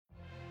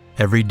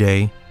Every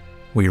day,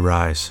 we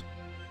rise,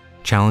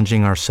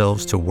 challenging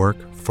ourselves to work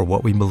for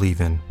what we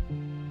believe in.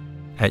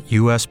 At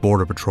U.S.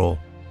 Border Patrol,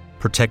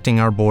 protecting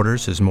our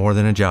borders is more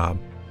than a job.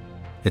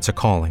 It's a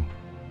calling.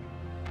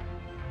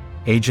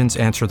 Agents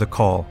answer the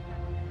call,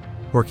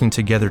 working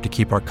together to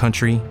keep our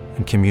country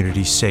and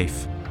communities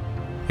safe.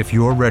 If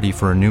you're ready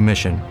for a new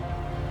mission,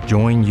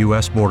 join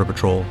U.S. Border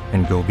Patrol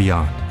and go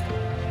beyond.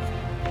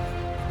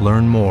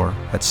 Learn more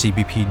at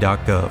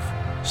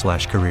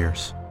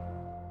cbp.gov/careers.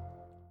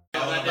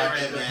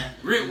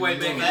 Rentway,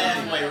 baby.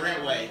 Last way,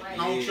 Rentway.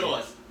 No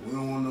choice. We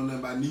don't want to know nothing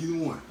about neither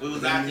one. We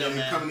was out there,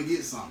 man. Coming to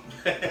get something.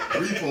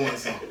 Repoing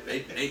something. They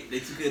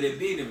took care of that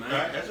business, man.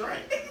 Right, that's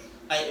right.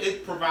 Hey,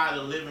 it provided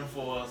a living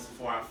for us,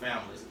 for our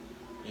families.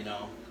 You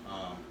know.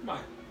 My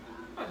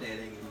dad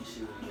ain't give me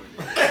shit when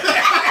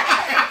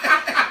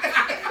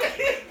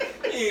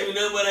he ain't even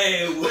know what I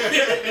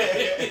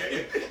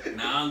had.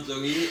 Nah, I'm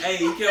joking. Hey,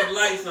 he kept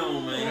lights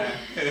on, man.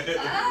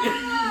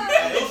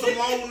 It was some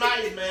long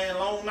nights, man.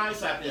 Long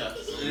nights out there.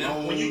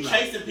 When you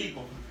chasing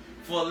people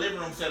for a living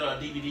room set or a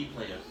DVD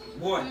player.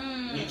 Boy.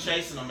 You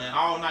chasing them, man,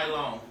 all night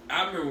long.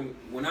 I remember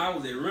when I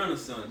was at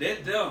Renaissance,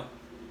 that there,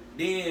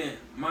 then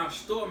my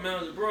store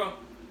manager, bro,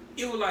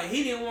 it was like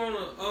he didn't want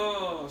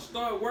to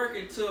start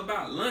working till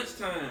about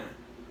lunchtime.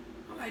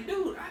 I'm like,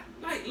 dude,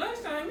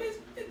 lunchtime is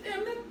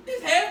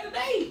half the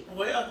day.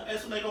 Well,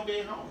 that's when they gonna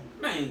get home.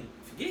 Man,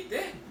 forget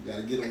that. You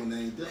gotta get them when they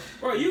ain't there.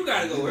 Bro, you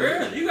gotta go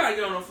early. You gotta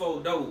get on the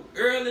phone door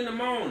early in the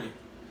morning.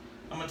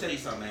 I'm gonna tell you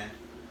something, man.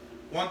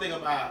 One thing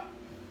about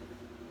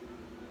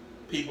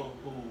people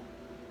who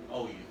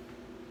owe you,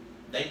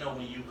 they know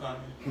when you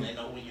coming. They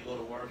know when you go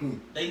to work.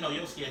 They know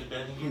your schedule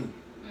better than you.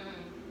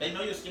 They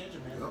know your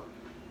schedule, man. Yep.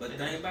 But the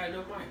thing about it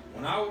though, Mike,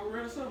 when I was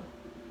around something,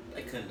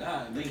 they couldn't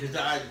die. They could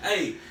die.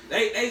 Hey,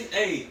 they hate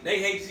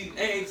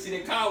to see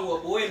that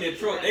cowboy boy in that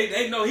truck.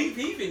 They know he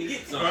finna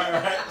get something.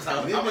 Right. So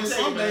I'm gonna tell you,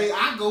 someday man.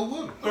 I go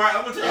with them. Right,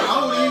 I'm gonna tell you. I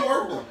don't even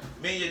work with them.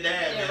 Me and your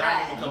dad, man, I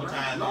remember a couple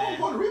times, No, man. I'm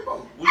going to repo.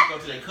 We used to go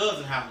to their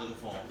cousin's house looking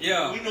for him.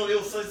 Yeah. We know it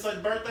was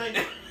such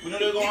birthday. We know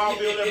they were going to all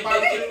be on their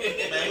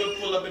barbecue. Man, we'll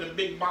pull up in a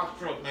big box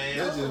truck, man.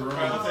 That's just wrong. You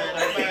know what I'm saying?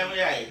 Like, man,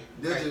 hey.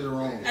 That's just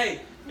wrong. Hey,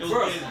 It was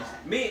bro, business.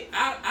 me,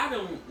 I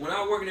done, when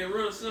I was working at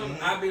Renaissance,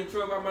 I been in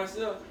trouble by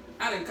myself.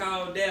 I done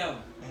called Dal.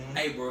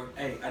 Hey, bro,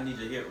 hey, I need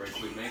your help right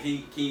quick, man.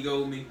 Can you go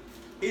with me?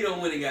 He done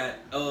went and got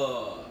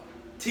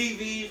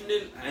TVs and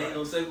this. I ain't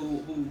gonna say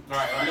who.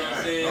 Right. You know what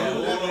I'm saying? No,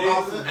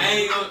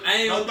 I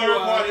ain't no gonna do third all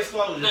party that.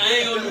 disclosure. No, I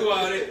ain't gonna do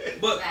all that.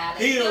 But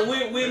he done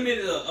went with me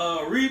to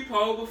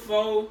repo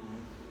before.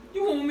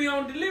 You want me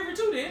on delivery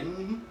too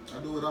then? I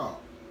do it all.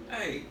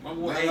 Hey, my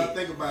boy. Now that I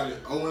think about it,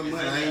 owing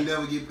money, I ain't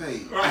never get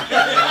paid. Right.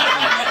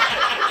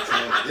 So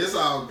it's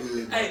all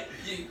good. Hey,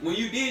 when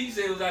you did, you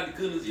said it was out the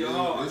goodness of your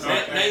heart. it's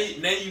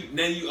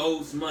Now you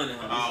owe some money,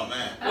 huh? Oh,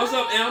 man. What's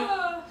up, Em?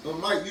 So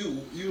Mike,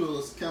 you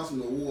was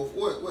councilman of Ward.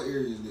 What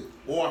area is this?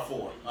 Ward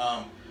 4.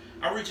 I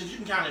reach, if you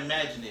can kind of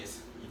imagine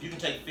this, if you can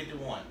take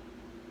 51,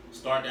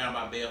 start down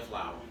by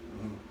Bellflower,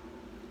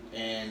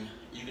 and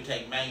you can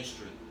take Main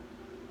Street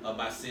up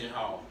by City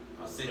Hall,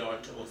 City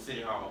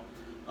Hall,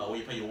 where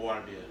you pay your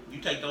water bill. You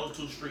take those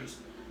two streets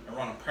and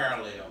run them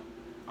parallel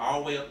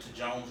all the way up to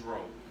Jones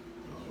Road.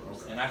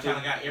 Okay. And I kind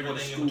of got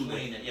everything in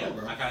between that. Yeah,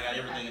 Okay. I kind of got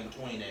everything in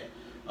between that.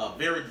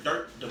 Very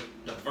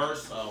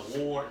diverse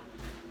ward.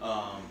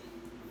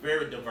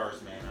 Very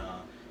diverse, man.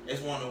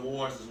 It's one of the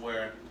wards is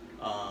where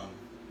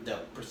the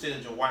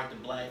percentage of white to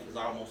black is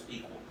almost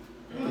equal.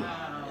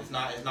 Wow. It's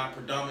not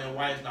predominant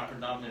white. It's not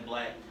predominant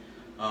black.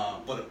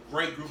 But a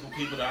great group of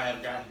people that I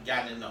have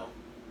gotten to know.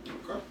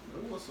 Okay,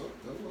 that's what's up.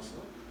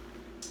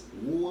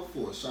 Ward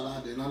 4, shout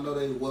out there. And I know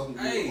they welcome you.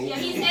 Hey. Yeah,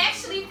 he's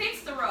actually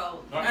fixed the road.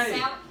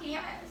 Hey. He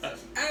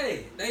has.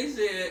 Hey, they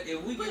said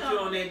if we Put get you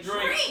on on that the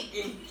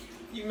drink,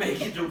 you may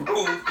get the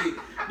road fit.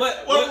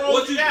 But What road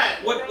what you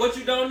got? what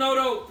you don't know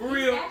though, for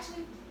real,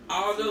 Actually,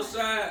 all those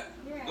sides,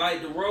 yeah.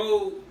 like the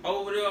road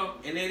over there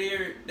in that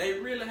area, they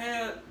really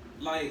have,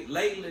 like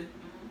lately,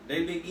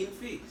 they've been getting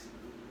fixed.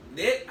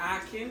 That I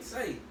can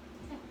say.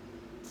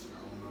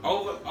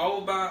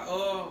 Over by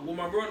where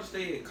my brother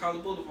stayed at,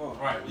 College Boulevard.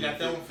 Right, we got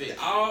that one fixed.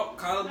 All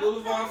College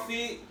Boulevard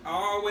fit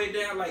all the way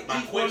down like By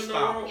East Quick One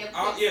Stop. Road.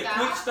 Yeah,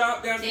 Quick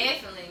Stop got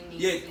Definitely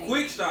needs Yeah, to be.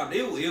 Quick Stop.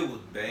 It was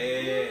bad.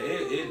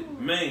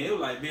 It was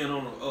like being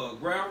on a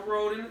gravel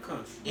road in the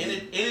country.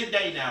 Any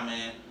day now,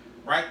 man.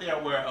 Right there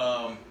where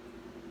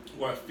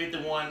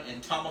 51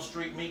 and Thomas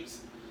Street meets.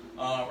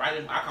 Right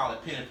in, I call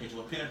it Penny Pitcher.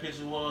 Where Penny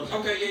Pitcher was.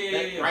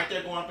 Okay, yeah. Right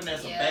there going up in there,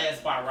 it's a bad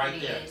spot right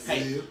It there. is.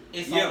 Hey,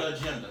 it's on the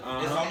agenda.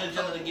 It's on the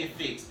agenda to get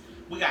fixed.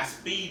 We got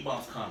speed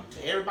bumps coming.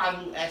 To everybody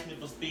who asked me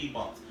for speed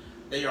bumps,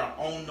 they are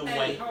on the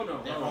way. Hold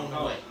on. They're on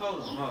the way.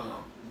 Hold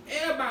on.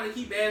 Everybody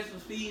keep asking for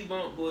speed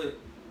bump, but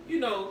you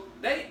know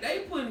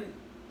they putting.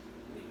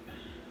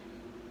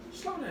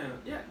 Slow down.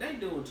 Yeah, they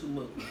doing too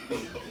much.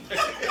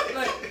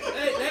 Like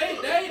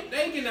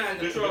they getting out of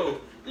control.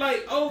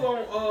 Like over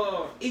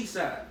on East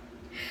Side.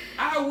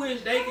 I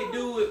wish they could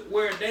do it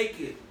where they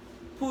could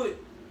put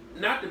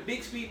not the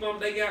big speed bump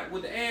they got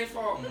with the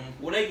asphalt,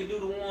 where they could do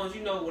the ones,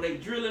 you know, where they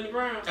drill in the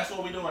ground. That's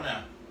what we're doing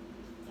now.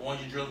 The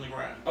ones you drill in the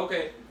ground.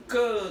 Okay,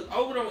 cause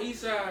over on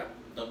East Side,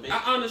 The big,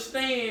 I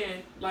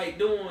understand like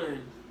doing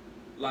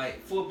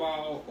like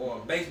football or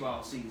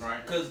baseball season,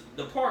 Right. Cause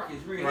the park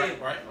is real heavy.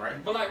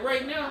 right. But like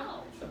right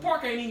now, the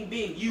park ain't even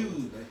being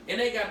used, and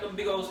they got them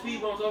big old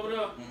speed bumps over there.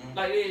 Mhm.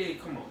 Like, they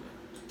come on, man.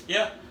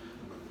 Yeah.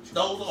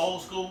 Those are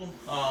old school.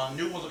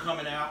 New ones are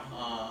coming out.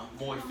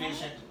 More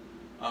efficient,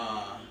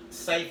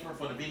 safer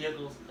for the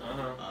vehicles.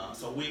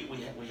 So we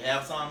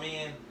have some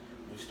in.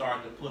 We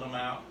started to put them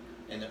out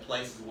in the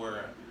places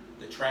where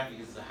the traffic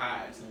is the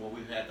highest and where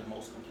we've had the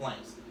most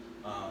complaints.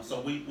 So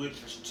we're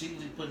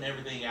strategically putting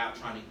everything out,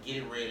 trying to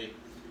get it ready,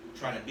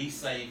 trying to be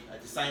safe.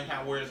 At the same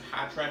time, where it's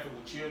high traffic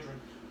with children,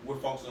 we're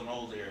focused on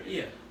those areas.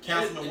 Yeah.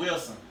 Councilman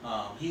Wilson,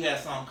 he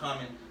has some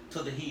coming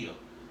to the hill,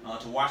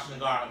 to Washington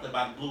Garden up there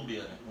by the Blue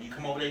Building. When you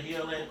come over that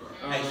hill there,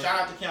 hey,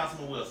 shout out to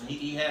Councilman Wilson.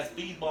 He has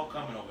speed bump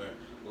coming over there.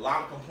 A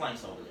lot of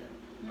complaints over there.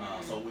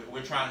 So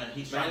we're trying to.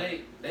 He's Man,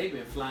 trying. they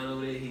been flying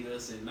over that hill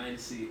since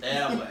 '96.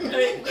 Yeah, but-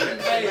 Hey,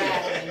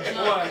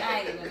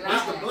 boy.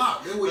 That's the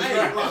block. That's what you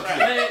Hey, block.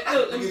 man,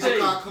 look, let me Get tell your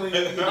you, car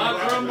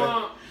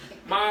clean.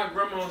 my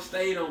grandma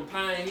stayed on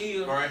Pine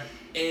Hill, Right,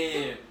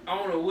 and I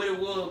don't know what it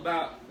was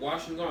about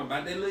Washington Garden,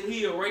 about that little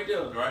hill right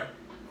there. right.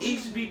 It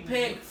used to be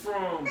packed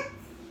from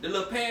the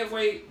little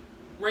pathway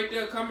right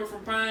there coming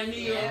from Pine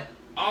Hill Yeah.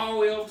 all the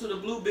way over to the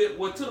Blue Bit,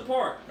 well, to the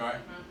park. Right,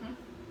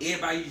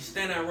 Everybody used to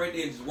stand out right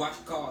there and just watch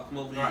the cars come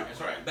over right. here,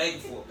 That's right. back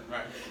and forth.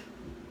 Right.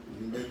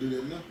 You better do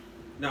that now.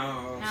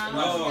 No,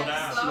 Slow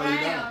down. Slow Slow you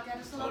down. down.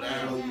 Gotta slow Slow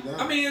down. Slow you down.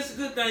 I mean, it's a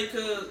good thing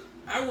because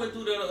I went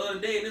through there the other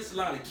day and there's a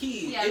lot of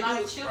kids. Yeah, a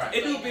lot of children. It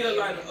do playing be in a the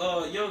lot area.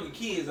 of younger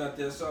kids out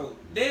there, so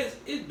it's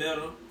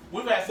better.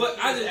 We've had some But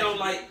I kids just don't actually-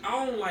 like.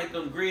 I don't like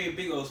them great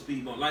big old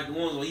speed bumps like the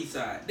ones on East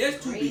Side.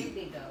 That's too Really big.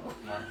 big though.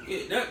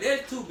 Right. Yeah,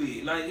 that's too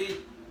big. Like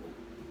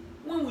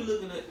when we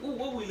looking at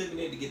what we looking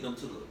at to get them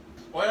to look.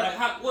 Well,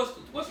 Like what's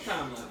the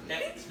timeline?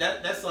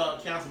 that's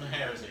Councilman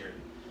Harris area.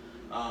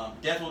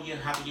 Definitely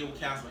have to get with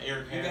Councilman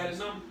Eric You Harris. got his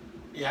number?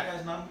 Yeah, I got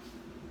his number.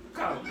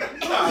 Call him.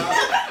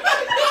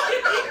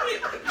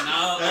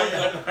 No,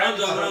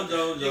 I'm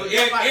joking.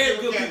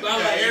 Eric good people. I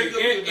like Eric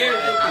good people.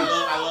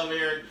 I love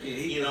Eric. Yeah,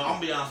 he You know, good. I'm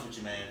gonna be honest with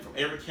you, man. From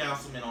every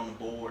councilman on the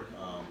board,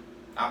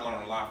 I've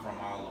learned a lot from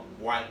all of them,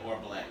 white or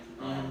black.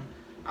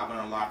 I've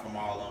learned a lot from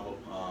all of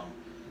them.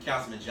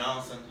 Councilman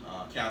Johnson,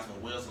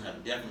 Councilman Wilson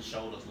have definitely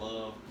showed us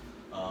love,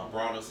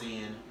 brought us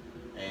in,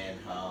 and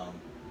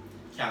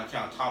kind of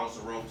taught us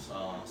the ropes.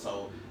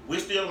 So we're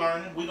still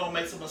learning. We're gonna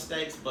make some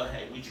mistakes, but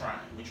hey, we trying.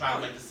 We trying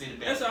to make the city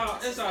better. That's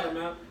all that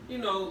matters. You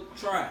know,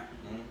 try.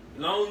 As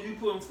long as you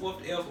putting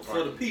forth the effort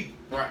for the people.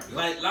 Right.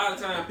 Like a lot of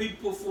times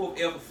people put forth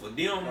effort for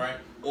them Right.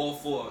 or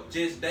for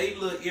just they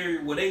little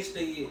area where they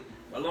stay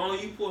at. As long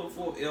as you putting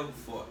forth effort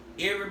for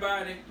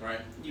everybody,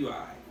 Right. you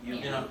alright. You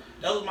know,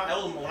 that was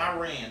when I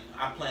ran.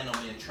 I planned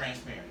on being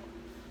transparent.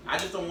 I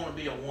just don't want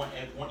to be a one.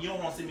 You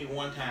don't want to see me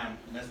one time,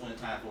 and that's when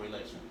it's time for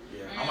election.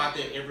 Yeah. I'm out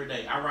there every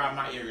day. I ride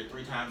my area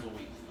 3 times a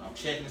week. I'm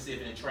checking to see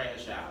if any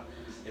trash out,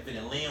 if any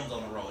limbs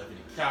on the road, if any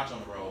couch on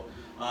the road.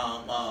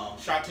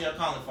 Chartel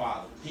Conley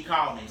father, he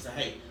called me and said,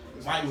 "Hey,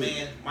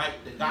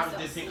 Mike, the doctor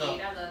didn't pick up.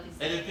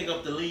 They didn't pick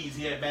up the leaves.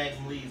 He had bags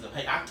of leaves up.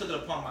 Hey, I took it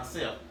upon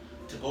myself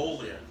to go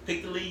over there,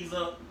 pick the leaves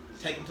up,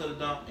 take them to the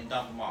dump, and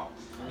dump them off.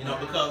 You know,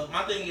 because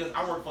my thing is,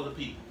 I work for the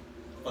people,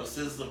 for the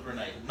citizens of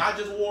Grenada, not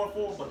just Ward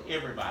 4, but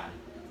everybody.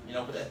 You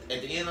know, but at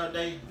the end of the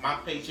day, my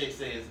paycheck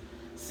says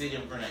City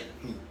of Grenada.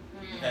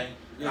 Okay,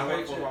 and I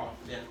work for all.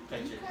 Yeah,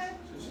 paycheck.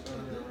 Just,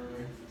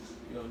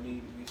 you don't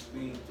need to be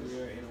speeding through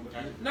there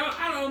anyway. No,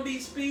 I don't be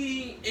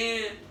speeding,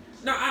 and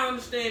no, I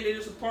understand that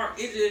it's a park.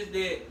 It's just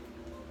that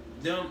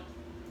them,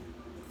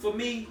 for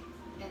me,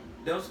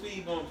 them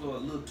speed bumps are a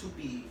little too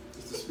big.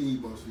 It's the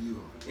speed bumps for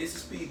you. It's a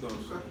speed bump.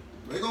 Okay.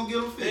 They gonna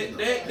get them fixed.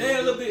 They're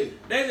a little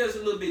bit. They're just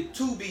a little bit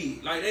too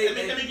big. Like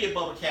Let me get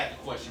Bubba Cat the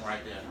question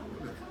right there.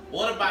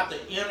 What about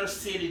the inner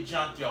city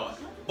junkyard?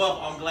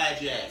 Bubba, I'm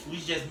glad you asked. We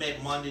just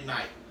met Monday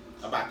night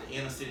about the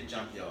inner city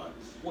junkyard.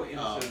 What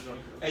innocent junkyard?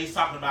 He's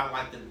talking about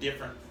like the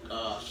different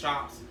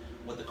shops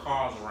with the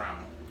cars around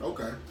them.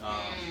 Okay.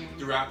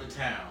 Throughout the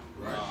town.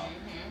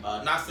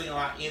 Right. Not saying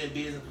like any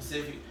business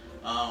specific.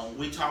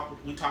 We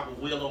talked with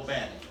Will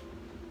O'Bannon.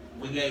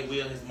 We gave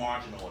Will his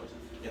marching orders.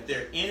 If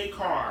there are any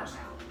cars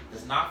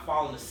that's not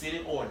following the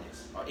city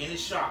ordinance, or any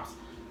shops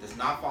that's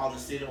not following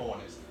the city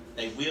ordinance,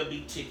 they will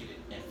be ticketed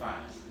and fined.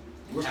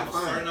 What's the Have a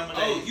certain fine? number of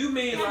Oh, days. you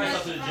mean It's like?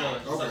 up to the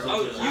judge. It's up to the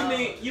Oh,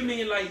 judge. you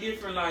mean like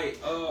different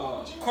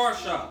car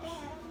shops?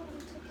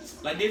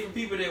 Like different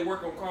people that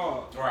work on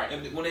cars. Right.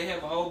 And when they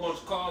have a whole bunch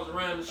of cars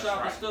around the shop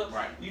right, and stuff,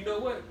 right. you know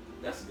what?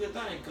 That's a good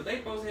thing because they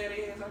supposed to have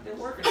their ass out there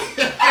working.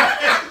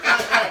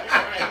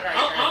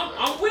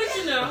 I'm with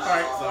you now.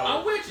 Right, so-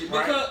 I'm with you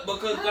right.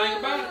 because think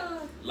about it.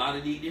 A lot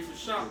of these different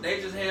shops, they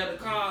just have the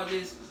car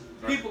just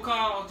people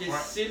cars just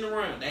Right. sitting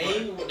around. They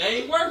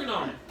ain't working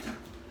on it.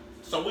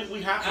 So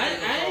we have to I get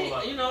control ain't,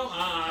 of you it. know, Right.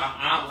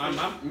 I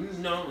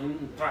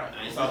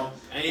ain't- So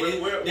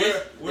ain't- we're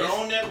this-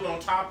 on that. We're on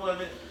top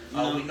of it.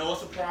 No. We know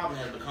it's a problem.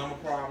 It has become a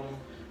problem,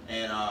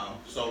 and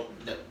so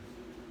that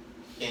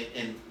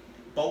and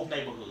both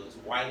neighborhoods,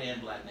 white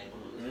and black neighborhoods.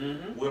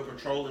 Mm-hmm. We're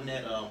patrolling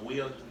that.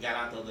 Will got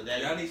out the other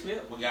day. Y'all need some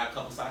help? We got a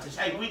couple citations.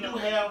 Hey, we do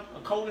have a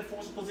code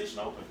enforcement position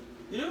open.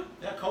 You do?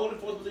 Yeah, code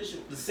enforcement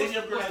position. The city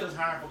of Grenada is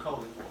hiring for code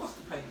What's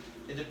enforcement. the pay?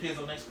 It depends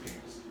on the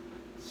experience.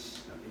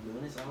 I've been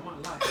doing this all my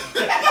life.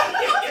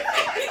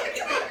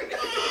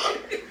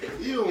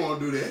 You don't want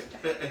to do that.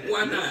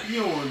 Why not? You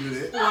don't want to do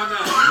that. Why You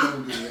not?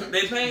 don't do that.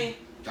 They paying?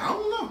 I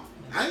don't know.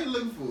 I ain't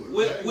looking for it.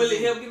 Will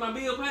it help get my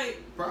bill paid?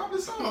 Probably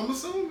so. I'm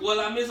assuming. Will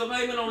I miss a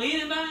payment on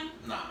anything?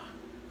 Nah.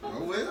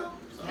 Oh well.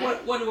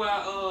 What do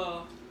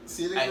I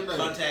City Hey,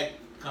 Grenada.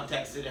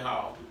 contact City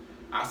Hall.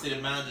 Our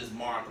city manager is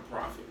Martha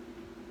Prophet.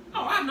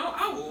 Oh, I know.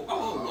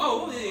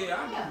 Yeah,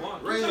 I know.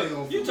 Mark. Ray ain't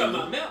gonna You fool talking you.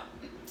 about Mel?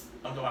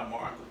 I'm talking about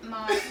Martha.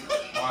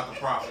 Martha. Martha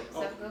Prophet. So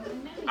good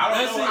with me.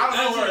 I don't know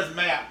That's her it. as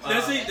map.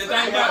 That's it. The We thing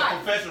have about a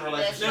professional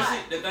relationship. That's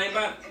it. The thing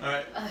about All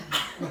right.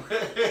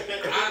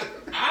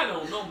 I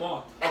don't know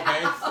Mark.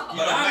 Okay. You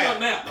But I know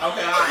Mel. Okay. All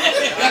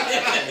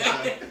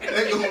right.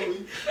 That gonna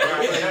be.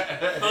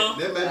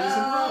 That may be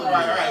some problem.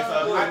 Right.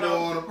 So I I know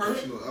know on a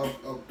personal,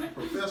 a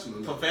professional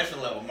level.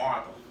 professional level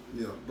Martha.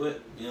 Yeah.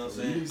 But you know what I'm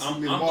You need saying? to see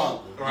me Martha.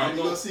 right.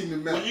 You gonna see me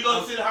When Martha. you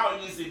go to City Hall,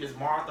 you need to see Miss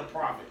Martha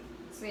Prophet.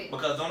 See.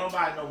 Because don't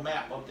nobody know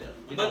map up there.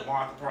 We know But-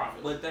 Martha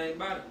Prophet. But thing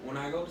about it, when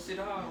I go to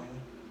City Hall,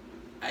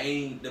 I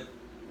ain't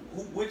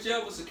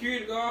whichever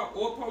security guard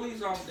or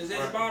police officer is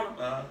at the bottom.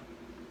 I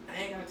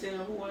ain't gotta tell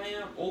them who I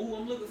am or who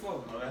I'm looking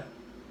for. Okay.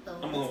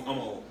 I'm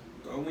gonna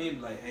go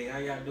in like, hey, how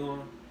y'all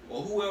doing?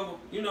 Or whoever,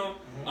 you know,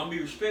 I'm gonna be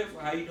respectful.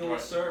 How you doing,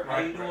 Right. sir? How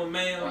you Right. doing,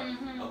 ma'am?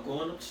 Mm-hmm. I'm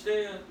going up the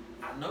stairs.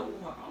 I know who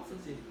my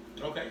office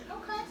is. Okay.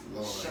 Okay.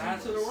 Lord Shout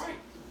have to the mercy. right.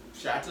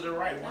 Shot to the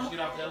right once you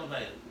get off the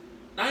elevator.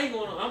 I ain't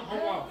going. I'm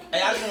walking.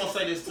 Hey, I just want to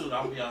say this too. I'm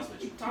gonna be honest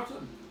with you. Talk to me.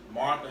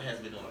 Martha has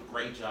been doing a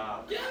great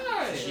job. Yeah.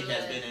 She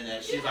has been in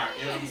that. She's our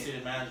Yeah. interim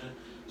city manager.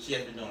 She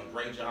has been doing a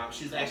great job.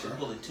 She's actually Okay.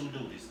 pulling two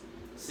duties: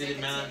 city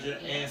Secretary, manager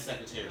yeah. and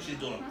secretary. She's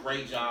doing a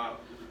great job.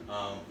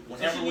 So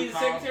Whenever she we needs a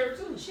call, secretary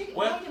too. She,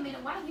 Well- wait a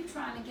minute. Why are you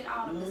trying to get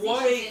all the positions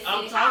Wait, at I'm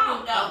City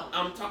talking. Hall, though?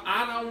 I'm talking.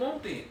 I don't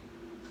want that.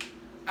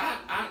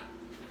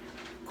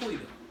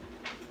 Quita.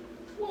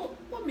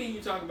 What mean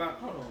you talking about?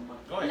 Hold on,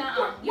 Mike. go ahead. Nuh-uh.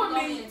 What- You what go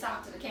mean- ahead and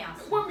talk to the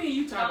council. What mean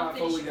you talking Don't about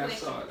before finish we your got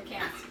question started? with the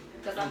council.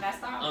 Because I'm not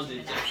starting I'm with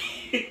you just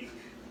tonight. joking.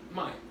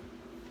 Mike,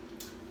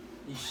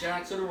 you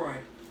shot to the right.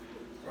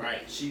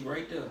 Right. She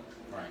right there.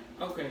 Right.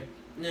 Okay.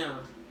 Now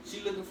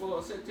she looking for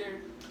a secretary.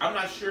 I'm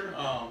not sure.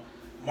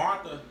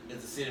 Martha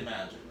is the city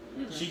manager.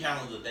 Mhm. She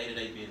handles the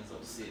day-to-day business of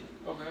the city.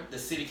 Okay. The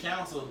city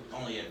council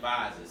only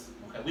advises.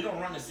 Okay, we don't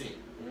run the city.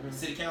 Mhm. The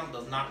city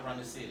council does not run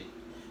the city.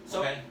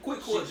 So, Okay, quick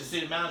The question.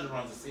 city manager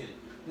runs the city.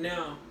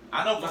 Now,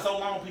 I know for so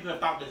long people have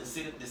thought that the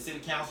city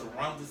council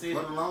runs the city.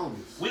 For the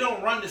longest. We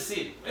don't run the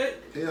city.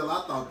 Hell,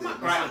 I thought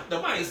that.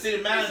 Right. The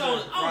city manager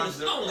runs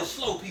the. only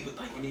slow people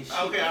thinking this shit.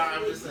 Okay, all right,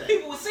 I'm just saying.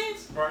 People with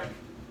sense. Right.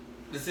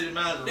 The city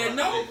manager They runs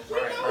know, the city. we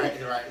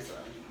Right, know. right. So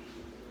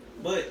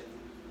But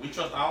we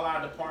trust all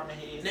our department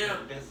heads to Now-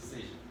 make the best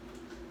decision.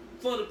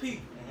 for the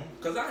people, Mhm.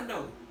 because I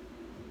know.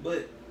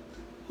 But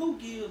who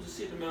gives the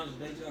city manager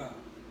their job?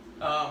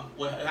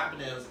 What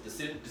happened is the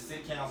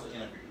city council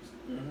interviews,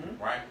 Mm-hmm.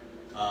 right?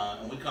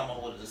 And we come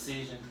up with a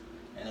decision,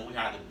 and then we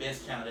hire the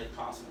best candidate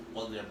possible.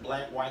 Whether they're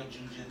black, white, Jew,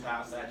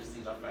 Gentile,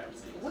 Sadducees, or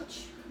Pharisees.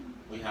 Which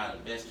We hire the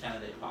best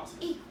candidate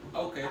possible.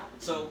 Okay,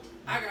 so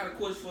I got a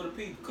question for the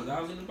people because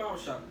I was in the barber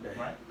shop today,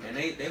 Right. and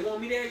they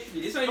want me to ask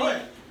you this. Ain't Go even,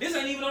 ahead. this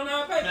ain't even on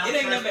our paper. Man, It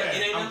ain't nothing bad.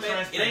 It ain't I'm nothing bad.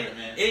 It transparent, ain't.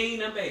 man. It ain't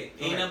nothing bad. It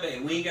Go ain't ahead. nothing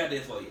bad. We ain't got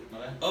that for you.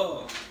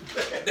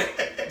 Okay?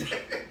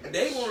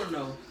 They want to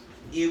know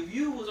if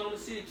you was on the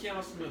city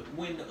council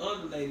when the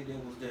other lady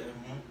that was there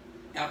Mhm.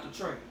 after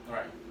Trey,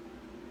 Right.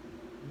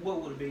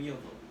 what would have been your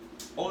vote?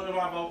 What would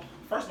I vote?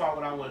 First of all,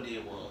 what I would have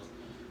did was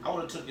I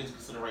would have took into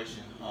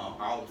consideration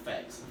all the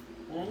facts,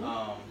 Mhm.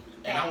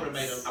 and I would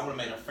have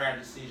made a fair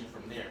decision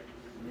from there.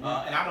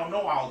 Mhm. And I don't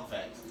know all the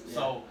facts, Yeah.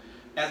 so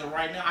as of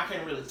right now, I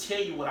can't really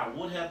tell you what I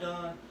would have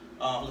done.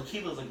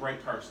 Lakeela's a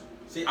great person.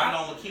 See, I've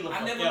known Lakeela I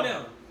forever. never met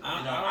her. I've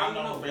I known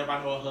don't her know. forever.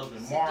 I know her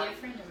husband She's Mark. a dear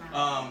friend of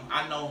mine.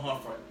 I know her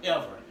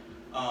forever.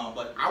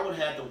 But I would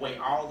have to weigh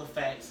all the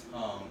facts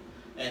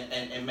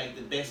and make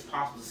the best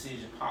possible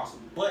decision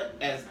possible. But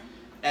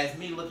as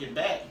me looking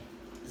back,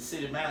 the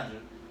city manager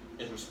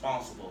is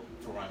responsible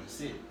for running the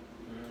city.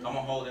 Mhm. I'm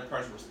gonna hold that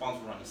person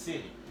responsible for running the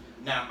city.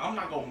 Now I'm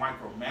not gonna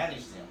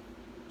micromanage them,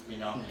 you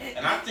know.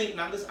 And I think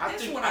now listen,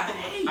 That's what I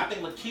hate. I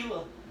think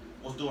Lakeela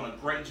was doing a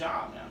great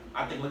job. Now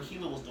I think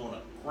Lakeela was doing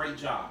a great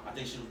job. I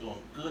think she was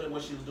doing good at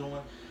what she was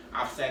doing.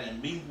 I've sat in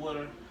meetings with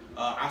her.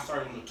 I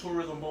started on the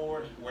tourism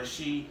board where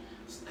she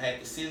had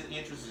the citizen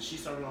interest and she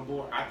started on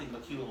board. I think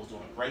Lakeela was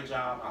doing a great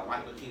job. I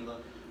like Lakeela,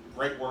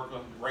 great worker,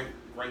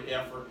 great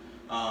effort.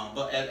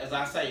 But as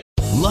I say.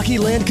 Lucky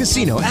Land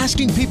Casino,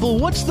 asking people,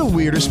 what's the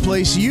weirdest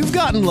place you've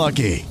gotten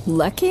lucky?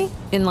 Lucky?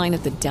 In line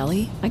at the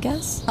deli, I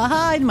guess?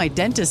 Aha, in my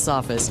dentist's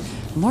office.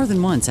 More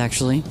than once,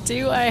 actually.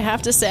 Do I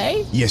have to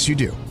say? Yes, you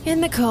do. In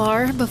the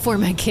car before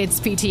my kids'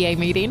 PTA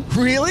meeting.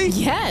 Really?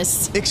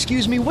 Yes.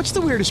 Excuse me, what's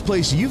the weirdest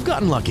place you've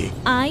gotten lucky?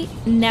 I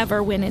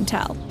never win and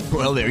tell.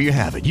 Well, there you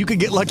have it. You can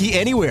get lucky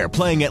anywhere,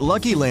 playing at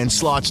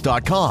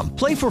LuckyLandSlots.com.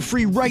 Play for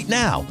free right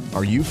now.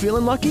 Are you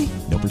feeling lucky?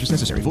 No purchase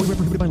necessary. Void where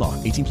prohibited by law.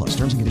 18 plus.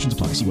 Terms and conditions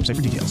apply. See website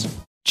for details.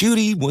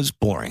 Judy was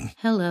boring.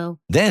 Hello.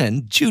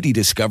 Then Judy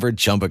discovered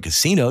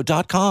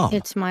ChumbaCasino.com.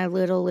 It's my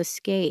little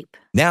escape.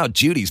 Now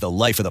Judy's the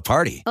life of the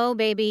party. Oh,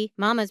 baby,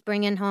 mama's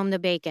bringing home the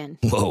bacon.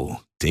 Whoa,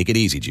 take it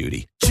easy,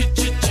 Judy.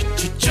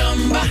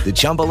 The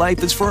Chumba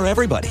life is for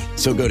everybody.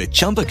 So go to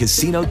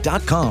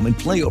ChumbaCasino.com and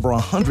play over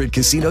 100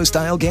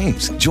 casino-style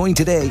games. Join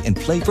today and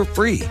play for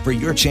free for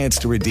your chance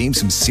to redeem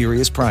some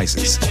serious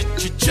prizes.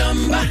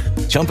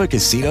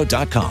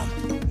 ChumbaCasino.com.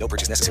 No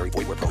purchase necessary.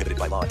 Void where prohibited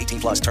by law. 18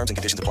 plus terms and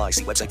conditions apply.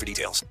 See website for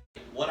details.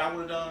 What I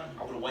would have done,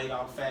 I would have weighed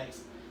all the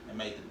facts and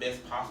made the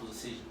best possible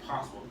decision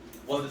possible.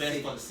 What's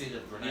best for the city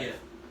of Grenada? Yeah.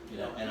 You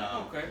know, and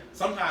okay.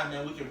 Sometimes,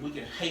 man, we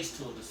can haste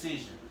to a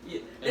decision. Yeah,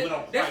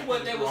 that's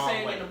what they were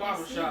saying in the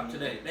barber shop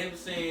today. They were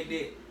saying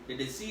that the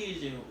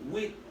decision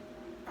with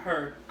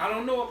her, I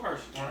don't know her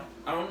personally.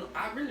 Right.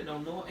 I really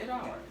don't know her at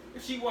all. Right.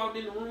 If she walked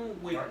in the room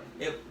with, right.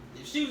 if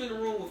she was in the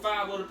room with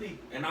 5 other people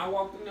and I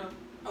walked in there,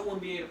 I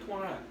wouldn't be able to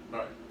point out.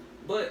 Right.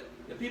 But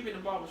the people in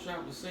the barber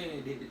shop were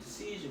saying that the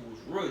decision was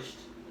rushed.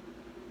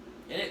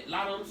 And a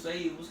lot of them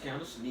say it was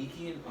kind of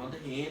sneaky and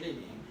underhanded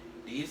and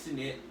this and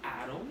that.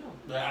 I don't know.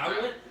 But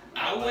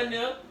I wasn't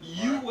there.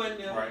 You wasn't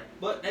there. Right.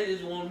 But they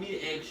just wanted me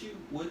to ask you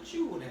what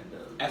you would have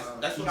done.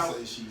 That's what I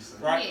would.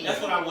 Right. Yeah, that's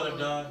what I would have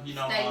done. You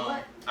know,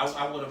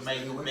 I would have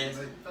made the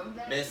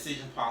best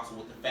decision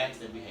possible with the facts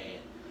that we had.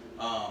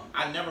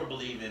 I never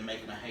believe in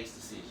making a haste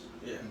decision.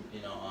 Yeah.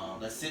 You know,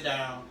 let's sit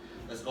down.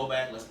 Let's go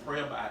back. Let's pray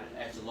about it.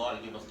 Ask the Lord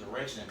to give us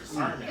direction and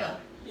discernment.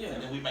 Yeah.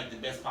 And then we make the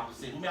best possible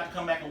decision. We may have to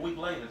come back a week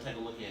later and take a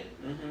look at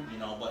it. Mm-hmm. You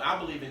know, but I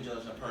believe in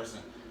judging a person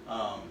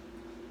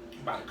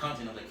by the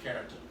content of their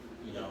character.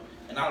 You know,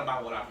 and not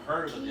about what I've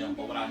heard of them,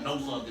 but what I know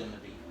of them to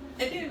be.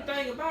 And then the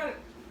thing about it,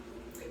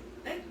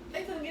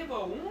 they couldn't give her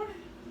a warning.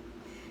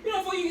 You know,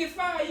 before you get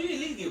fired, you at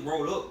least get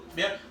rolled up.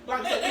 Yeah,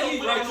 like they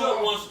usually write you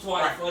up once or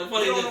twice before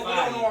they get fired. We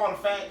don't know all the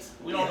facts.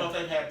 We don't know if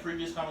they've had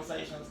previous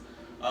conversations.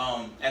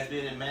 As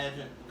being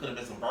imagined, could have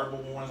been some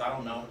verbal warnings. I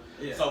don't know.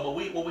 Yeah. So, but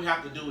what we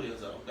have to do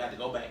is we have to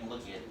go back and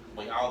look at it,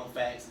 weigh all the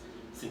facts,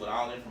 see what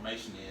all the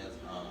information is.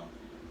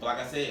 But like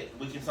I said,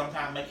 we can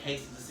sometimes make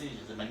hasty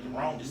decisions and make the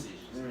wrong decisions.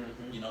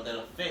 Mm-hmm. You know, that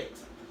affect.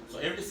 So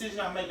every decision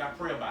I make, I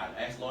pray about it.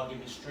 Ask Lord, give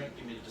me strength,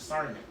 give me the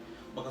discernment.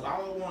 Because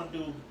all I want to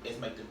do is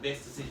make the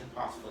best decision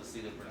possible for the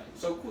city of Grenada.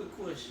 So, quick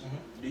question: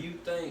 Do you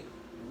think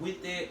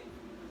with that,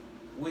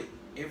 with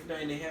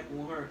everything that happened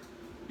with her,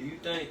 do you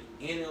think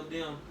any of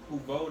them who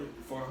voted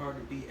for her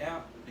to be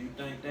out, do you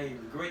think they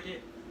regret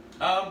it?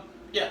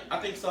 Yeah, I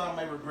think some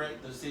may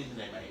regret the decision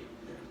they made.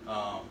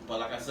 But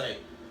like I say,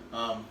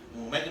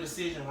 when we make a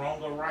decision,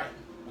 wrong or right,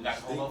 we got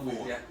to hold up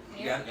for it.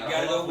 You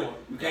gotta go with it.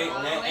 You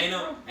can't.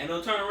 Ain't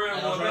no turn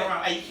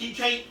around. Hey, you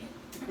can't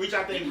reach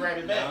out there and grab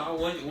it back. No,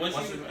 once you done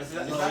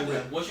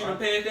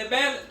pass that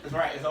ballot, that's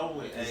right. It's over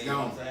with. It's you know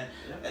gone. what I'm saying?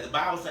 And the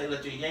Bible says,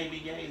 "Let your yea be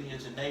yea and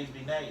let your nays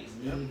be nays."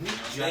 Mm-hmm.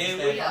 You have to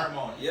stand firm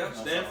on it. Yep,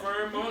 stand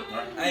firm on it.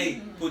 Right.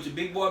 Hey, put your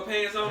big boy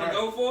pants on and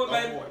go for it,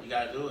 baby. You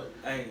gotta do it.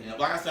 Hey, you know,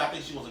 like I said, I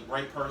think she was a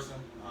great person.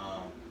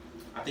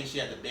 I think she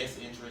had the best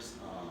interest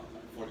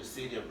for the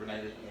city of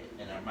Grenada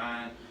in her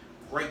mind.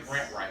 Great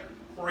grant writer.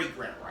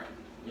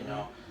 You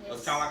know,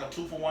 it's kind of like a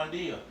 2-for-1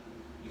 deal.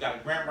 You got a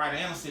grant writer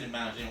and a city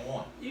manager in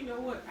one. You know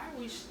what? I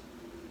wish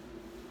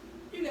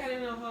you got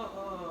any of her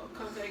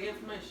contact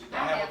information. I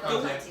have her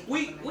contact.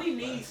 We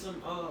need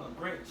some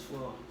grants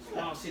for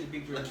Small City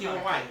Big Dream.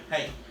 Lakeela White.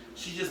 Hey,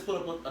 she just put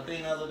up a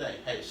thing the other day.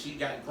 Hey, she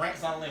got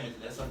Grants Unlimited.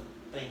 That's a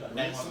thing.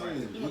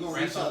 We're gonna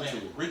reach out to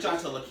her. Reach out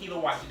to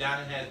Lakeela White. She's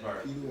down in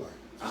Hattiesburg.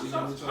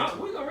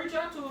 We're gonna reach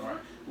out to her. Right.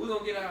 We're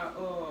gonna get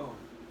our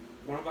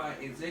one of our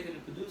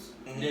executive producers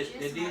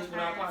that deals with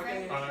our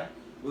podcast. Right.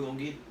 We're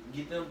gonna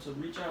get them to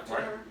reach out to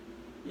her.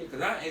 Yeah,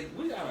 cause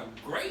we got a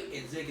great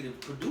executive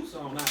producer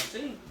on our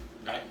team.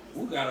 Right.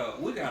 We got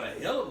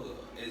a hell of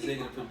a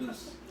executive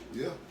producer.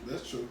 Yeah,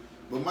 that's true.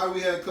 But Mike,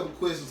 we had a couple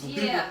questions. Some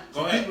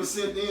people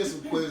sent in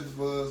some questions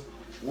for us.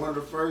 One of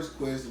the first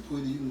questions,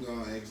 Pootie, you can go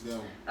and ask that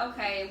one.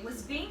 Okay,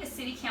 was being a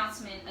city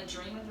councilman a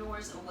dream of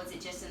yours, or was it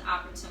just an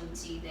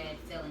opportunity that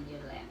fell in your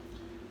lap?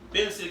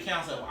 Being a city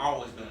council has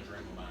always been a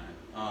dream of mine.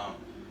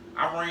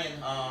 I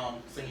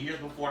ran some years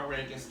before I ran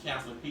against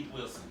Councilman Pete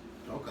Wilson.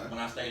 Okay. When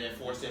I stayed at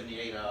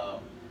 478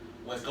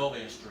 West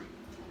Govan Street.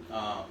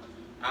 That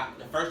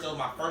was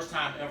my first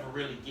time ever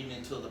really getting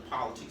into the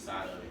politics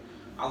side of it.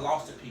 I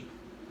lost to people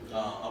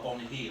up on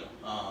the hill.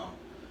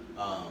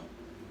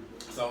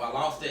 So I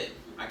lost it.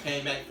 I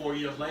came back 4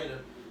 years later,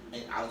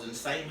 and I was in the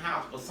same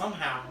house, but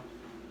somehow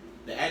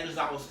the address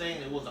I was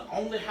staying in was the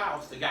only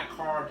house that got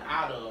carved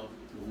out of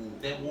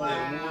that ward,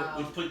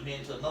 which put me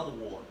into another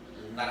ward.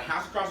 Now the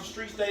house across the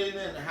street stayed in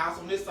there, and the house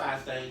on this side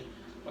stayed,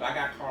 but I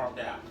got carved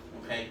out.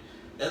 Okay,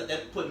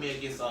 that put me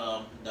against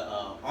the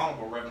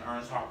Honorable Reverend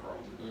Ernest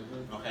Hargrove.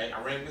 Okay,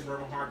 okay, I ran against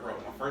Reverend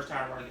Hargrove. My first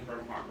time running against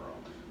Reverend Hargrove,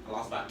 I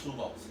lost by 2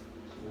 votes.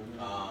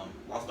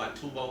 Lost by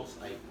 2 votes.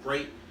 Like,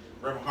 great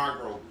Reverend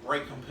Hargrove,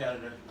 great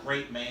competitor,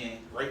 great man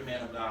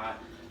of God.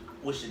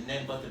 Wishing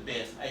nothing but the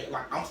best. Hey,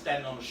 like, I'm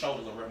standing on the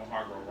shoulders of Reverend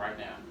Hargrove right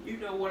now. You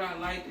know what I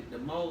liked the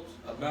most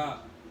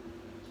about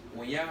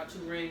when y'all two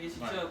ran against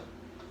each other?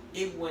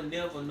 It was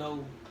never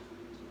no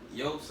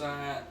your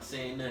side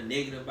saying nothing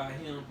negative about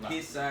him,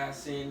 his side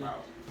saying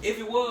nothing. If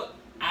it was,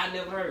 I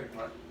never heard it.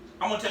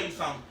 I'm going to tell you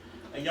something.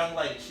 A young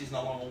lady, she's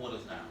no longer with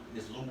us now.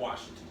 Miss Lou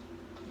Washington.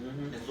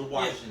 Miss Lou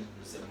Washington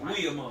said,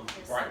 Will Mom.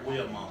 Right,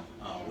 Will Mom.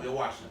 Will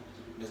Washington.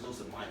 Miss Lou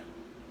said, Michael,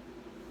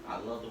 I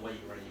love the way you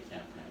run your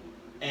campaign.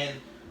 And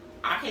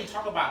I can't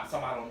talk about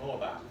something I don't know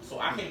about. So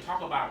I can't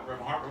talk about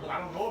Reverend Hargrove because I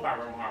don't know about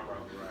Reverend Hargrove.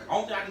 Right.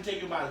 Only thing I can tell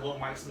you about is what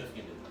Mike Smith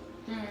can do.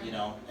 You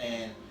know,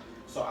 and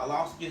so I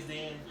lost against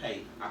them.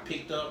 Hey, I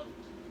picked up.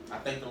 I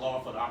thank the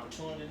Lord for the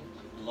opportunity.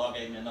 The Lord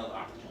gave me another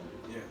opportunity.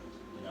 Yeah.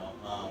 You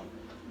know,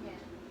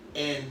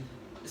 and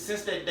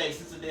since that day,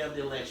 since the day of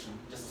the election,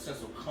 just a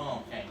sense of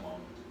calm came on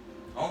me.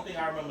 The only thing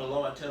I remember the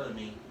Lord telling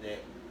me that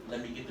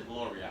let me get the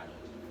glory out of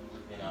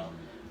it. You know,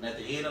 and at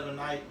the end of the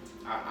night,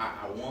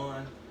 I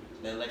won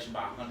the election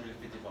by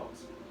 150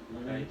 votes.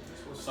 Okay,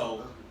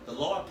 so the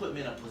Lord put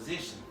me in a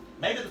position.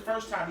 Maybe the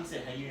first time He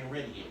said, "Hey, you ain't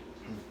ready yet.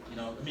 You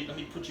know, let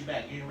me put you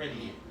back. You ain't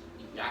ready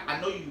yet. I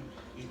know you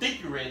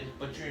think you're ready,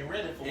 but you ain't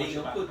ready for what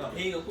you're about to come."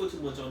 He ain't gonna put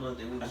too much on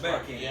nothing. That's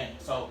back in. Yeah.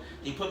 So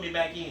He put me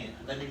back in.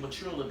 Let me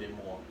mature a little bit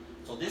more.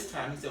 So this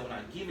time He said, when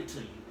I give it to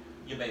you,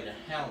 you'll be able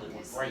to handle it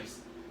with grace.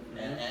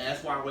 And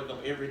that's why I wake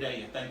up every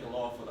day and thank the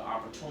Lord for the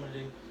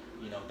opportunity.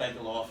 You know, thank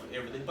the Lord for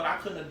everything. But I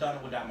couldn't have done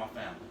it without my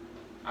family.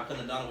 I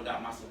couldn't have done it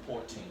without my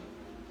support team.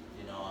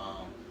 You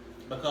know,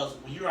 because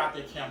when you're out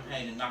there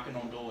campaigning, knocking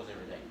on doors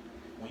every day,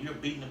 when you're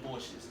beating the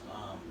bushes,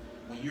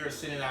 when you're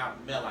sending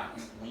out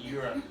mail-outs, when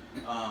you're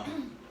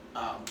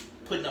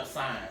putting up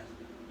signs,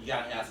 you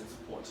gotta have some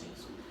support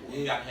teams.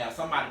 You gotta have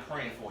somebody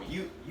praying for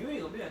you. You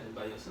ain't gonna be out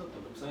there by yourself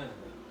putting them signs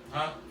out.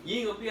 Huh? You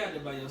ain't gonna be out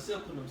there by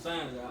yourself putting them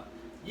signs out.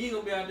 You ain't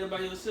gonna be out there by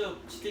yourself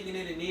sticking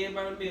it in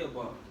everybody's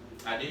mailbox.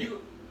 I did.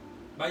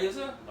 By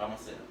yourself? By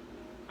myself.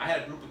 I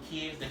had a group of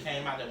kids that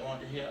came out that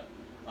wanted to help.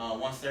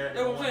 One Saturday.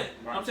 That's what I'm saying.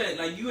 Right. I'm saying,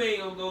 like, you ain't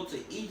gonna go to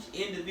each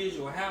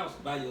individual house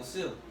by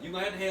yourself. You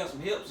gonna have to have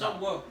some help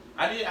somewhere.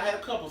 I did. I had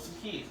a couple, some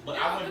kids, but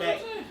I went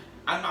back.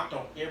 I knocked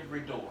on every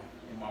door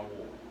in my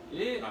ward.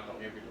 Yeah. Knocked on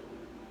every door.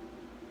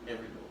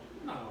 Every door.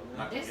 No,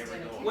 knocked on every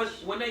door.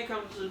 When they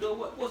come to the door,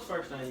 what's the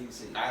first thing you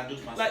see? I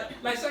introduce myself.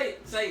 Like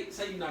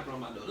say you knock on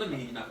my door. Let me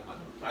hear you knock on my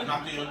door. I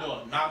knock on your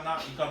door.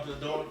 Knock. You come to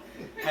the door.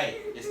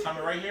 Hey, is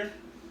Tommy right here?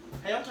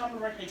 Hey, I'm Tommy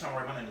Ray. Hey, Tommy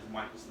Ray. My name is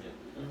Michael Smith.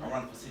 I'm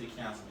running for city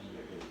council in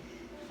your area.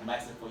 I'm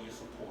asking for your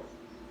support.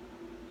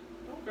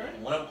 Okay.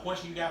 And whatever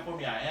question you got for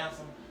me, I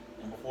answer.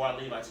 And before I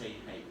leave, I tell you,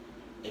 hey,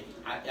 if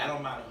I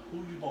don't matter who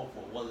you vote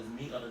for, whether it's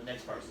me or the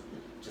next person,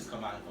 just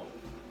come out and vote.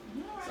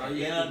 So at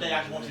the end of the day,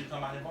 I just want you to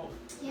come out and vote.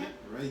 Yeah.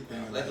 Great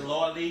thing. Let the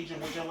Lord lead you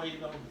whichever way you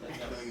go.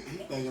 He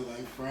thinking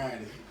like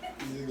Friday.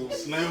 He's gonna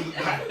slam the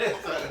back.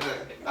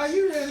 Are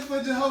you ready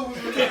for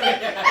Jehovah's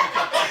Return?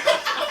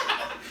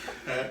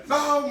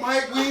 No,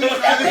 Mike, we ain't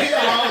trying to hear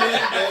all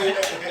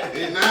that.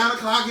 At 9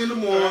 o'clock in the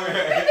morning,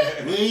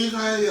 we ain't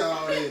trying to hear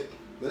all that.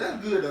 But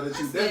that's good though.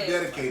 That's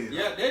dedicated.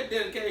 Yeah, that's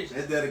dedication.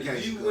 That's dedication.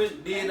 If you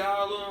went did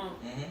all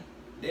of them,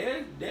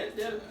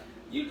 that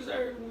you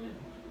deserve to win.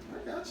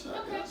 I got you.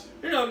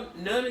 You know,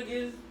 none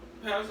against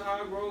Pastor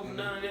Hargrove,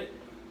 none of that.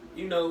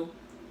 You know,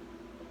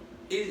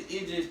 it's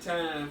just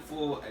time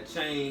for a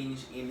change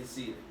in the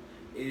city.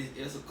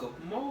 It's a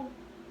couple more.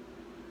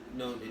 You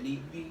know, they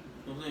need to be, you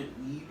know what I'm saying,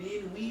 weaved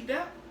in and weaved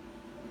out.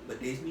 But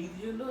there's neither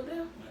here nor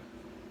there.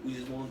 We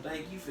just want to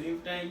thank you for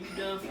everything you've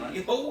done for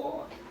your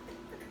ward.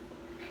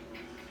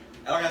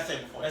 Like I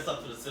said before, it's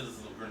up to the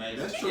citizens of Grenada.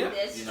 That's true.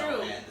 That's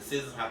true. And the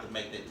citizens have to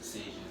make that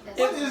decision.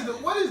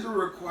 What is the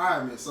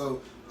requirement?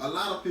 So a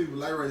lot of people,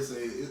 like Ray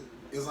said,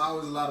 it's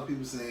always a lot of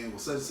people saying, well,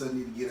 such and such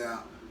need to get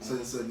out, such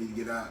and such need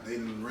to get out. They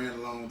done ran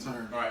a long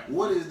term. Right.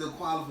 What is the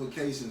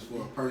qualifications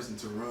for a person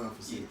to run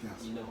for city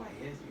council? You know why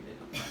he asked me that.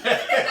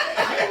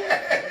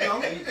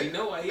 No? You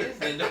know why he asked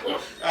me that.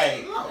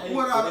 Hey,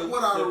 what are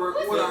the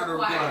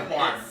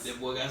requirements? That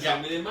boy got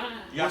something in mind.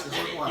 You have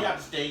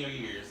to stay in your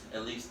years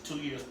at least 2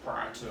 years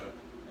prior to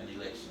an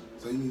election.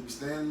 So you need to be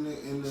standing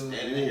in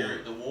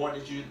the ward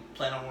that you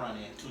plan on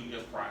running 2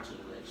 years prior to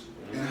the election.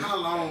 And how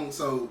long?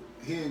 So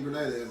here in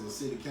Grenada, as a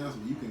city council,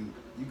 you can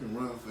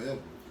run forever,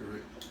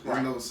 correct?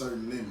 There's no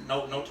certain limit.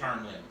 No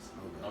term limits.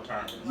 Okay. No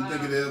term limits. You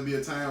think there'll be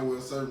a time where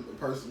a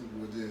person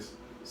would just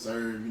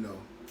serve, you know?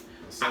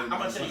 I'm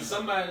gonna tell you,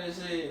 somebody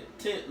said,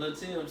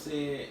 Tim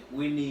said,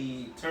 we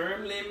need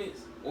term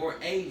limits or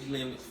age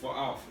limits for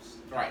office.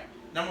 Right.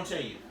 Now I'm gonna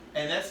tell you,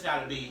 and that's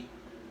got to be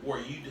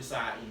where you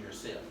decide in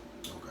yourself.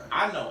 Okay.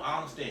 I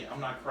understand. I'm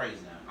not crazy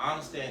now. I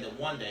understand that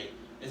one day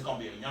there's gonna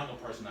be a younger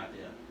person out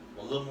there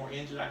with a little more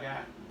energy I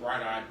got,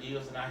 brighter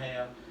ideas than I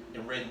have,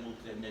 and ready to move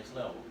to that next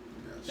level.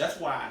 Yes. That's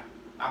why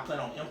I plan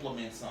on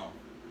implementing some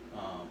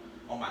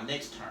on my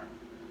next term,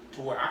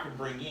 to where I can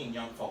bring in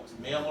young folks,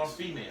 male or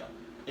female,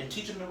 and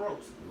teach them the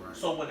ropes. Right.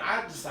 So when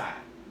I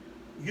decide,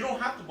 you don't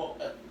have to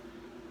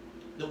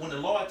when the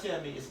Lord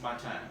tell me it's my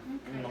time,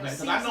 okay?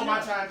 Because I know my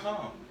time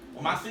comes.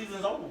 When my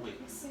season's over with,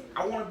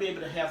 I want to be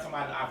able to have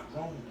somebody that I've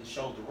grown and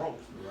showed the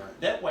ropes.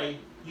 Right. That way,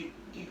 you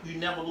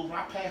never lose. When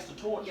I pass the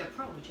torch,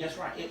 that's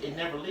right. It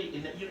never leaves.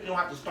 You don't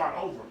have to start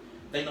over.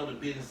 They know the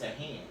business at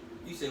hand.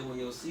 You said when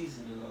your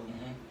season is over.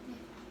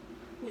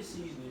 What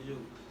season is yours?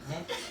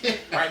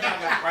 Right now,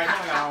 I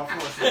got all four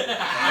seasons.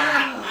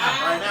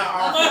 Right now,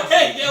 all 4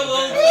 seasons.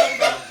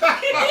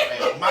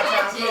 My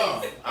time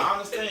comes. I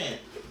understand.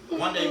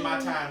 One day my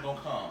time gonna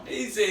come.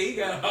 He said he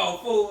got all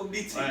 4 of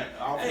BT. Right,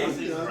 all 4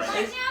 seasons. Right.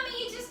 But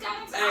you just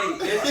got to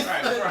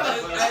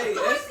Hey,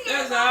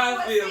 that's how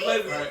I feel,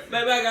 baby. Right.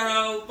 Baby, I got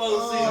all 4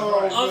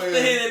 seasons. I'm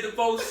staying at the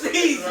 4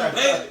 seasons,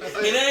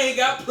 baby. And I ain't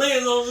got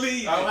plans on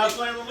leaving. I don't have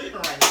plans on leaving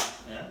right now.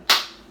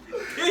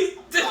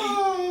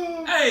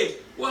 Hey,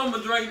 well, I'm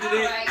gonna drink to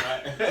that.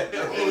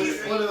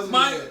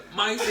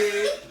 Mike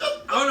said,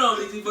 hold on,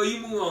 BT, before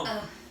you move on.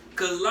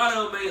 Because a lot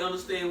of them ain't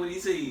understand what he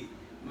said.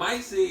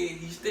 Mike said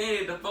he's staying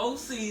at the 4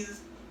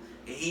 seasons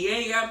and he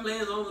ain't got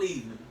plans on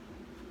leaving.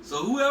 So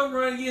whoever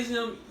run against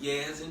him,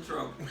 is in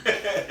trouble.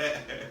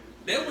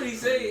 That's what he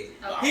said.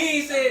 He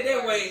ain't said it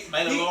that way.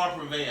 May the Lord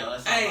prevail.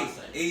 That's all I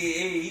say.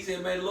 He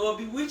said, may the Lord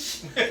be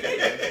with you.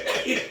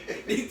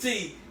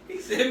 DT, he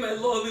said, may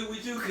the Lord be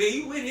with you because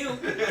he with him.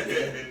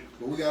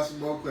 But we got some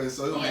more questions.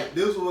 So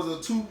this was a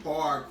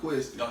 2-part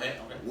question. Go ahead.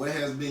 Okay. What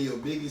has been your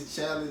biggest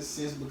challenge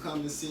since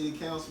becoming city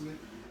councilman?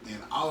 And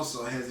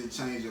also, has it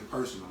changed your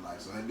personal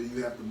life? So do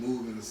you have to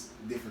move in a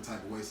different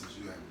type of way since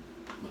you have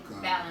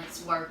become...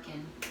 Balance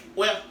working.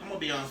 Well, I'm going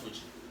to be honest with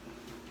you.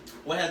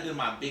 What has been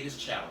my biggest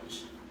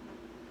challenge?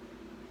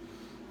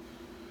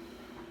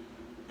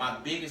 My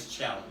biggest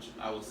challenge,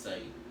 I would say,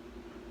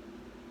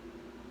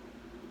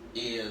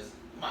 is...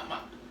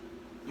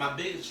 My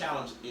biggest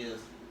challenge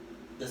is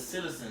the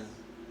citizens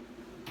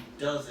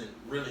doesn't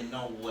really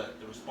know what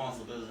the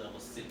responsibilities of a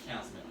city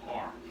councilman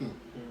are.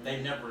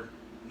 They've never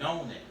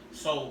known that.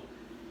 So,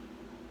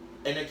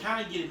 and they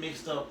kind of get it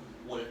mixed up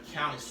with a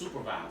county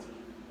supervisor,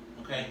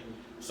 okay?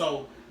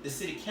 So, the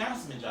city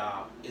councilman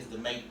job is to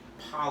make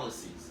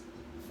policies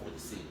for the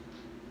city,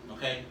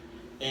 okay?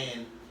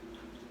 And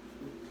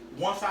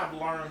once I've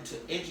learned to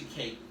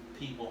educate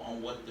people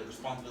on what the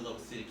responsibilities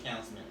of a city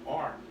councilman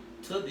are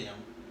to them,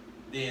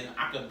 then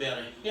I could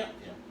better help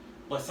them.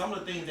 But some of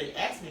the things they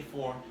ask me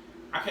for,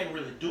 I can't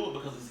really do it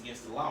because it's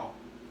against the law.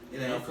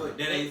 That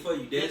ain't for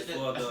you. That's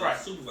for the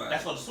supervisor.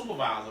 That's for the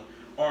supervisor,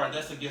 or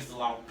that's against the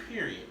law.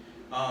 Period.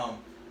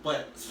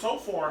 But so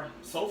far,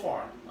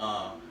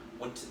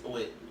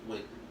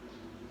 with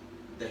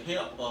the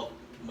help of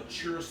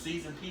mature,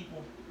 seasoned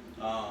people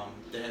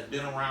that has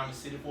been around the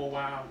city for a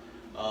while,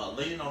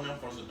 leaning on them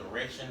for some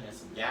direction and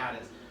some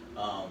guidance,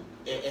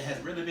 it has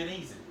really been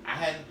easy. I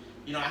hadn't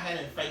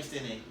faced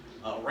any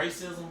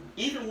racism,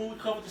 even when we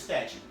covered the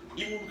statute.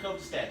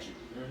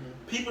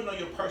 People know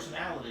your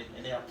personality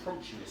and they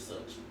approach you as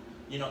such.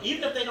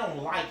 Even if they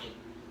don't like it,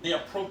 they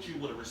approach you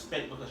with a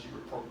respect because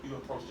you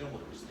approach them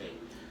with a respect.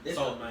 That's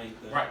so, the main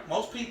thing. Right.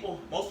 Most people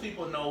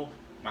know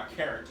my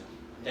character.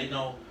 They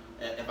know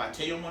if I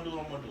tell you I'm gonna do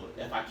it, I'm gonna do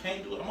it. If I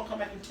can't do it, I'm gonna come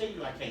back and tell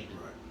you I can't do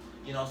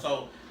it.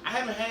 So I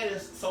haven't had it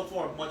so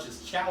far much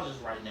as challenges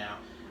right now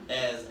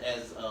as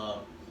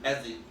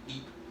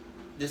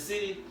the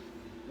city.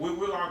 We are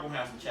gonna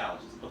have some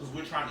challenges because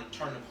we're trying to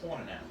turn the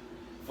corner now.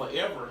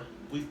 Forever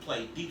we've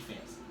played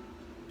defense,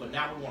 but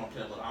now we want to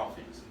play a little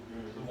offense.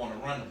 We want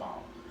to run the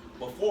ball.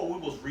 Before we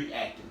was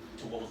reacting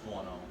to what was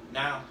going on.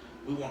 Now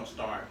we want to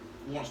start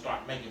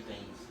making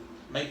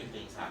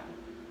things happen.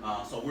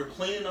 So we're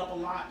cleaning up a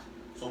lot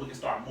so we can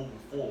start moving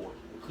forward.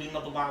 We're cleaning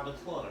up a lot of the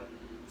clutter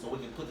so we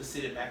can put the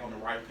city back on the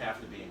right path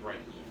to being great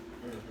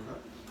again.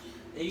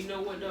 And you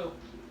know what though?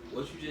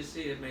 What you just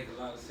said make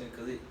a lot of sense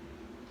because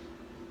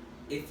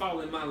it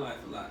followed in my life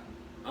a lot.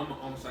 I'm an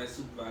on-site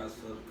supervisor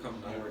for the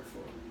company I work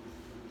for.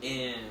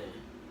 And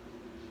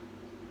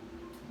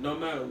no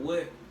matter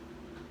what,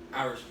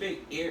 I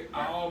respect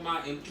all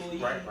my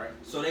employees,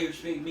 so they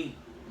respect me.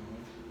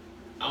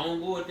 I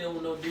don't go with them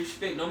with no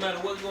disrespect, no matter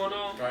what's going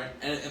on.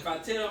 And if I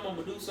tell them I'm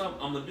gonna do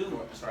something, I'm gonna do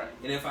it. That's right.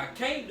 And if I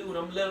can't do it,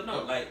 I'm gonna let them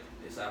know. Like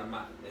it's out of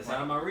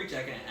my reach.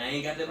 I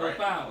ain't got that much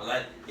power.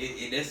 Like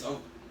that's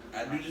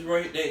I do just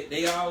right.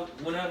 They all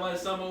whenever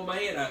there's something over my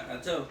head, I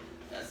tell them.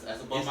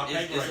 That's above my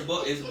pay grade.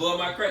 It's above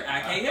my credit.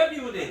 I can't help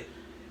you with it,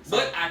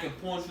 but I can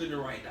point you in the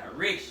right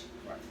direction.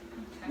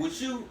 Okay.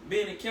 With you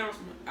being a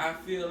councilman, I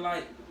feel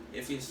like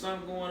if it's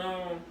something going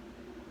on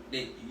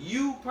that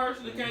you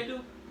personally can't do,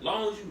 as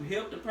long as you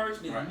help the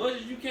person as much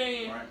as you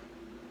can,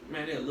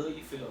 man, they'll love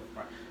you feel.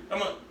 I'm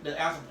gonna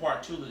answer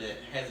part 2 of that.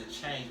 Has it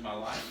changed my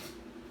life?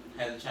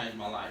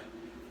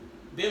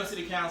 Being a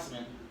city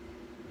councilman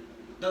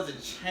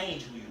doesn't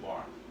change who you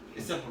are.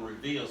 It simply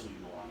reveals who you are.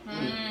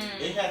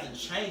 It hasn't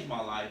changed my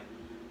life.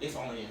 It's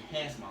only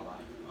enhanced my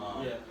life.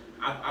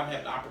 I've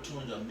had the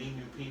opportunity to meet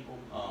new people,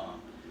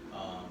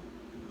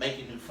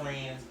 making new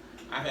friends.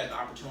 I've had the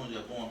opportunity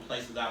of going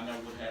places I've never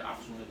would have had the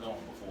opportunity of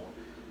going before.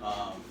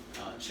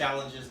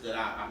 Challenges that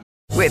I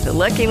With the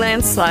Lucky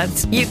Land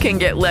Slots, you can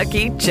get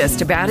lucky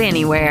just about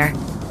anywhere.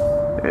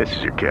 This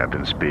is your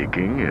captain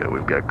speaking.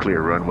 We've got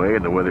clear runway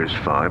and the weather's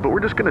fine, but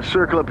we're just going to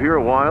circle up here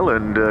a while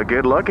and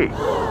get lucky.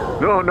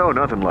 No,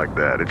 nothing like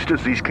that. It's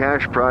just these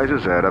cash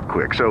prizes add up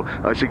quick. So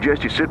I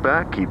suggest you sit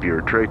back, keep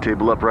your tray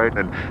table upright,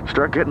 and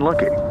start getting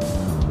lucky.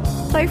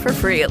 Play for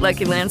free at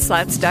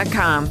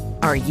LuckyLandSlots.com.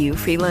 Are you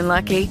feeling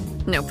lucky?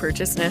 No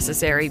purchase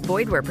necessary.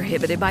 Void where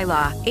prohibited by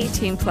law.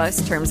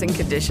 18+ terms and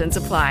conditions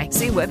apply.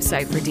 See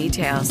website for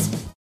details.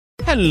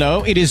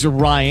 Hello, it is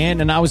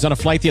Ryan, and I was on a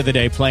flight the other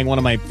day playing one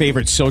of my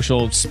favorite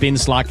social spin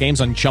slot games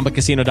on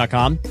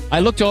ChumbaCasino.com. I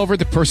looked over at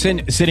the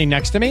person sitting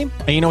next to me,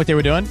 and you know what they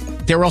were doing?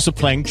 They were also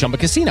playing Chumba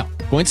Casino.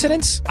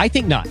 Coincidence? I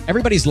think not.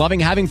 Everybody's loving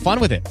having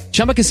fun with it.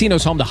 Chumba Casino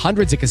is home to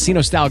hundreds of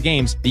casino-style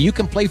games that you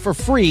can play for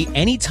free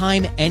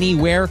anytime,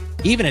 anywhere,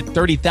 even at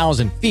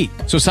 30,000 feet.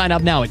 So sign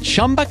up now at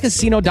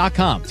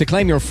ChumbaCasino.com to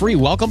claim your free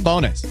welcome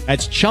bonus.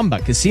 That's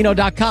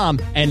ChumbaCasino.com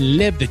and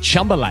live the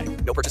Chumba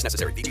life. No purchase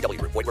necessary. VGW.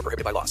 Void where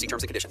prohibited by law. See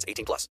terms and conditions.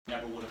 18+.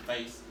 Never would have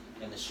faced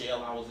in the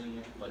shell I was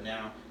in, but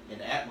now in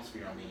the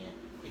atmosphere I'm in,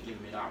 it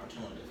gives me the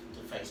opportunity to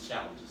face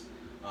challenges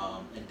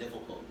and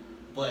difficult.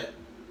 But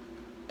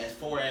as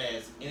far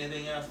as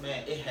anything else,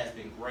 man, it has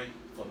been great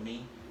for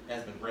me. It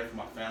has been great for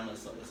my family.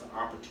 So it's an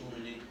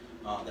opportunity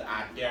that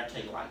I dare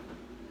take lightly.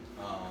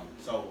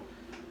 So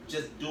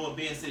just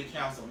being city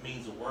council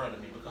means the world to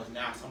me because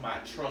now somebody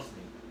trusts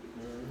me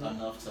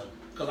enough to,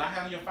 because I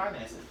handle your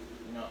finances.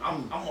 You know,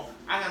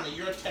 I handle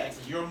your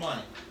taxes, your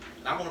money,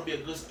 and I want to be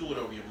a good steward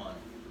over your money.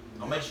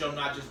 I'll make sure I'm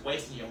not just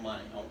wasting your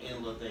money on any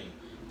little thing.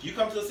 If you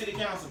come to a city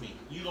council meeting,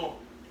 you're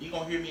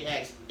gonna hear me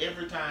ask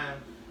every time,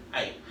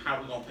 hey, how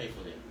are we gonna pay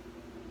for that?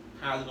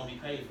 How is it gonna be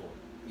paid for?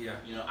 Yeah.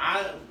 You know,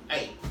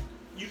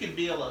 you can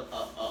build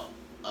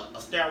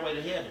a stairway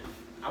to heaven.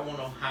 I want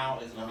to know how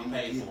it's gonna be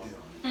paid for.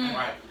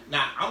 Right.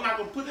 Now, I'm not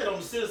gonna put that on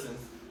the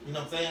citizens. You know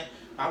what I'm saying?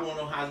 I want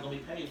to know how it's gonna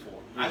be paid for.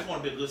 I just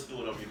want to be a good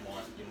steward of your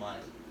money.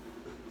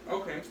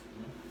 Okay.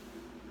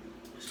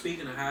 Mm-hmm.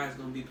 Speaking of how it's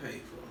gonna be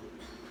paid for,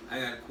 I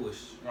got a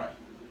question. Right.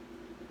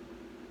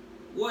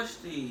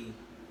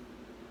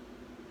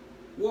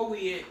 Where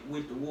we at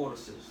with the water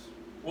system?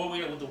 Where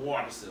we at with the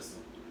water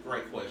system?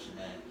 Great question,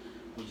 man.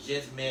 We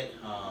just met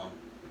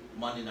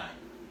Monday night.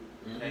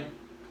 Okay.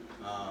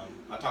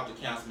 I talked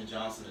to Councilman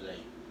Johnson today.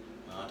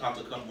 I talked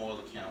to a couple more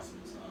other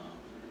councilmen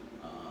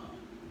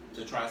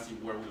to try to see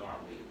where we are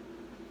with it.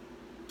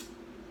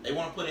 They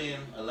want to put in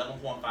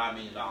 $11.5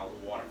 million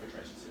water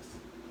filtration system.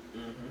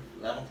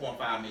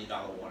 $11.5 million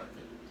water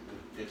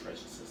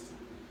filtration system.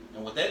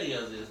 And what that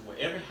is where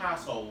every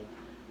household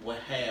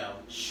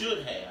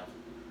should have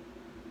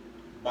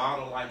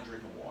bottled like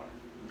drinking water.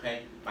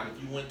 Okay? Like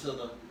if you went to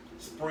the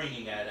spring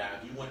and got it out,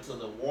 if you went to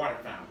the water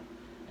fountain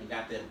and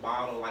got that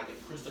bottle like a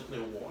crystal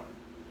clear water.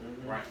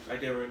 Right?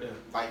 Like that right there.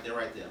 Like that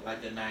right there.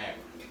 Like the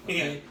Niagara.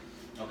 Okay?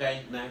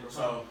 Okay? Niagara.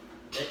 So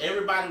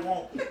everybody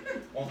want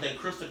that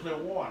crystal clear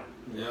water.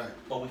 Yeah.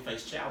 But we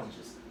face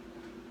challenges.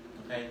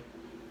 Okay?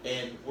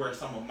 And where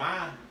some of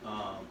my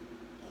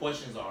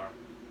questions are,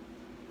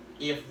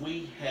 if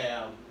we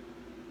have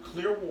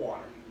clear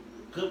water,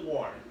 good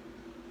water,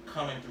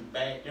 coming through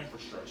bad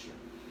infrastructure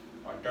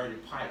or dirty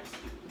pipes,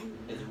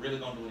 is it really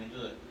going to do any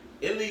good?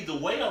 It leaves the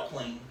well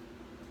clean,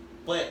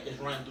 but it's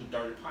running through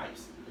dirty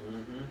pipes.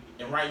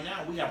 And right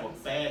now we have a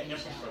bad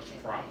infrastructure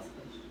problem.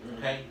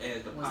 Okay?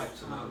 As the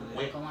pipes and all of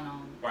that going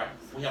on. Right.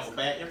 We have a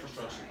bad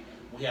infrastructure.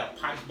 We have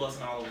pipes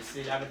busting all over the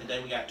city. I bet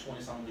today we got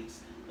 20-some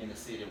leaks in the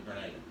city of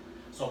Grenada.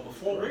 So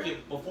before we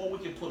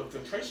can put a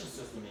filtration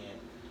system in,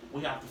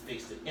 we have to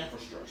fix the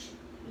infrastructure.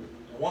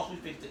 And once we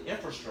fix the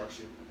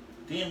infrastructure,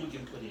 then we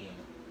can put in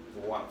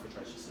the water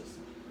filtration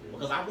system.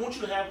 Because I want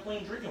you to have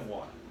clean drinking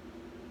water.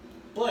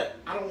 But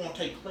I don't want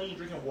to take clean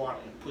drinking water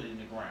and put it in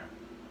the ground.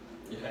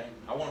 Okay?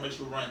 I want to make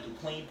sure we're running through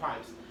clean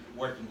pipes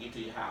where it can get to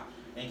your house.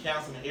 And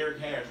Councilman Eric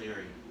Harris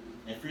area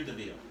in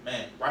Fruiterville,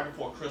 man, right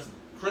before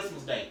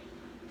Christmas Day,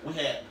 we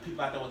had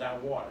people out there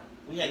without water.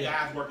 We had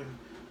guys working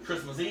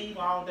Christmas Eve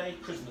all day,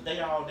 Christmas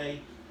Day all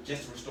day,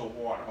 just to restore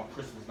water on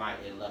Christmas night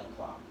at 11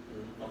 o'clock.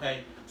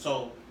 Okay?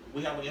 So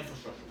we have an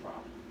infrastructure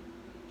problem.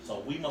 So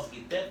we must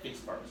get that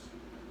fixed first.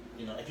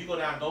 You know, if you go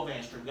down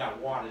Govan Street, we got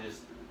water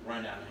just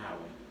running down the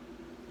highway.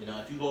 You know,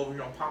 if you go over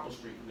here on Poplar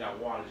Street, we got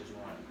water just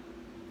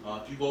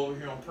running. If you go over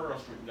here on Pearl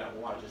Street, we got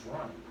water just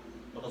running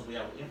because we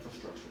have an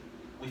infrastructure.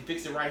 We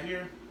fix it right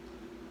here,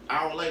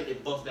 hour later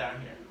it busts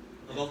down here.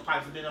 Because those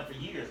pipes have been up for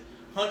years,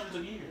 hundreds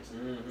of years.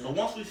 So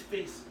once we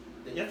fix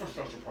the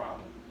infrastructure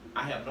problem,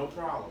 I have no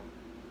problem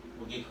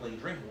with getting clean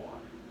drinking water.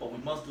 But we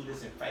must do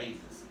this in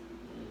phases.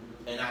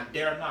 And I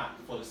dare not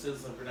for the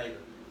citizens of Grenada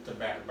to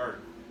bear the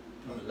burden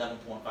of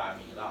 $11.5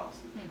 million.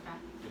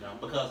 You know,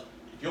 because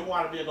if your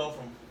water bill go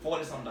from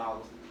 $40-some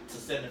to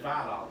 $75,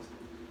 I'm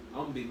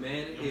gonna be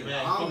mad at him.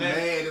 I'm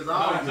mad as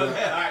all.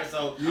 Alright,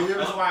 so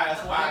that's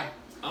why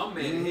I'm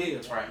mad at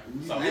him. Right.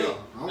 So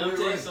let me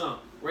tell you something.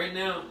 Right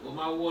now, with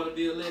my water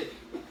bill at,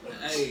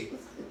 hey,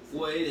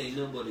 boy, it ain't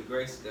nothing but the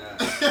grace of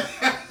God.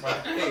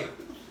 Hey,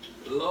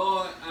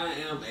 Lord, I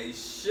am a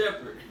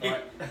shepherd.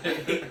 Right.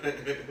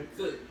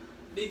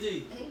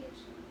 DG.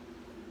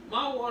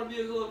 My water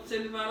bill go up to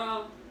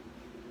 $75.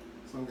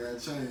 Some guy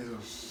changed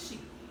them.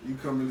 You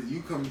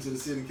coming to the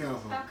city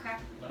council? Okay.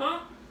 Huh?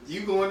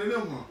 You going to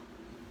them, huh?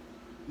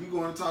 You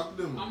going to talk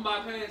to them? I'm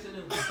bypassing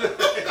them.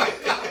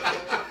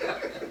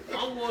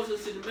 I'm going to the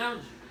city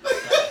manager.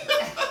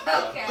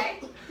 Okay.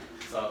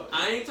 So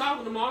I ain't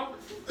talking to Margaret.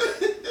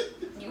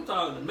 I'm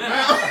talking to Matt.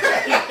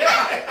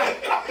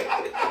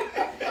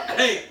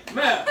 Hey,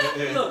 Matt,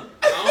 look,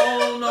 I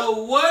don't know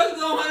what's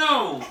going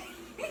on.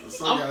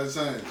 Some gotta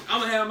change.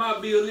 I'm gonna have my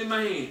bill in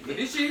my hand. But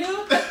this shit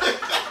here,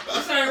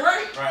 this ain't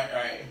right.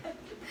 Right.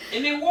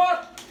 And then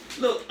water.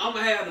 Look, I'm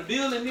gonna have the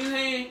bill in this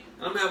hand,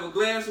 and I'm gonna have a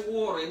glass of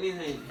water in this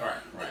hand.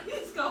 Right.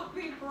 It's gonna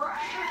be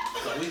bright.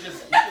 So we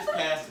just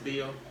passed the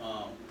bill.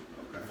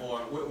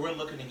 We're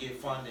looking to get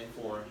funding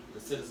for the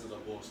citizens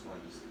of Bull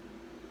Springs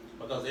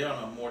because they're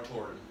on a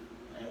moratorium.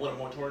 And what a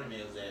moratorium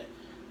is that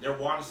their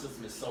water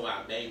system is so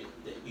outdated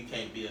that you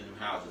can't build new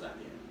houses out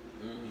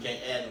there. Mm-hmm. You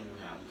can't add no new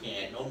houses. You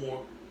can't add no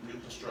more new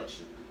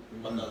construction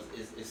because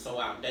it's so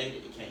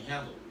outdated it can't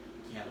handle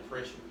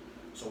pressure.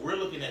 So we're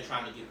looking at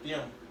trying to get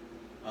them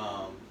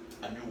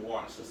a new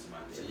water system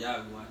out there. So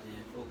y'all go out there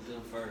and focus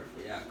them first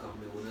for y'all come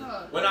in with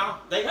us. Well,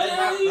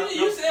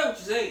 you said what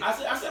you said. I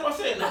said what I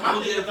said.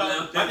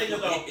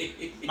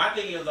 My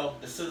thing is though,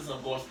 the citizens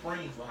of Gore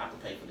Springs will have to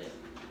pay for that.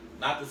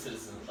 Not the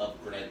citizens of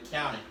Grenada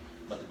County,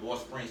 but the Gore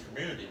Springs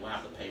community will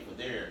have to pay for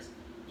theirs.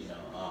 You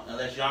know,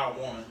 unless y'all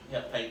want to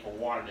help pay for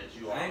water that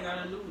you are. I ain't got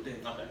nothing to do with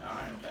that. Okay, all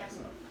right, okay.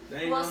 So.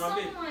 Well,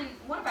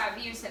 one of our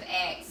viewers have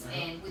asked,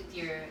 and with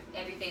your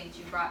everything that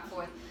you brought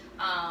forth,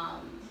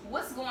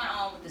 what's going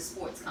on with the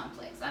sports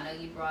complex? I know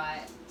you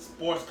brought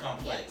sports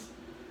complex.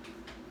 Yeah.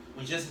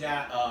 We just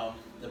got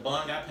the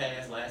bond got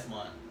passed last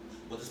month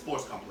with the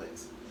sports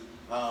complex.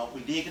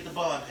 We did get the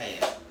bond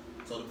passed,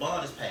 so the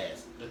bond is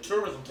passed. The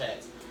tourism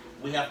tax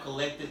we have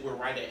collected. We're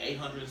right at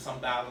 $800 and some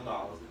thousand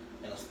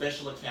in a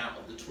special account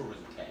of the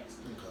tourism tax.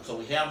 Okay. So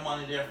we have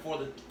money there for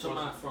the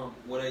tourism. From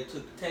where they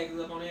took the taxes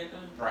up on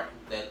everything. Right.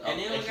 And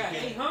they only got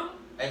 800.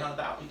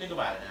 800,000. You think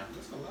about it now.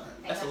 That's a lot.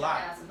 That's a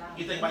lot.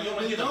 You think about you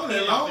only get a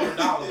penny off $100.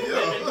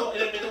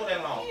 It ain't been doing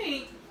that long.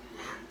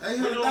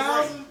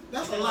 800,000.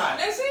 That's a lot.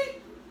 That's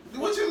it.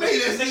 What you mean?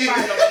 That's think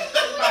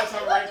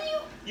about it.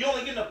 You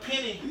only get a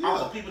penny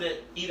off of people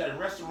that eat at a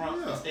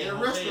restaurant and stay in a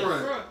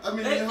hotel. I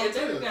mean,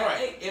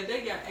 if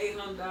they got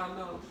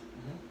 $800,000,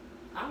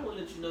 I will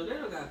let you know they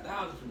don't got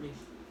thousands for me.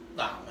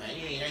 Nah, man,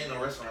 you ain't no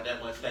restaurant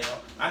that much stay on.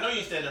 I know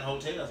you stay in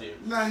hotels here.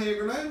 Not here in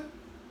Grenada.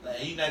 Now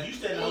you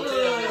stay in hotels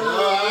here.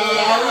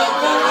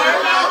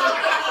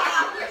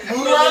 Keep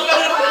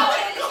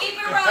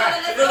it rolling.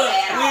 Let's go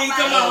ahead. We ain't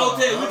talking about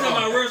hotel. We talking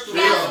about restaurants.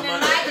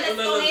 Let's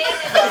go ahead.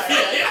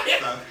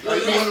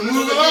 You want to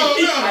move along?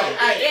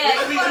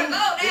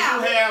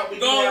 We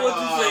do have what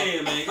you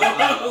saying, man.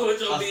 Go with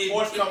your a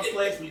sports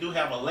complex. We do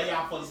have a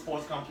layout for the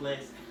sports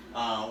complex.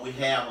 We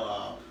have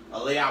a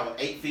layout with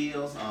 8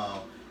 fields.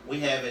 We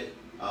have it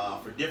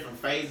for different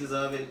phases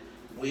of it.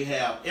 We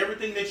have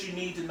everything that you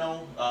need to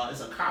know.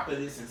 It's a copy of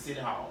this in City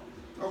Hall.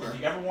 Okay. If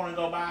you ever want to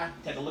go by,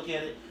 take a look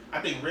at it.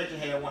 I think Reggie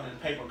had one in the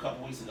paper a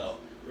couple weeks ago.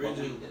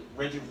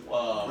 Reggie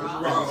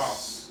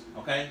Ross.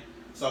 Okay.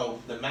 So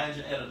the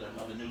managing editor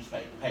of the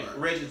newspaper. Hey,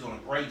 Reggie's doing a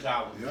great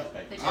job with the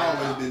newspaper. I've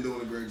always been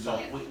doing a great job.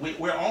 So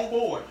we're on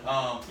board.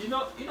 You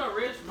know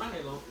Reggie from my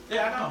halo.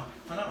 Yeah,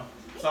 I know.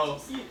 So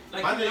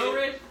like you know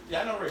Reggie?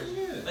 Yeah, I know Reggie.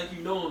 Yeah. Like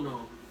you know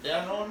him.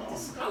 Yeah, I know him.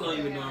 How long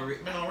you been knowing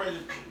Reggie? Been on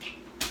Reggie.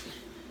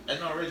 I've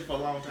known Reggie for a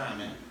long time,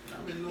 man.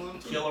 I've been knowing him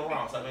too. Killer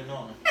Ross, I've been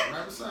knowing him.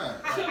 Right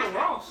beside. Killer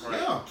Ross.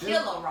 Right. Yeah.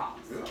 Killer Ross.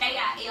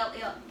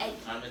 Killa.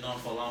 I've been knowing him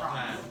for a long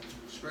time.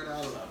 Straight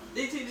out of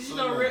Did you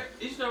know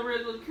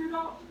Reggie was a cute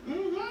dog?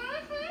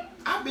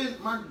 I've been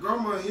my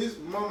grandma, his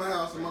mama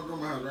house and my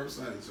grandma house right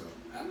beside each other.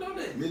 I know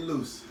that. Mid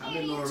loose. I've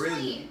been knowing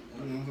Reggie.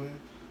 You know what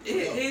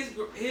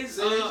I'm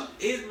saying?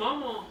 His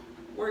mama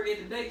worked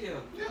at the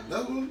daycare. Yeah,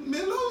 that was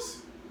mid loose.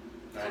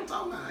 I'm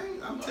talking about.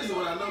 I'm telling you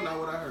what I know, not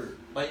what I heard.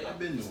 But I've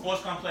been doing.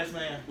 Sports complex,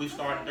 man. We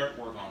started dirt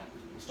work on it.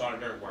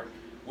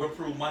 We're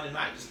approved Monday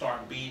night to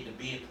start the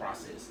bid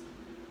process,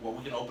 where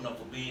we can open up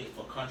for bid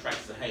for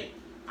contractors. To hey,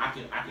 I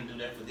can do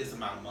that for this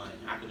amount of money.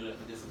 I can do that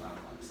for this amount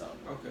of money. So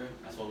okay,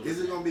 that's what. Is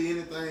it gonna be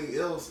anything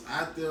else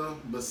out there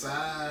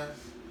besides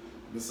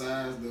the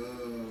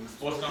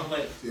sports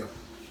complex? Yeah.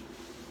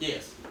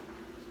 Yes.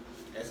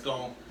 It's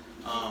going.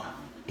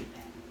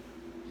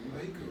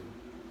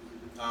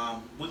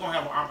 We're gonna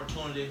have an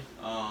opportunity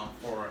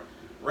for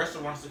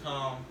restaurants to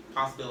come,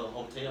 possibility of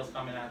hotels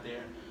coming out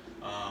there.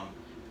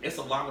 It's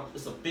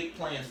a big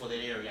plans for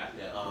that area out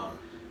there.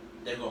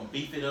 They're gonna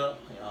beef it up.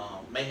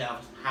 May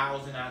have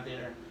housing out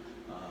there.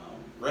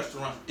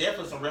 Restaurants,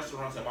 definitely some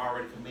restaurants have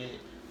already committed.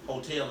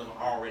 Hotels have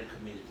already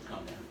committed to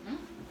come down.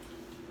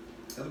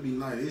 That'll be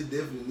nice. It's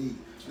definitely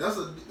needed.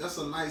 That's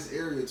a nice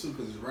area too,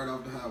 because it's right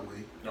off the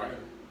highway. Right.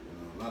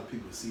 A lot of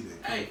people see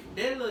that. Hey,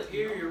 that little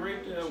area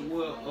right there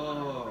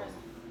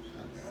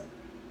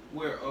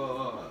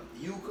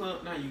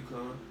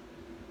Yukon.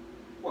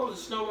 What was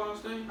the snowball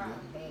thing?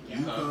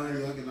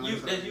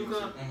 Yukon. That's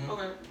Yukon? Mm-hmm.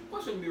 Okay.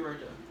 What's gonna be right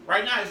there?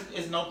 Right now,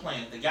 it's no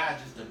plans. The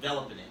guy's just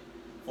developing it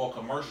for a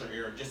commercial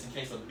era, just in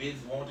case a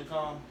business wanted to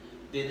come.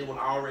 Then it would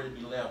already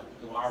be level.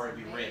 It would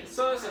already be ready.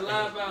 So it's a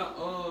lot about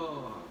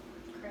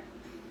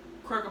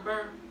Cracker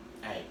Barrel.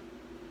 Hey,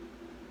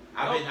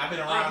 I've been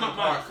around the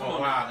park for a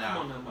while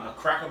now.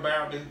 Cracker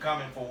Barrel been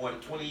coming for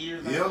what, 20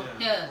 years now?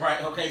 Yeah.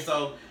 Right. Okay.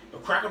 So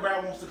if Cracker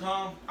Barrel wants to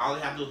come, all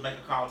they have to do is make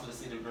a call to the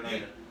city of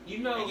Grenada. You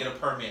know, and get a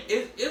permit.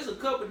 It's a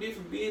couple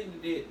different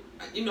businesses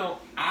that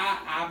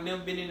I've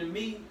never been in a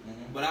meeting,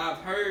 but I've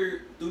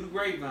heard through the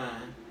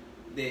grapevine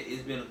that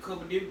it's been a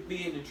couple different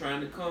businesses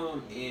trying to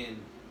come,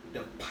 and the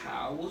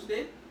powers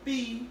that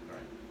be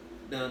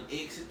done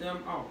exit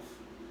them off.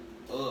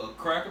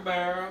 Cracker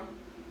Barrel,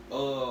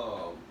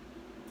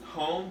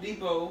 Home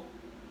Depot.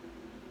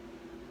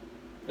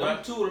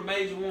 Them two of the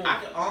major ones. I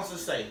can also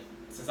say,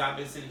 since I've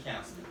been city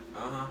councilman,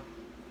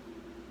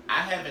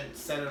 I haven't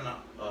sat in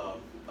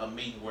a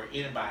meeting where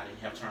anybody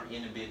have turned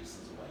any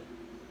businesses away.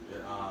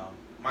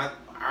 Yeah.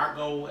 Our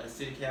goal as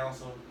city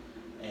council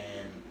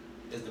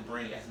is to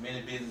bring as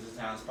many businesses to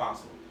town as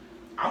possible.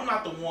 I'm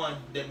not the one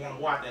that want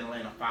to go out there and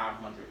land a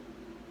 500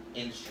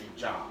 industry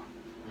job.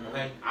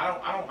 Okay, I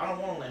don't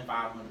want to land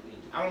 500.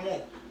 I don't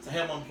want to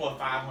have them employ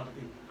 500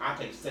 people. I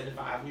take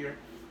 75 here,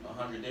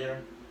 100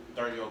 there,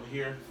 30 over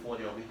here,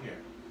 40 over here,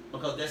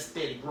 because that's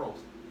steady growth.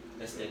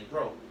 That's steady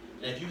growth.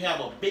 And if you have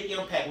a big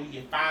impact where you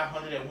get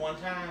 500 at one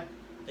time,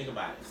 think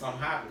about it.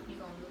 Something happens.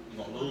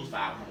 You're gonna lose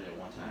 500 at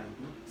one time.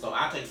 So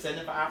I take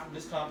 75 from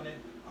this company,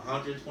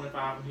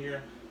 125 from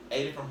here,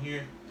 80 from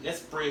here. That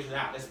spreads it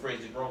out. That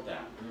spreads the growth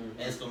out,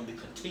 and it's gonna be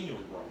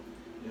continual growth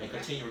and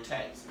continual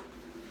tax.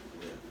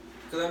 Yeah.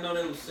 Cause I know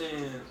they were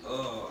saying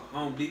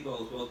Home Depot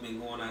was supposed to be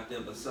going out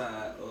there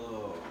beside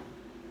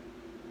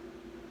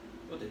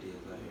what they did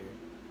out here,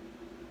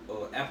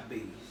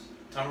 Applebee's.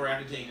 Tommy, I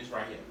can tell you this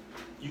right here.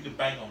 You can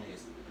bank on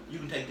this. You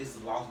can take this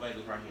to Las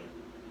Vegas right here.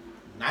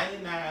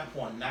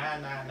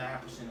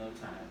 99.999% of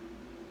the time,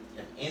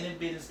 if any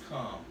business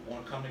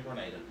want to come to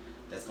Grenada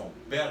that's gonna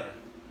better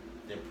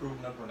the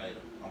improvement of Grenada,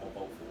 I'm gonna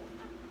vote for it.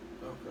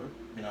 Okay.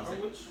 You know what I'm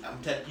saying? I'm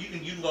telling you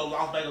can go to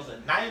Las Vegas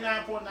at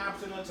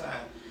 99.9% of the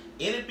time.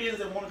 Any business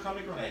that want to come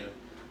to Grenada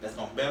that's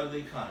gonna better the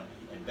economy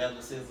and better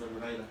the citizens of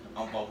Grenada,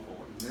 I'm voting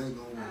for it. They're gonna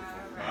vote for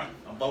it. All right,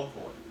 I'm voting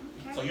for it.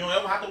 Okay. So you don't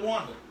ever have to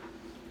wonder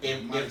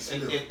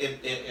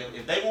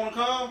if they want to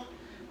come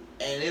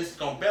and it's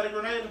gonna better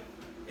Grenada.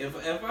 If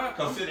I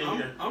consider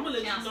here, I'm gonna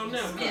let you know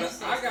now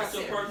because I got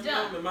your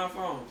personal number in my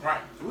phone.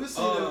 Right. We'll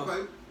see that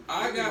paper.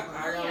 I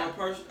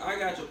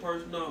got your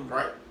personal number.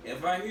 Right.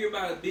 If I hear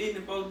about a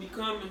business supposed to be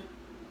coming,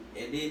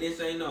 and then they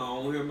say no, I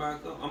don't hear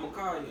about it, I'm gonna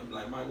call you. I'm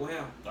like, Mike, what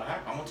happened? All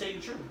right. I'm gonna tell you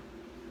the truth.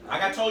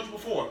 Like I told you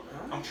before,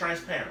 I'm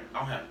transparent. I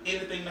don't have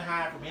anything to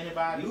hide from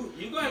anybody.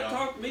 You gonna have to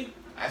talk to me.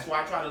 That's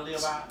why I try to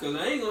live out. Cause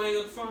I ain't gonna hang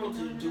up the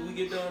phone till we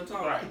get done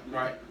talking.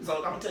 Right. So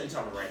I'm gonna tell you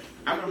something, right?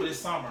 I remember this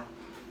summer,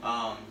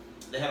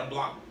 they had a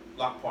block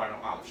party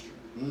on Olive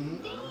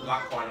Street.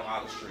 Block party on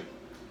Olive Street,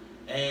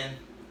 and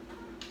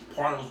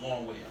party was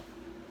going well.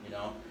 You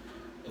know,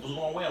 it was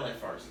going well at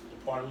first. The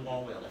party was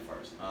going well at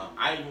first.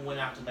 I even went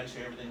out to make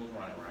sure everything was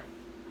running right.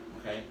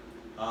 Okay.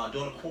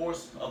 During the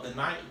course of the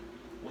night,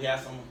 we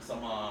had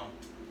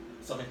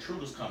some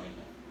intruders coming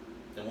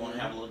in. They wanted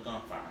to have a little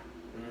gunfire.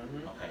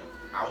 Okay.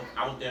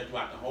 I was there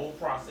throughout the whole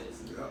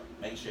process.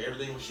 Making sure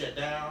everything was shut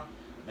down.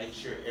 Making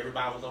sure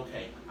everybody was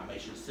okay. I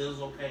made sure the citizens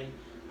was okay.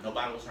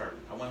 Nobody was hurt.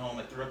 I went home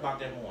at 3 o'clock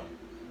that morning.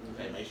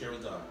 Okay, make sure it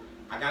was done.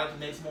 I got up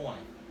the next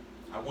morning.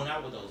 I went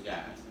out with those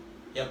guys.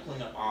 Helped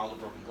clean up all the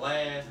broken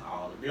glass,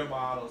 all the beer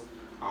bottles,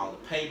 all the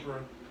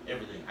paper,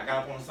 everything. I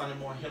got up on a Sunday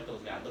morning, helped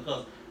those guys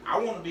because I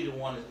want to be the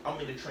one I'm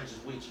in the trenches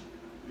with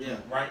you. Yeah.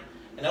 Right?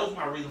 And that was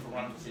my reason for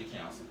running for city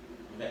council.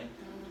 Okay?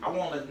 I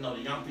want to let you know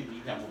the young people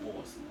you have a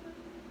voice.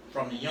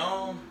 From the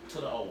young to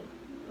the old.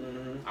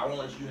 I want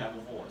to let you have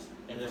a voice.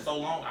 And for so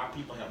long, our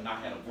people have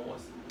not had a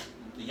voice.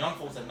 The young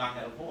folks have not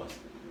had a voice.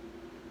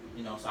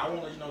 You know, so I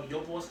want to let you know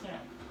your voice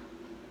counts.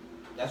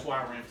 That's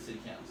why I ran for city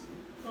council.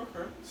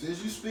 Okay.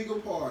 Since you speak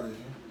of parties,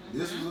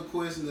 this was a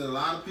question that a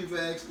lot of people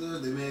asked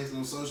us. They've been asking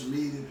on social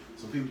media.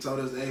 Some people told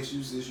us to ask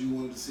you since you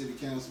wanted the city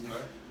council.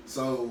 Right.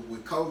 So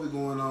with COVID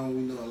going on,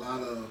 we know a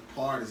lot of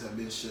parties have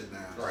been shut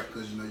down. Right.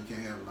 Because you know you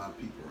can't have a lot of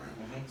people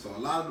around. So a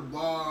lot of the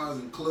bars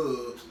and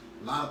clubs,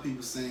 a lot of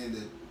people saying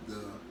that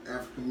the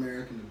African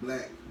American and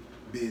black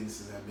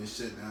businesses have been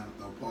shut down to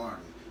throw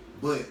parties.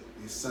 But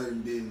it's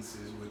certain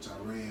businesses which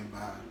are ran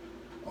by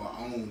or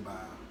owned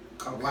by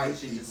white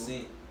people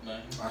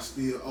are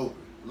still open.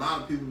 A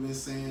lot of people have been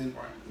saying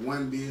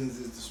one business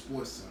is the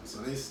sports center. So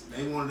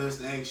they wanted us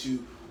to ask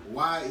you,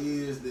 why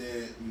is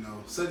that, you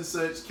know, such and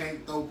such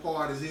can't throw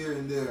parties here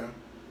and there,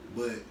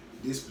 but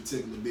this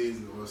particular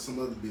business or some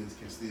other business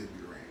can still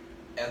be ran?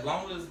 As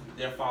long as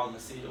they're following the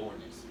city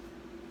ordinance.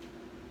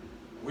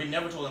 We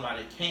never told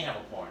anybody they can't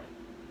have a party.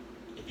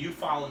 If you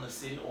follow the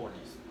city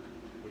ordinance,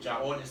 which our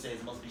ordinance says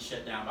it must be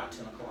shut down by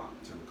 10 o'clock.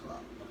 10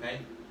 o'clock. Okay?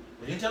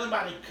 We didn't tell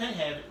anybody they couldn't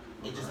have it.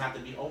 It just have to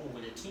be over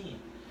with at 10.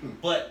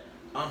 But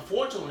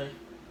unfortunately,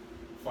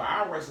 for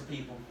our race of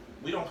people,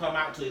 we don't come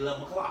out till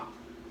 11 o'clock.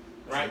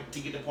 right, to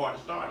get the party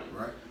started.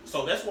 Right.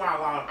 So that's why a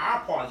lot of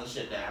our parties are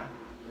shut down.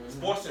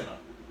 Sports Center,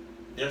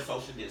 they're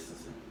social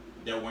distancing.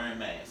 They're wearing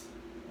masks.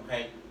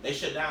 Okay? They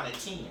shut down at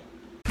 10.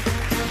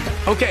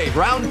 Okay,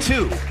 round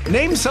 2.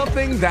 Name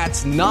something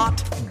that's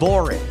not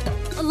boring.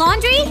 A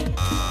laundry?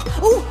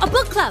 Ooh, a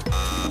book club.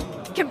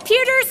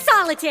 Computer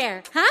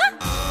solitaire, huh?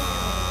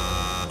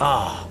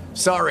 Ah,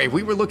 sorry,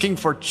 we were looking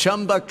for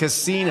Chumba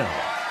Casino.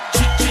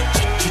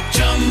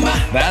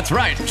 That's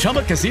right,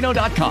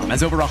 ChumbaCasino.com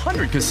has over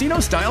 100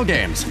 casino-style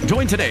games.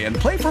 Join today and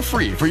play for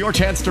free for your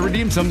chance to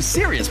redeem some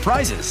serious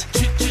prizes.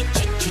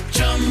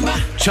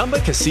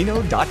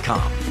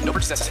 ChumbaCasino.com. No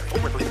purchase necessary.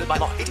 Void where prohibited by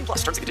law. 18 plus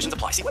terms and conditions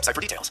apply. See website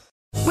for details.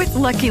 With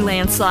Lucky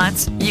Land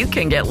Slots, you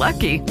can get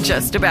lucky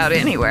just about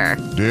anywhere.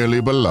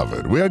 Dearly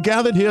beloved, we are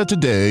gathered here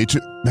today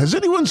to... Has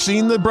anyone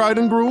seen the bride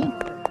and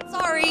groom?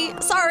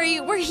 Sorry,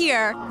 we're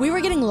here. We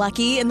were getting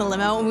lucky in the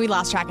limo and we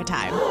lost track of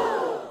time.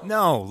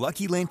 No,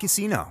 Lucky Land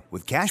Casino,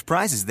 with cash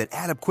prizes that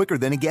add up quicker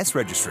than a guest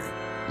registry.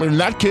 In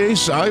that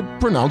case, I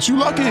pronounce you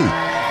lucky.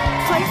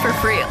 Play for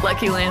free at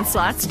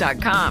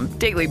LuckyLandSlots.com.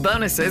 Daily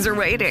bonuses are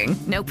waiting.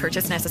 No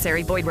purchase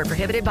necessary. Void where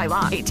prohibited by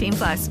law. 18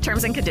 plus.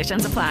 Terms and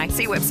conditions apply.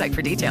 See website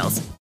for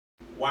details.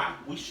 Why?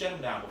 We shut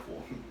them down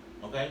before.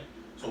 Okay?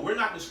 So we're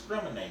not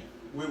discriminating.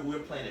 We're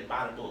playing it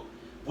by the book.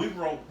 We've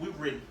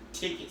written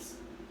tickets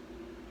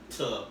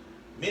to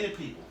many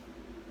people,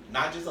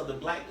 not just of the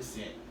black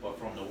descent, but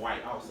from the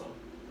white also.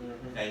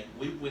 Okay?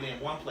 We went in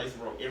one place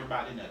and wrote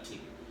everybody in that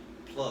ticket,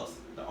 plus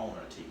the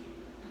owner ticket.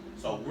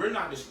 So we're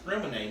not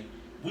discriminating.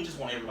 We just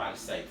want everybody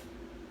safe.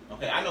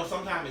 Okay, I know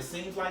sometimes it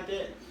seems like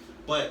that,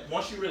 but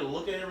once you really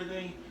look at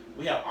everything,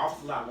 we have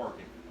officers out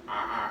working.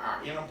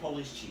 Our interim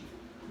police chief,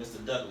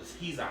 Mr. Douglas,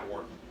 he's out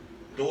working,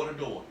 door to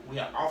door. We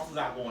have officers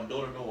out going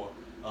door to door,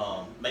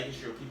 making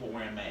sure people are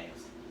wearing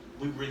masks.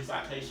 We've written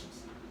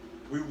citations.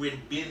 We've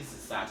written business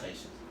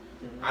citations.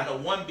 I know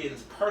one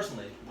business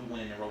personally, we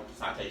went in and wrote a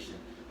citation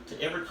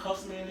to every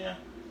customer in there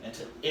and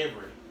to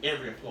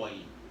every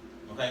employee.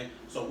 Okay,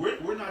 so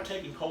we're not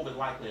taking COVID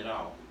lightly at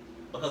all.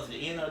 Because at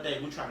the end of the day,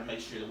 we're trying to make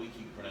sure that we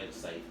keep Grenada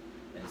safe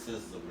and the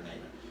citizens of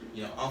Grenada.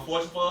 You know,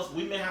 unfortunately for us,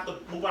 we may have to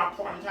move our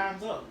party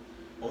times up.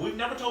 But we've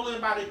never told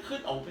anybody it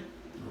couldn't open.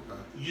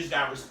 Okay. You just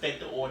got to respect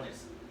the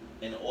ordinance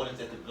and the ordinance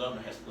that the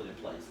governor has put in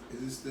place.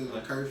 Is it still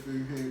a curfew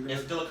here in Grenada?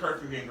 It's still a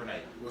curfew here in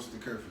Grenada. What's the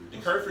curfew? The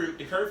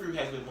curfew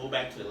has been moved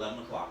back to 11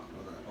 o'clock.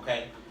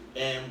 Okay?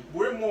 And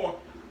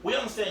we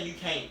understand you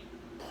can't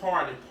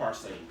party per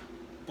se.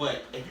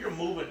 But if you're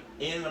moving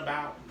in and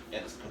about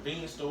at a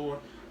convenience store,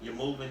 you're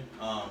moving,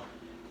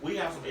 we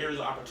have some areas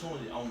of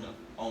opportunity on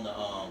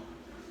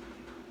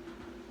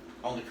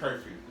the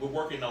curfew. We're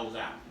working those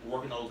out.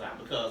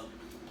 Because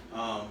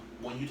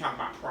when you talk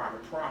about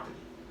private property,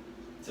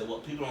 so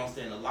what people don't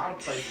understand, a lot of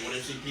places where they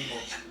see people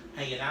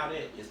hanging out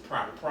at is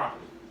private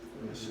property.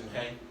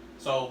 Okay,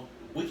 so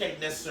we can't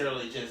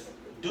necessarily just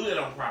do that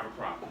on private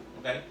property.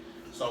 Okay,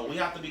 so we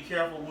have to be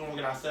careful. We don't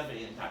get ourselves in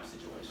any type of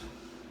situation.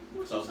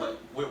 So, but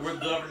we're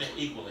governing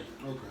equally.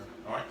 Okay.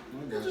 All right.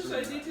 What you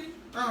say, DT?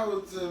 I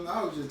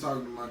was just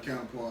talking to my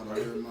counterpart over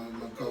here,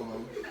 my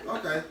co-host.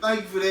 Okay,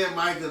 thank you for that,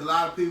 Mike. Cause a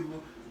lot of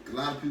people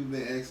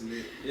been asking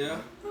that.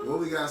 Yeah. Well,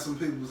 we got some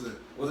people saying,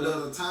 what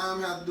does the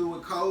time have to do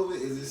with COVID?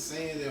 Is it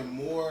saying that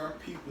more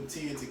people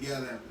tend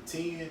together after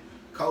 10?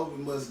 COVID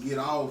must get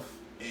off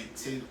at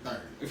 10:30.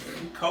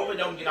 COVID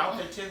don't get off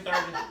at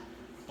 10:30,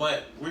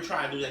 but we're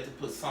trying to do that to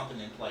put something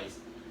in place.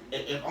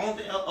 If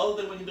only thing,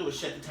 other thing we can do is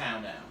shut the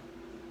town down.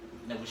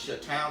 And then we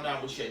shut town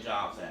down, we shut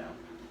jobs down.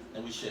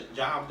 And we shut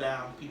jobs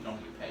down, people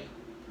don't get paid.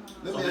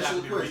 Let me ask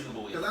you a question.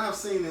 Because I've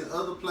seen in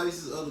other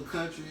places, other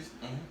countries,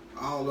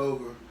 all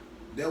over,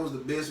 that was the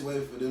best way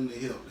for them to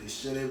help. They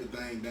shut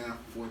everything down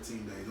for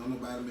 14 days. Don't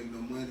nobody make no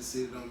money, the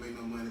city don't make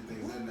no money,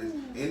 things like that.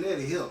 And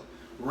that'll help.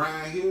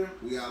 Around here,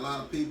 we got a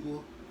lot of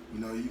people, you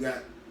know, you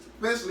got,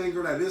 especially in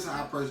Grenada, this is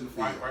how I personally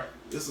feel. Right.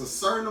 It's a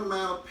certain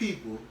amount of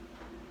people,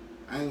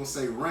 I ain't gonna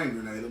say run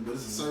Grenada, but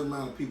it's a certain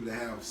amount of people that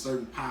have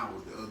certain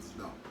powers that others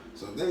don't.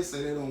 So if they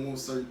say they don't want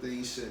certain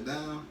things shut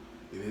down,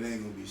 then it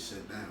ain't gonna be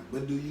shut down.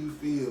 But do you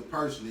feel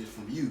personally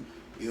from you,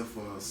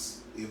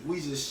 if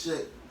we just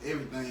shut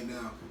everything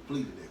down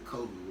completely, that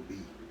COVID will be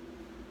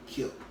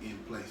kept in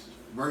place?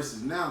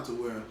 Versus now to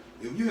where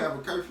if you have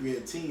a curfew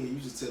at 10, you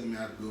just tell me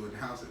I have to go in the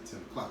house at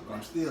 10 o'clock, but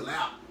I'm still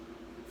out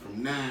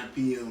from 9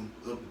 p.m.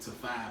 up until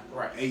 5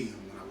 a.m.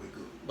 when I wake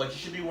up. But you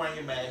should be wearing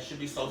your mask, should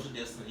be social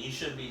distancing. You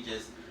shouldn't be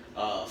just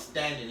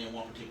standing in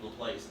one particular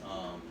place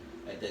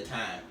at that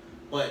time.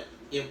 But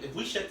if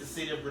we shut the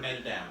city of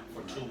Grenada down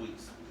for 2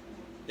 weeks,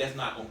 that's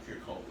not going to cure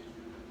COVID.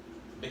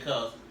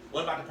 Because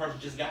what about the person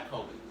who just got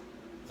COVID?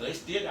 So they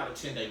still got a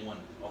 10-day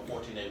wonder or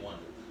 14-day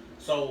wonder.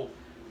 So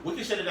we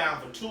can shut it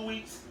down for 2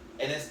 weeks,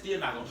 and that's still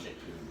not going to shut it.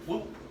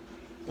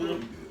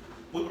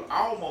 We would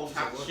almost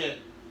have to shut.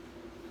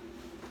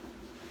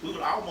 We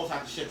would almost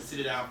have to shut the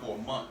city down for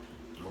a month.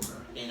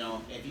 Okay. You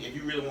know, if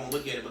you really want to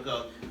look at it,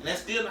 and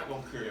that's still not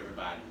going to cure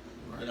everybody.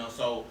 Right. You know,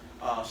 so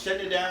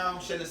shutting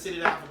the city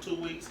down for 2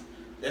 weeks.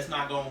 It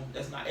will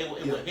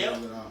help.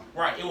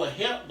 Right, it will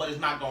help, but it's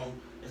not going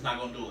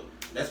to do it.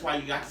 That's why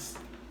you got to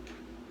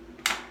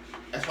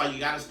That's why you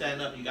got to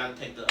stand up. You got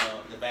to take the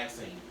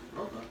vaccine.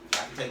 Okay.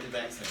 Got to take the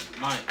vaccine.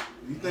 Mike,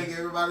 you think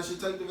everybody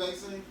should take the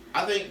vaccine?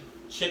 I think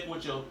check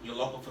with your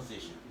local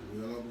physician.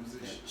 Your local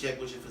physician. Yeah,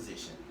 check with your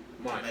physician.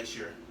 Mike, make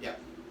sure. Yep.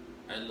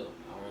 Hey, look,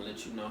 I want to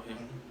let you know him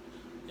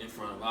in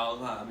front of all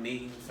of our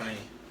meeting fans.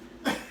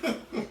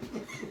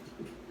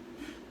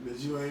 That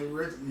you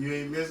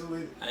ain't messing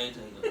with it. I ain't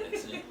taking the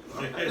vaccine.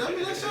 I mean,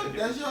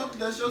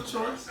 that's your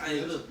choice.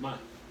 Hey, look, Mike,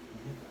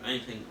 I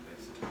ain't taking the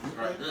vaccine.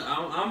 Right.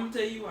 I'm gonna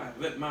tell you why,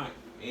 but Mike,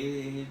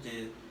 it's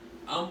just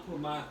I'm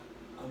gonna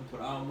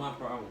put all my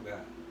problem with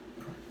God.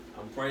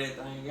 I'm gonna pray that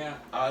thing out.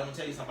 I'm gonna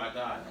tell you something about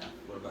God now.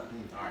 What about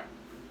it? All right.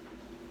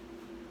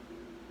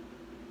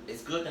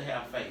 It's good to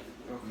have faith.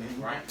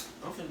 Okay. Right?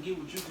 I'm finna get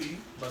what you do.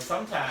 But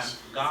sometimes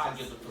God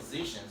gives the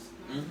physicians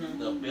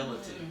the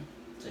ability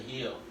to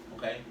heal.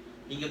 Okay?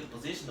 He gives the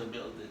physician's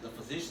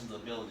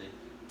ability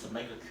to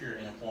make a cure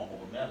in the form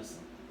of a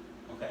medicine.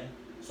 Okay?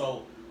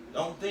 So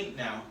don't think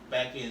now,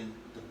 back in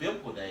the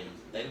biblical days,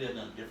 they lived in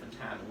a different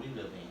time than we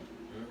live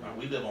in. Right?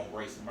 We live on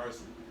grace and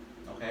mercy.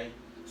 Okay?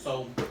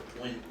 So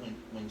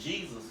when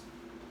Jesus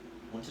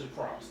went to the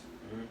cross,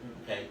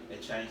 okay,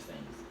 it changed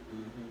things.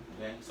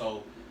 Okay?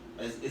 So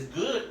it's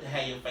good to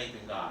have your faith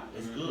in God.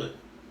 It's good.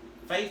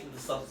 Faith is the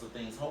substance of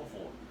things hoped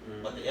for,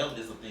 but the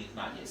evidence of things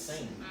not yet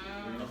seen.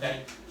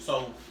 Okay?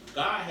 So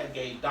God had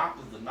gave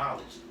doctors the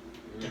knowledge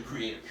to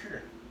create a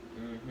cure.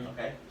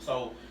 Okay?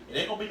 So it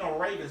ain't gonna be no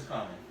ravens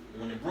coming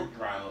when the brook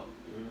dry up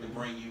to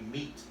bring you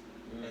meat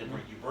and to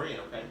bring you bread.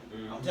 Okay?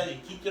 I'm telling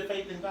you, keep your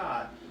faith in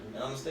God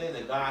and understand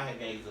that God had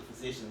gave the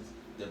physicians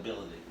the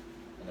ability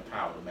and the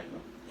power to make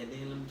them. And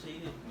then let me tell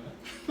you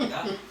this.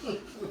 God,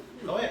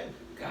 go ahead.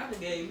 God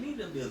gave me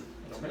the ability.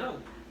 No,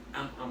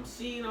 I'm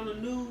seeing on the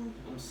news.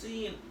 I'm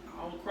seeing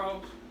all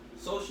across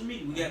social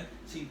media. We got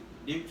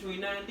between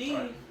now and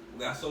then. We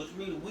got social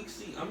media. We can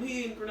see. I'm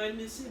here in Grenada,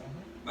 Mississippi.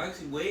 I can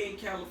see way in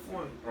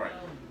California. Right.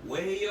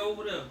 Way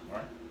over there.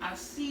 Right. I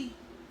see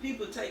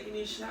people taking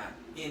this shot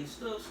and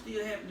stuff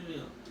still happening to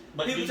them.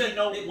 But people you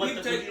know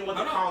what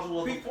the cause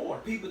was before.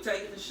 People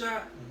taking the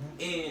shot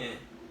and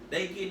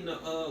they getting the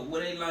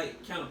where they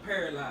like kind of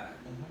paralyzed.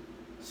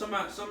 Some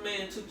man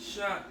took the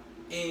shot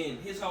and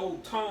his whole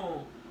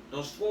tongue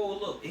done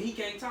swole up and he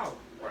can't talk.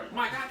 Right.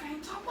 Mike, I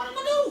can't talk. What am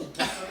I do?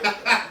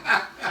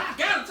 I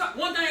gotta talk.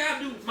 One thing I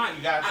do, Mike,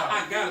 you gotta talk.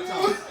 I gotta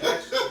talk.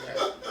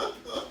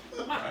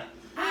 Mike,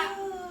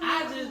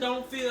 I just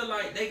don't feel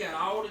like they got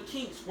all the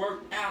kinks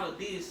worked out of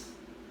this.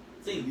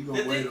 See,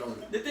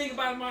 the thing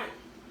about it, Mike,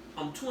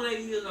 I'm 28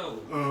 years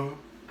old.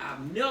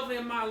 I've never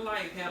in my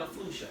life had a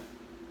flu shot.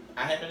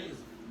 I haven't either.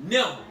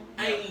 Never.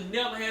 I ain't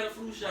never had a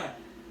flu shot.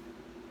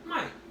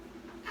 Mike,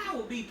 I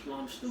would be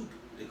plumb stupid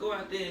to go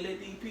out there and let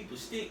these people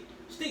stick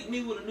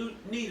me with a new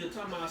needle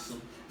talking about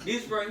some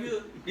this right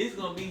here, this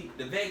gonna be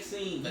the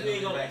vaccine.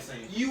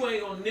 You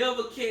ain't gonna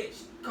never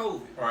catch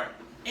COVID. Right.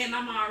 And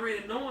I'm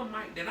already knowing,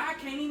 Mike, that I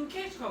can't even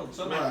catch COVID.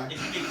 So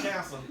if you get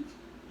cancer,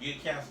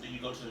 do you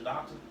go to the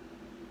doctor?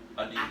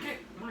 Or do you I can't,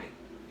 Mike.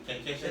 You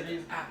can't catch that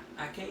either?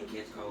 I can't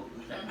catch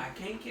COVID. I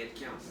can't catch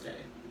cancer.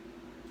 Okay.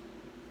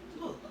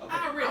 Look, okay.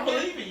 I already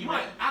believe in you,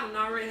 Mike. I done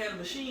already had a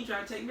machine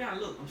trying to take me out.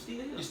 Look, I'm still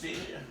here. You're still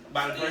here.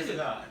 By the grace of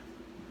God.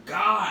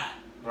 God.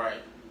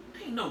 Right.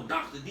 Ain't no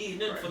doctor did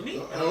nothing for me.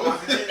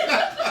 Okay.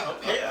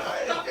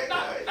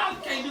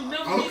 Doctor can't do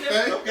nothing for me.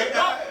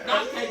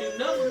 Doctor can't do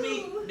nothing for me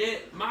that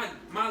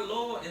my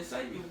Lord and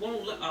Savior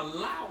won't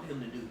allow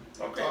him to do.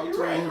 Okay,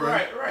 you're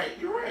right.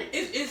 You're right.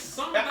 It's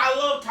something. I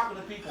love talking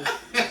to people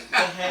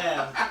that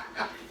have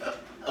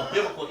a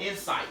biblical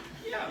insight.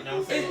 Yeah. You know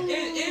what I'm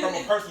saying? From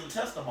a personal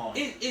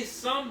testimony. It's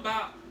something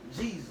about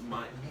Jesus,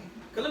 Mike.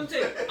 Cause let me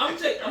tell you, I'm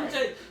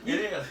tell you. It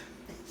is.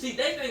 See,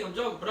 they think I'm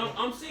joking, but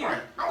I'm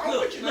serious.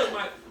 Right. Look,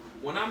 Mike.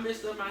 When I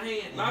messed up my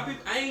hand, a lot of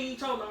people, I ain't even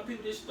told a lot of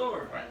people this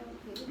story. Right.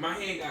 My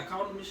hand got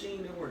caught in the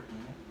machine that worked.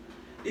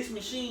 This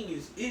machine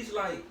is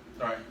like,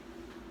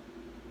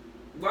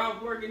 where I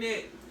was working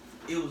at,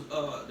 it was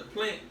the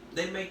plant,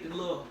 they make the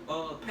little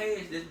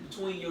pads that's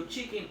between your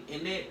chicken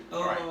and that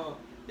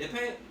that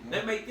pad,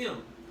 they make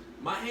them.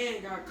 My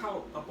hand got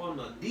caught up on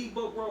the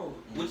debug roller,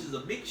 which is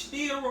a big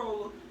steel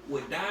roller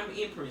with diamond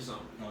imprints on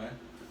it. Okay.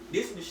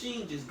 This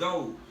machine just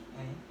goes.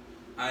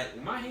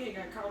 When my hand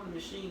got caught in the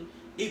machine,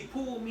 it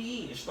pulled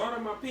me in,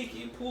 started my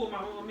pinky and pulled my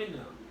arm in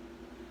there.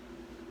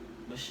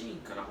 Machine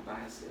cut off by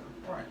itself.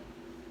 Right.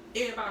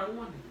 Everybody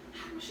wondering,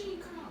 how the machine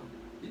cut off?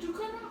 Did you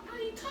cut it off? I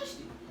ain't touched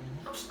it.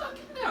 I'm stuck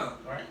in there.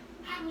 Right.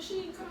 How the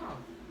machine cut off?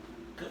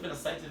 Could have been a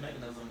safety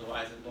mechanism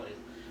device in place.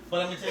 But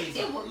let me tell you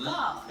something. It was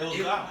God. It was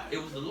God.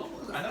 It was the Lord.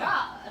 I know.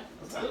 God.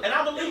 And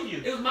I believe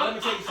you. It was let me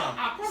tell you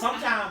something.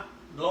 Sometimes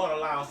the Lord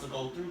allows us to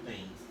go through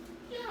things.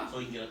 Yeah. So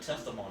you get a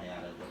testimony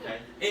out of it,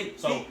 okay? And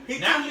so he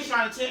now he's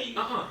trying to tell you.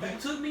 He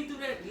took me through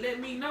that to let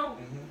me know.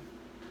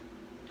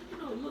 You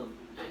know, look,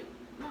 hey,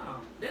 no,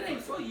 that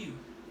ain't for you.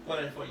 What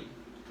ain't for you?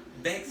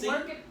 Vaccine.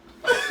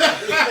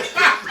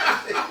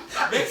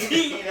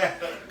 Vaccine.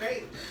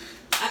 Great.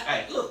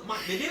 Hey, look,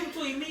 the difference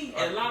between me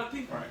and a lot of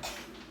people,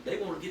 they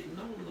want to get to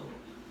know the Lord.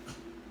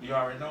 You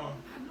already know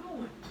him. I know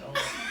him. No.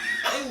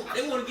 They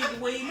they want to get to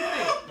where he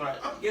live. Right.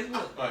 Guess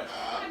what? Right.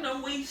 I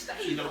know where he stay.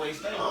 You know where he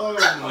stay? Oh,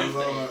 where he my stay?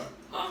 Lord.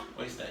 Huh?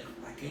 Where he stay?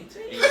 I can't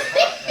tell you.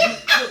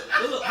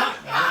 Look, Mike.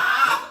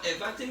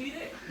 If I tell you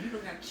that, you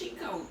don't got cheat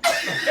code.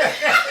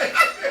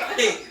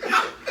 Hey,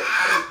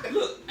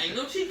 look, ain't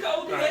no cheat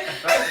code to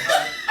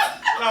that.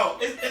 No,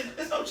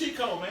 it's no cheat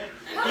code, man.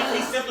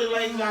 He simply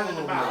lays out in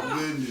the Bible.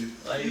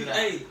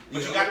 Hey,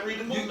 but you got to read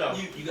the book though.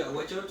 You got to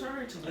wait your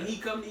turn to when he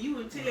come to you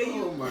and tell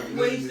you Oh, my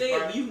where he goodness.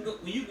 stay.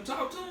 When you can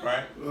talk to him.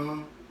 Right.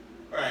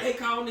 Right. They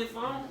call on their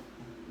phone.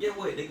 Yeah,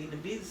 what? They get the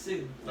busy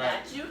signal.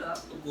 Not you though.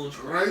 I'm going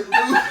straight.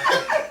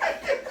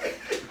 Right.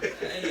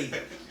 Hey.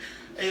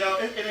 You know,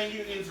 and then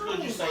it's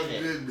good you say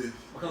that.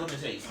 Because let me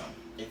tell you something.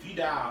 If you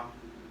dial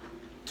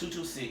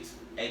 226-8374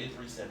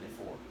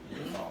 in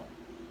your phone,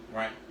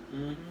 right?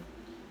 Mm-hmm.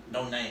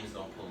 No name is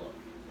gonna pull up,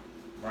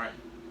 right?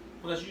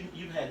 Because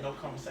you've had no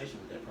conversation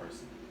with that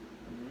person.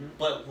 Mm-hmm.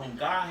 But when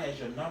God has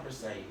your number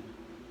saved,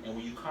 and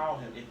when you call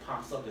him, it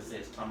pops up and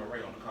says Tommy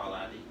Ray on the call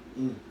ID.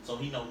 So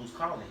he knows who's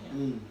calling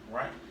him,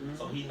 right?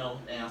 So he knows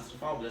and answers the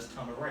phone. That's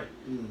Tommy Ray.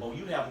 But when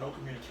you have no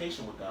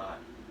communication with God,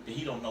 then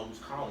he don't know who's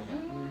calling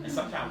him. And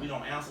sometimes we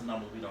don't answer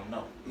numbers we don't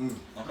know.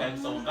 Okay,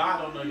 so when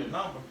God don't know your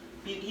number,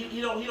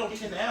 he don't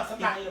tend to answer.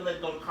 Sometimes he'll let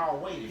go to call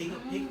waiting. He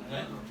gonna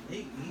answer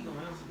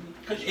me.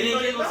 Cause It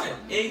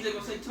ain't just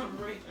gonna say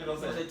Tommy Ray. It's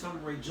gonna say Tommy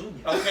Ray Jr. Okay,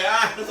 all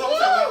right. That's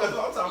what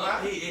I'm talking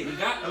about. He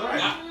got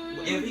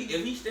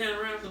if he standing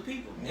around some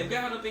people, if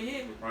God up in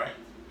heaven, right?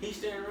 He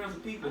standing around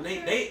some people.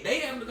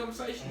 They having a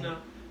conversation now,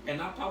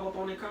 and I pop up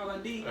on their call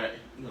ID. Right.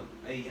 You know,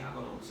 hey, y'all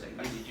hold on a second.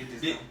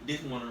 This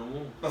This one of the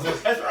ones. That's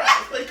right.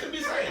 That's what they could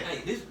be saying.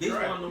 Hey, this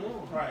right. one of the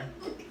ones. Right.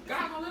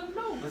 God gonna let them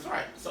know. That's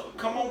right. So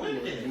come on with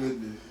it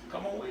then.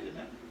 Come on with it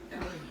now.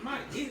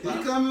 Mike, He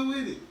coming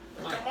with it.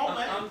 Come on,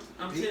 man.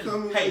 I'm He telling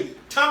coming you. with Hey,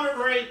 it. Tommy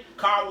Ray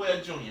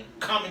Caldwell Jr.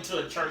 coming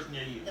to a church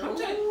near you. I'm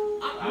telling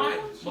you,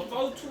 Mike,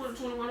 before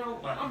 2021 over,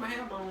 Right. I'm gonna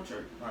have my own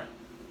church. Right.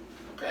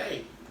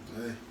 Okay.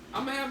 Hey.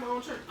 I'm gonna have my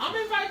own church. I'm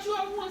gonna invite you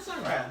over one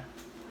Sunday. Right.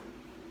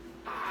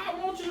 I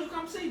want you to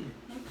come see me.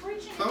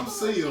 Come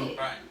see him.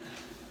 Right.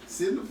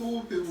 Sit in the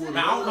pulpit with him.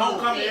 Now, I don't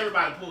come to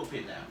everybody's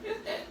pulpit now.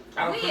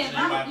 I don't preach in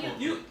everybody's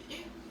pulpit.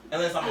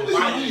 Unless I'm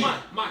invited.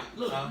 Mike,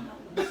 look.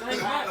 The thing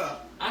about it,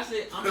 I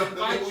said I'm gonna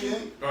invite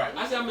you. Right.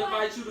 I said I'm gonna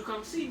invite you to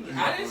come see me.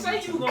 I didn't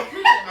say you were gonna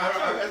preach at my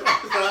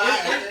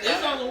church.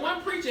 It's only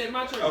one preacher at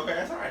my church. Okay,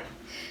 that's all right.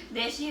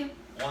 That's you.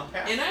 One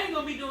pastor. And I ain't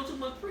gonna be doing too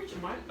much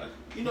preaching, Mike.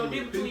 You know,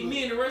 difference between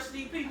me and the rest of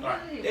these people,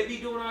 Right. they be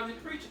doing all this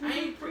preaching. I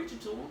ain't preaching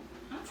to them.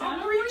 trying I'm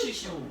to preaching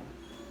reach to them.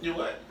 You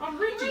what? I'm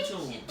preaching to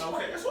them.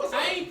 Okay, that's what's up.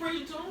 I ain't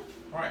preaching to them.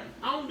 Right.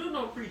 I don't do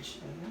no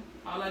preaching.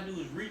 All I do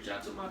is reach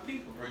out to my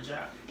people. Reach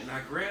out. And I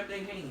grab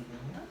their hand.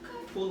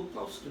 Pull them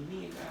closer to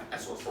me and God.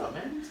 That's what's up,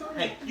 man.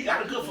 Hey, you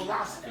got a good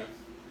philosophy.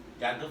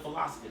 Got a good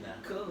philosophy now.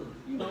 Cause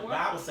you know The why?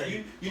 Bible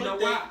say You know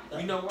why?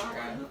 You know why I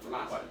got a good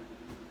philosophy?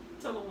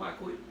 Tell them why I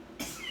quit.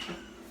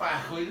 Why I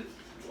quit?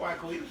 Why I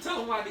quit? Tell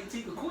them why they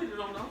teacher quit it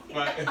on them.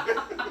 Right.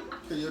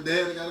 Hey, your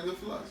dad got a good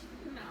philosophy.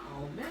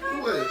 No,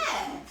 man. Wait.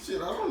 Shit,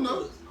 I don't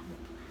know.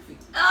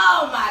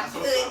 Oh my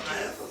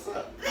goodness.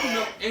 You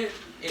know,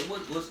 and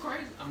what's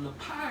crazy? I'm the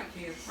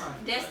podcast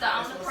prophet. That's the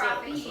only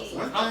prophet he is.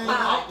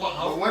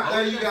 One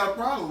thing you got a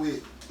problem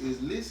with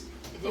is listen.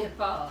 That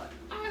part.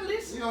 I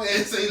listen. You don't have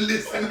to say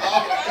listen.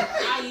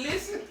 I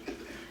listen.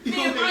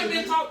 Me and Mike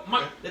been talking.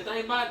 Mike, the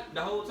thing about it,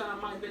 the whole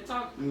time Mike been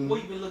talking,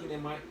 what you been looking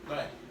at, Mike?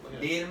 Right.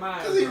 Dead in my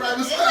eyes. Cause he right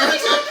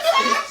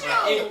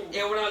beside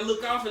you. And when I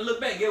look off and look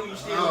back, get what you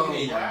still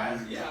looking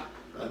at. Yeah.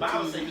 The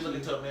Bible says you look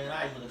into a man's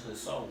eye, you look into his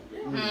soul.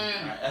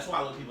 Right. That's why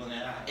I look people in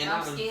their eye. And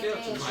I'm I done scared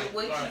felt to you, ask you Mike.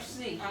 what you Right.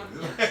 see.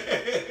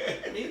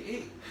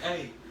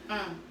 Hey,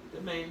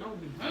 that man know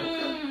me.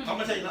 I'm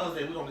gonna tell you another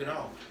thing. We're gonna get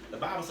on. The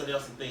Bible said there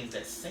are some things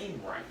that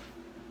seem right,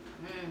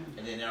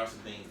 and then there are some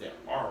things that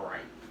are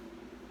right.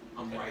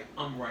 I'm right.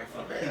 I'm right for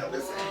Okay, I'm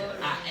just saying.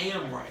 I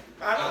am right.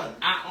 I know.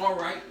 I all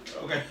right.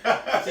 Okay.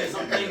 Say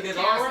some things that's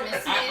all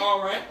right. I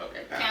all right.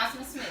 Okay.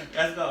 Councilman Smith.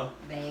 Let's go.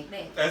 Bag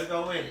that. Let's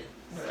go with it.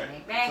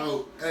 Bag that.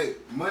 So, hey,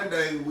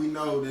 Monday we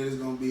know that it's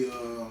gonna be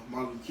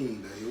Martin Luther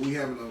King Day. Are we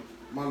having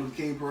a Martin Luther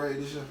King parade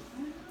this year?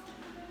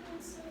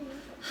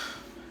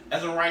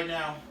 As of right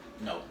now,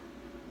 no.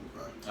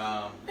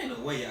 Ain't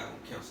no way y'all gonna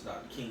cancel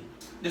Dr. King.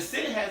 The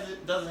city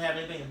doesn't have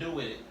anything to do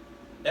with it.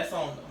 That's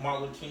on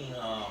Martin Luther King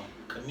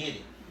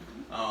committee,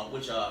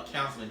 which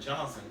Councilman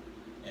Johnson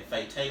and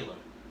Faye Taylor,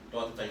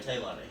 Dorothy Faye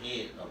Taylor, are the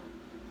head of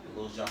the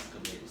Lewis Johnson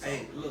committee. So,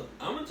 Hey, look,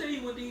 I'm gonna tell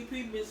you what these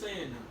people been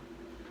saying now.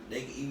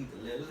 They can either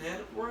let us have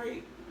the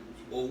parade,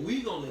 or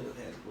we gonna let us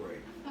have the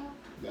parade.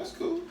 That's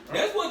cool.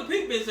 That's what the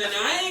people been saying. Now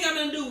I ain't got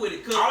nothing to do with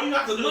it. All you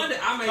have to do Monday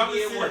I may come be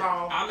to at City work.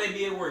 Hall, I may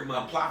be at work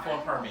Monday. apply for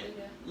a permit.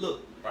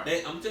 Look,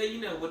 Right. I'm telling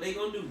you now what they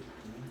gonna do.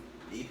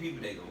 These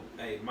people they gonna,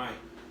 hey Mike,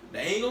 they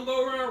ain't gonna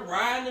go around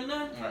riding or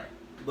nothing. Right.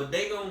 But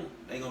they gonna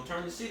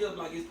turn the city up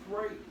like it's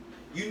parade.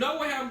 You know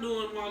what happened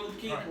during Martin Luther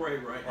King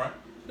parade, right? Right.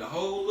 The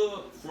whole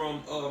look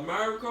from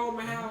Mary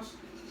Coleman House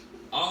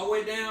all the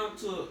way down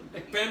to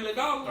Family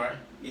Dollar, Right.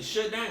 it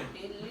shut down.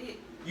 It lit.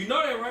 You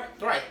know that, right?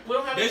 Right. We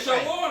don't have That's your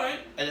ward,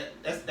 ain't it?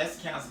 And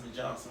that's Councilman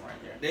Johnson right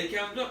there. They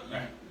Councilman Johnson.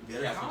 Right.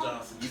 Councilman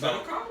Johnson. You better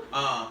call him.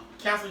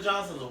 Councilman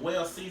Johnson is a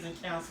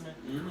well-seasoned councilman,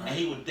 and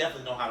he would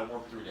definitely know how to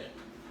work through that.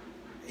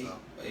 He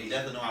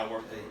definitely know how to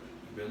work through it.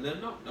 You better let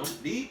him know.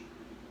 Don't deep.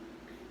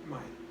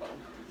 Mike.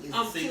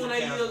 I'm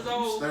 28 years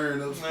old.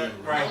 Stirring up stuff.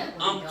 Right.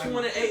 I'm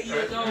 28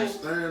 years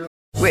old.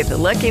 With the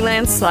Lucky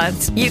Land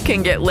Slots, you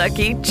can get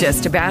lucky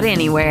just about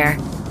anywhere.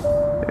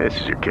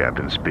 This is your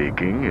captain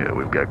speaking.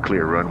 We've got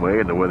clear runway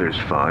and the weather's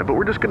fine, but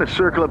we're just going to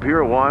circle up here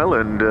a while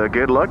and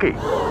get lucky.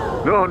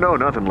 No,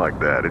 nothing like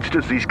that. It's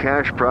just these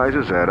cash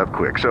prizes add up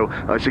quick. So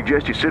I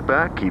suggest you sit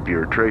back, keep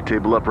your tray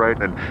table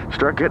upright, and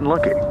start getting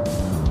lucky.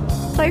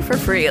 Play for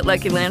free at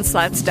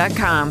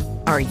LuckyLandSlots.com.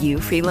 Are you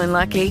feeling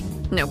lucky?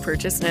 No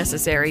purchase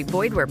necessary.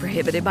 Void where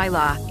prohibited by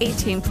law.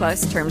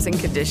 18+ terms and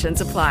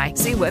conditions apply.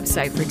 See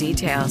website for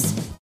details.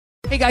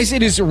 Hey guys,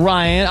 it is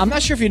Ryan. I'm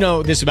not sure if you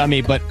know this about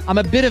me, but I'm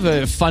a bit of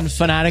a fun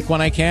fanatic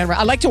when I can.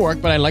 I like to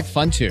work, but I like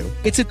fun too.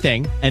 It's a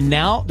thing. And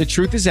now the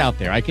truth is out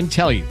there. I can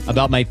tell you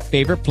about my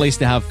favorite place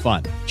to have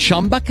fun.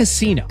 Chumba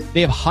Casino.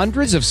 They have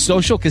hundreds of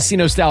social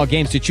casino style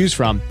games to choose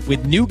from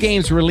with new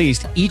games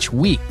released each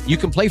week. You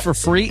can play for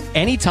free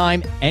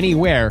anytime,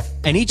 anywhere.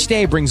 And each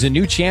day brings a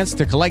new chance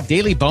to collect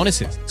daily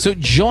bonuses. So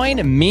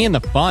join me in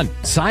the fun.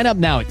 Sign up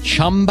now at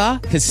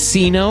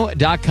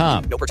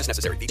ChumbaCasino.com. No purchase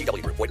necessary.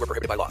 VGW Group. Void where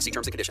prohibited by law. See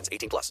terms and conditions.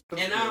 18+.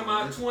 And out of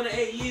my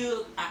 28 years,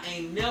 I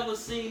ain't never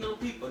seen them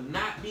people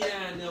not be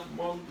down there for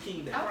Martin Luther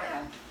King Day.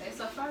 Okay, that's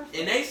a first.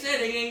 And they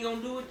said they ain't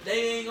gonna do it.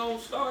 They ain't gonna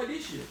start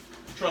this year.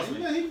 Trust me.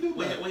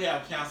 We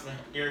have Councilman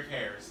Eric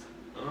Harris.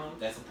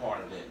 That's a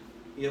part of that.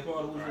 Yeah,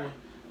 part of which one?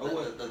 Oh,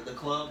 what? The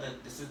club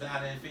that sits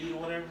down there and feed or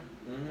whatever?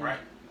 Mm-hmm. Right?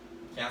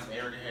 Councilman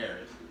Eric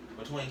Harris.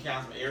 Between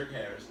Councilman Eric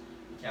Harris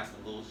and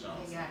Councilman Lewis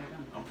Johnson. They got it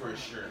on. I'm pretty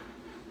sure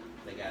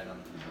they got it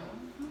under control.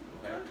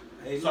 Okay?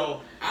 Hey,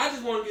 so I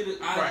just want to give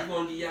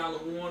y'all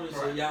a warning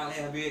so y'all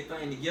have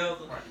everything together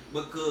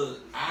because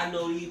I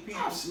know these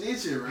people. I'm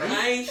snitching, right?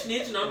 I ain't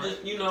snitching. I'm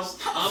just,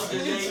 I'm just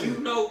letting you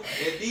know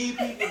that these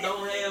people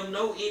don't have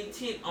no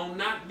intent on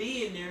not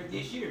being there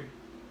this year.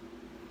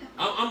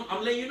 I'm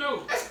letting you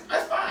know.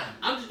 That's fine.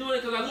 I'm just doing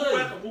it because I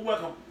love you. We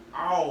welcome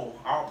all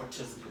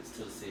participants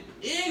to the city.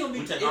 It ain't gonna be.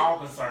 We take all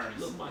concerns.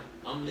 Look, Mike,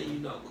 I'm letting you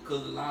know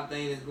because a lot of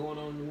things that's going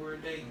on in the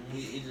world today.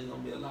 It's just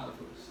gonna be a lot of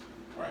us.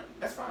 Right,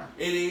 that's fine.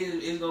 It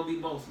is. It's gonna be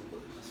most of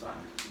us. That's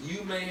fine.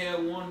 You may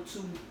have 1,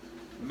 2,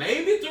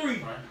 maybe 3.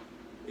 Right.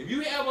 If you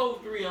have over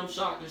 3, I'm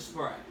shocked and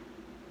surprised.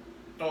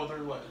 Over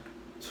 3 what?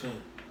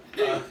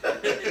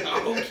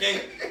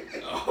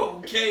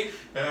 Okay.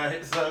 All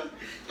right. So.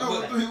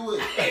 Over 3 what?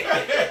 I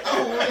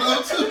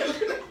want to know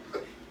too.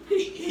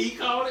 He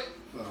called it.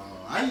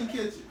 I didn't catch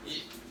it.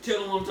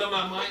 Tell him what I'm talking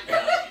about, Mike.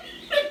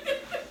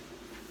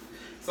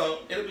 So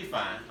it'll be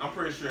fine. I'm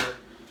pretty sure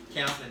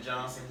Councilman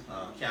Johnson,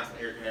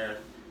 Councilman Eric Harris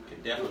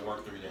could definitely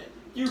work through that.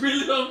 You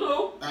really don't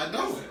know? I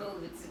don't.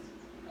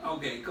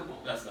 Okay, come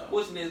on. Let's go.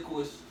 What's the next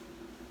question?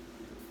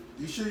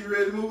 You sure you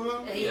ready to move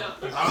on? Yeah.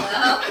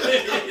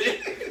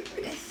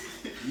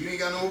 You ain't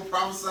got no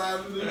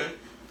prophesizing to do?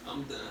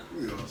 I'm done.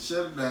 We gonna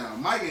shut it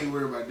down. Mike ain't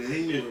worried about that.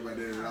 He ain't worried about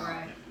that at all.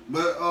 Right.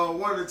 But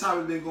one of the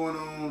topics been going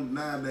on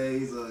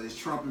nowadays is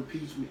Trump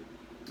impeachment.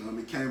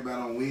 It came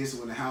about on Wednesday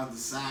when the House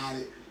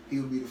decided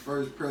he would be the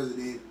first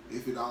president,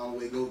 if it all the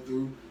way go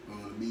through,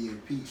 to be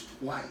impeached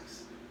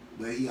twice.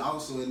 But he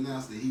also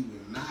announced that he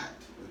would not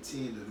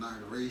attend the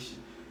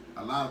inauguration.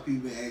 A lot of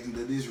people been asking,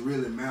 does this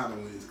really matter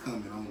when it's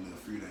coming only a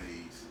few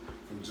days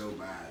from Joe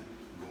Biden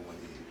going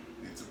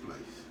into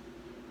place?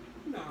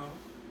 No.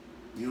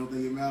 You don't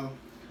think it matters?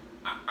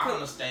 I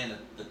understand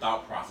the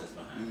thought process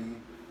behind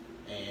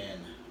it.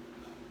 And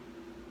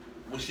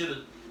we should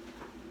have,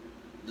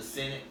 the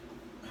Senate,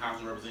 House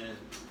of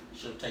Representatives,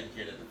 should have taken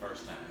care of it the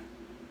first time.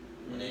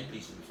 When they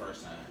impeached him the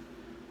first time.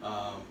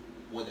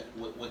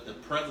 With the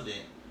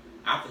president,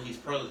 after he's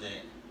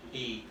president,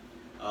 he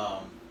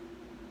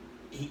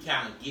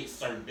kind of gets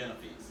certain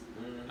benefits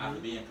after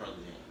being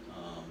president,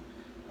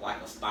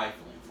 like a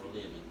stipend for a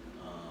living,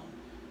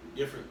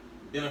 different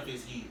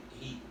benefits he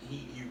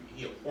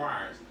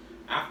acquires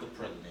after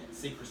president,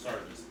 Secret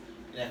Service,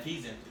 and if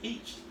he's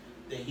impeached,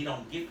 then he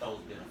don't get those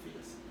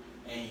benefits,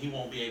 and he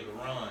won't be able to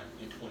run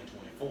in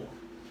 2024.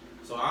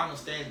 So I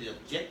understand the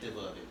objective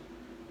of it.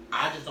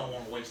 I just don't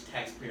want to waste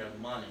taxpayer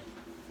money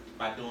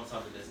by doing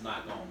something that's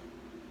not going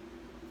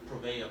to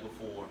prevail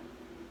before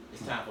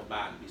it's time for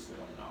Biden to be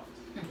sworn in office.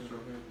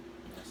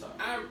 That's all.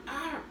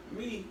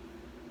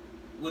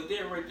 With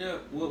that right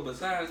there, well,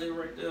 besides that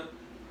right there,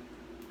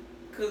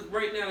 because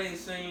right now they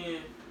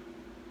saying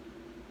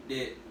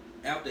that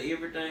after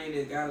everything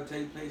that got to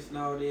take place and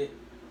all that,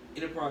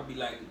 it'll probably be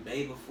like the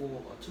day before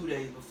or 2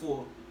 days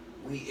before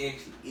we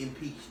actually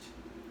impeached.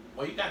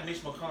 Well, you got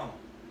Mitch McConnell.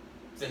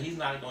 So he's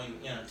not going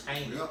to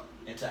entertain it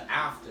until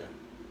after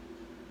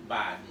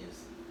Biden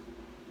is.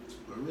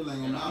 But it really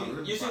ain't gonna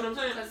matter. You see what I'm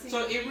saying?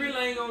 So it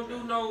really ain't gonna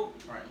do no.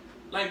 Right.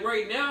 Like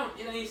right now,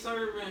 it ain't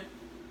serving.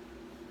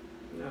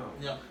 No.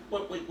 Yeah.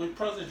 With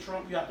President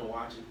Trump, you have to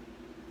watch it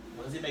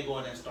because he may go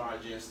in there and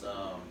start just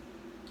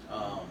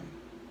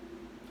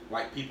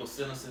like people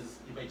sentences,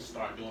 you may just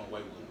start doing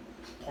away with them,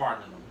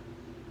 pardoning them.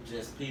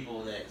 Just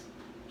people that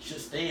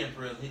should stay in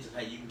prison. He just,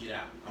 hey, you can get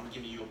out. I'm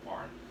giving you a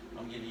pardon.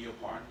 I'm giving you a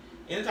pardon.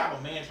 Anytime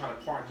a man try to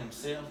pardon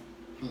himself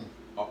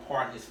or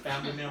pardon his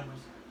family members,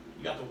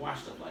 you have to watch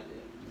stuff like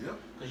that. Yep.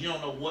 Because you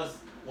don't know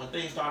when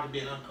things start to be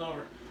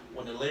uncovered,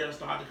 when the layers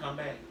start to come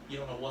back, you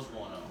don't know what's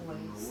going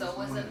on. So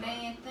was a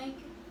man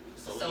thinking?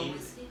 So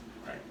was he.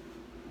 Right.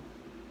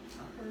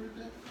 I heard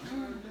that.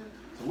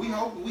 So we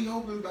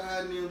hoping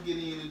Biden and them get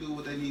in and do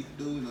what they need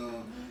to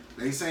do.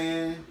 They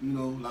saying, a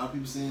lot of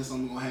people saying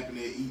something gonna happen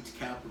at each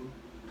capital.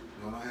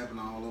 Gonna happen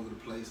all over the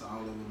place,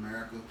 all over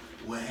America.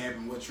 What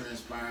happened? What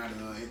transpired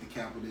at the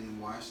Capitol in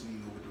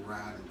Washington with the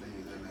riot and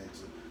things of that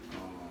nature.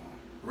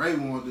 Ray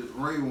wanted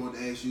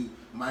to ask you,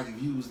 Mike,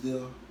 if you was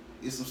there,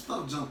 if some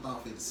stuff jumped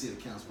off at the city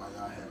council while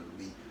y'all having to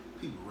be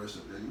people rush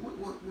up there,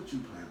 what you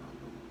plan on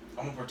doing?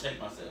 I'm gonna protect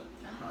myself.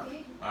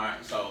 Okay. All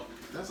right, so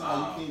that's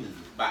all you can do.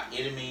 By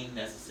any means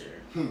necessary.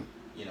 And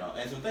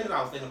some things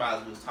I was thinking about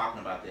as we was talking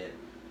about that.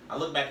 I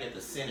look back at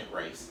the Senate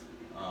race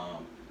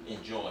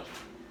in Georgia,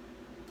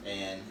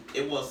 and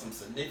it was some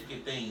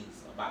significant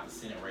things about the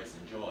Senate race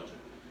in Georgia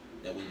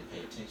that we didn't pay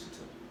attention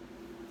to.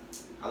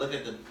 I look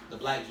at the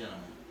black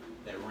gentleman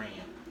that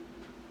ran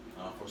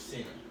for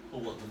Senate, who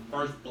was the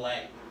first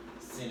black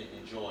Senate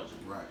in Georgia.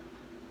 Right.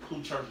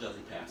 Who church does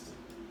he pastor?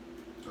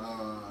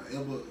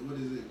 What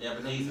is it?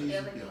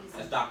 Ebenezer.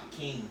 That's Dr.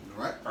 King,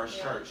 First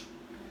Church.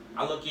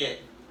 I look at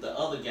the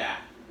other guy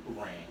who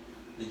ran,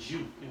 the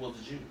Jew. He was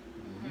a Jew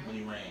when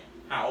he ran.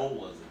 How old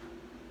was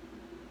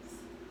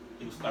he?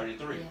 He was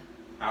 33. Yeah.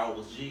 How old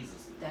was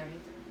Jesus?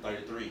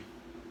 33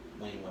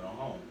 when he went on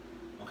home.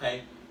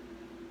 Okay?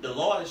 The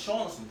Lord is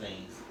showing us some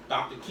things.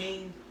 Dr.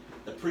 King,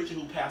 the preacher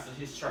who pastored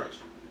his church,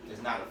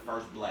 is not the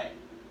first black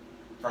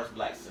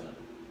senator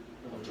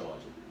of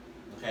Georgia.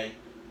 Okay?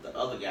 The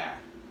other guy,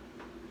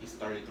 he's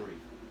 33.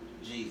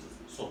 Jesus.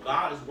 So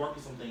God is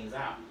working some things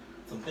out.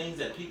 Some things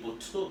that people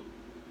took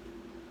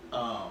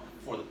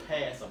for the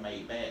past are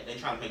made bad. They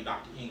try to make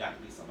Dr. King out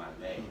to be somebody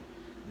bad.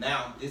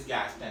 Now, this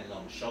guy is standing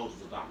on the shoulders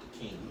of Dr.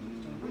 King.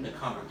 The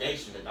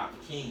congregation that Dr.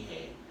 King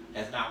had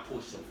has now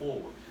pushed him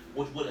forward,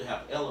 which would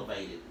have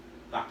elevated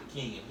Dr.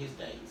 King in his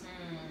days.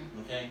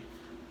 Okay?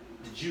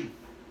 The Jew.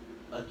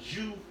 A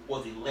Jew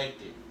was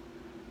elected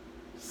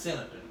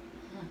senator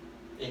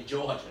in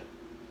Georgia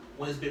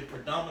when it's been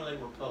predominantly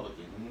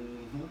Republican.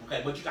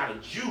 Okay, but you got a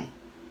Jew.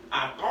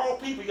 Out of all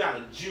people, you got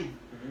a Jew.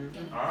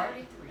 All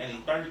right? And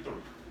he's 33.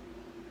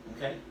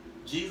 Okay?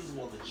 Jesus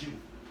was a Jew.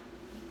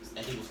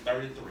 And he was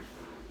 33.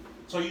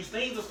 So these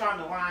things are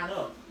starting to line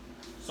up.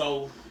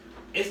 So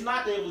it's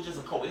not that it was just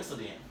a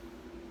coincidence.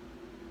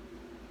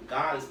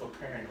 God is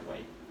preparing the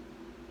way.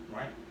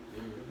 Right?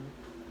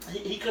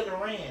 He couldn't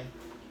have ran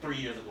 3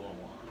 years ago and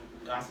won.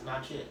 God said,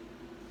 not yet.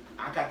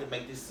 I got to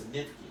make this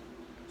significant.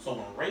 So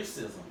when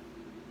racism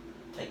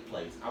take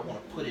place, I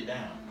want to put it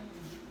down.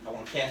 I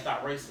want to cast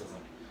out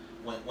racism.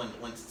 When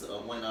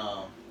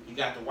you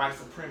got the white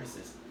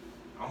supremacists,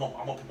 I'm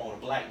gonna promote a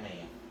black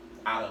man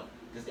out of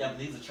this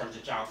Ebenezer church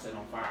that y'all set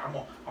on fire. I'm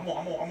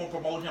gonna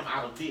promote him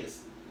out of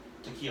this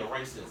to kill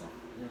racism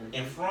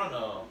in front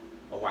of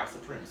a white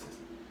supremacist.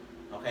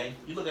 Okay,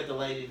 you look at the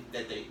lady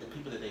the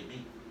people that they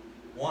beat.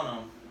 One of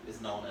them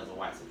is known as a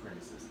white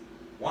supremacist.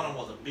 One of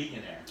them was a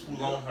billionaire who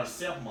loaned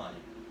herself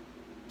money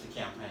to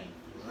campaign.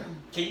 Right.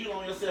 Can you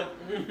loan yourself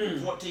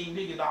 $14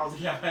 million to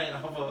campaign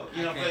off of,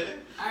 you know what I'm saying?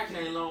 I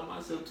can't loan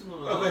myself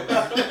 $200.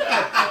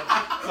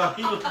 So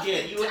you look at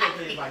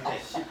things like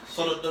that.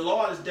 So the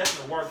Lord is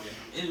definitely working.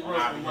 It's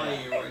working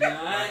money right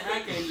now.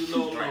 I can't do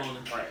no loaning.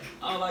 Right.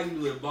 All I can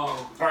do is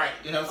borrow. Right.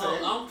 You know what I'm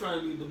saying? I'm trying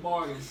to be the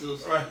bargain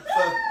sister. Right.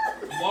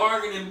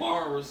 Bargain and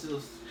borrower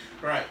sister.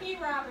 Right.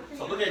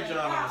 So look at John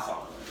on the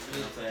salt.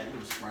 You know what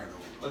I'm saying?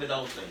 Look at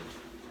those things.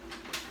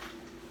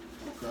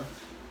 Okay.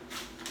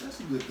 That's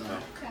a good thing.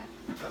 Okay.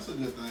 That's a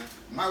good thing.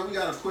 Mike, we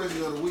got a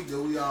question of the week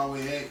that we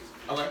always ask.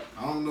 Okay.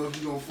 I don't know if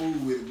you're going to fool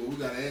with it, but we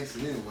got to ask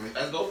it anyway.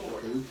 Let's go for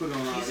it. We put it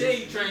on our You say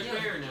you're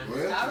transparent now.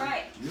 Well, all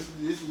right. This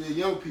is the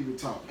young people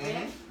talking.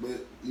 Mm-hmm.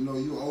 But,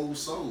 you old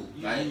soul.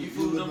 You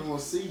fool them.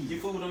 You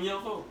fool them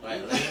young folk.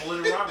 Right. Lean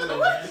with it, rock with it,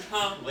 man.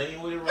 Huh?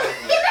 Lean with it, rock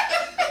with it.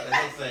 That's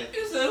what they say.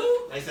 You said who?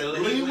 They said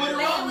lean with it,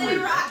 rock with it.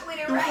 Rock with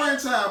it, the right?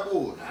 franchise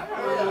boys.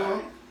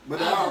 But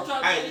they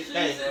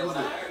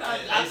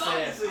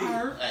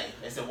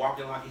said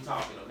walking like he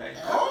talking, okay?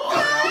 Oh,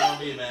 that's how I want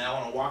to be, man. I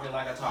want to walk it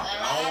like I talk. I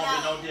don't want to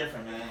be no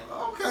different, man.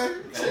 Okay.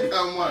 Check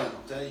out Mike.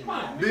 I'm telling you,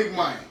 man. Big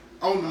Mike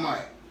on the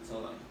mic.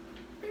 So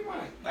Big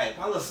Mike. Hey,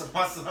 my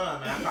son,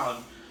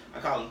 man. I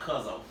call him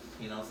Cuzzo.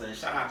 You know what I'm saying?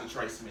 Shout out to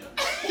Trey Smith.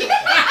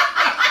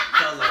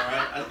 Cuzzo,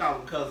 right? I call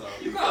him Cuzzo.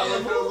 You call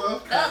him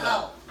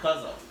Cuzzo.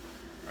 Cuzzo.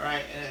 All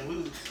right,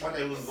 and one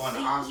day we was going to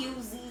Austin.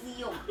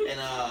 And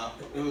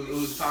we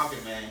was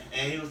talking, man,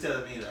 and he was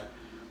telling me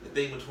the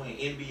thing between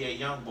NBA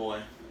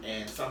YoungBoy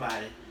and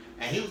somebody,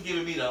 and he was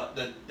giving me the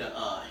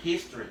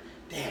history.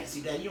 Dad,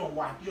 see, Dad, you don't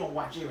watch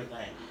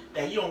everything.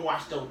 Dad, you don't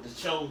watch the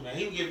shows, man.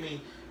 He was giving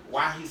me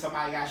why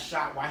somebody got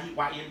shot, why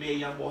NBA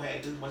YoungBoy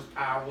had this much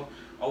power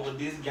over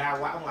this guy.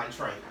 Why I'm like,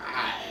 Trey,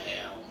 I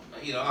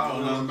You know, I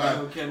don't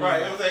know.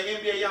 Right. I'm saying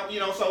NBA young. You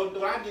know, so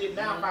what I did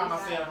now, I find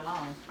myself.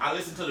 I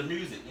listen to the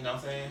music. You know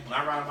what I'm saying? When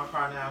I ride in my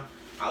car now,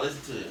 I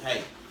listen to it.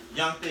 Hey,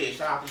 Young Thug.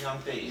 Shout out to Young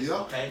Thug. Yep.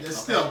 Okay. A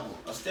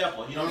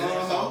stepper. You know what I'm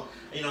saying? So,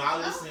 you know, I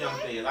listen to Young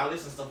Thug. I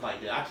listen to stuff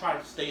like that. I try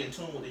to stay in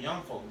tune with the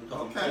young folks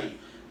because I'm telling you,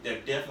 they're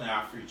definitely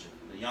our future.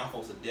 The young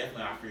folks are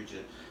definitely our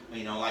future.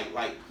 You know,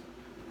 like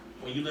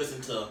when you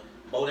listen to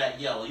Bodak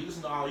Yellow, you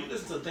listen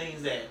to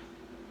things that.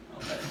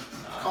 Okay.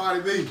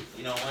 Cardi B.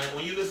 You know,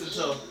 when you listen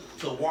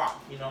to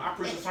WAP, you know, I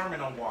preach a sermon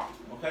on WAP.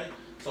 Okay.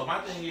 So my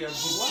thing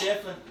is,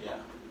 definitely,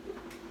 yeah.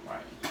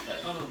 Right. Okay.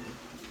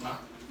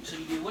 So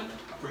you did what?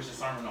 I preach a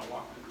sermon on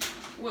WAP.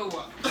 Well,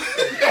 what?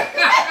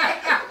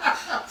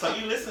 So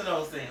you listen to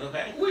those things,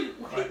 okay? Wait.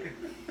 Right.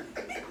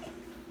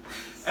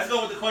 Let's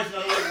go with the question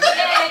of the week.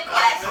 Yeah,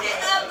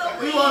 question of the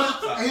week.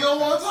 He don't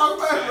want to talk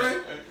about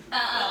it,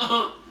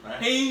 Right.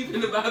 He ain't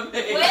even about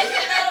that.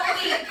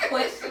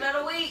 Question of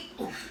the week.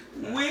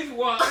 Which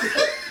one?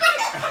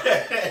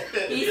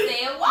 He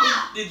said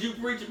what? Did you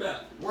preach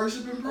about?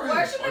 Worship and praise.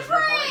 Worship and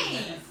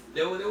praise.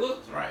 That what it was?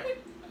 Right.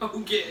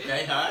 Okay.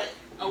 Okay, all right.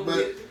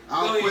 But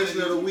our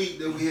question of the week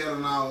that we had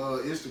on our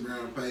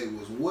Instagram page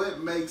was,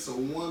 what makes a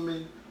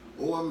woman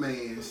or a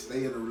man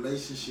stay in a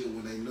relationship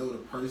when they know the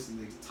person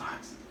is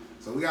toxic?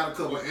 So we got a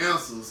couple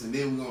answers, and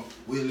then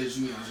we'll let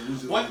you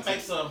answer. What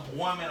makes a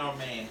woman or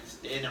man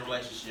stay in a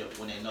relationship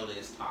when they know that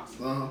it's toxic?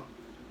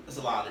 It's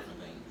a lot of different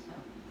things.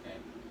 Okay.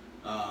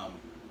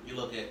 You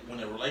look at when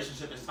a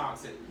relationship is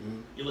toxic,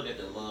 you look at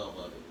the love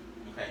of it.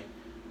 Okay.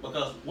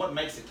 Because what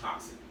makes it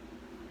toxic?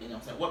 You know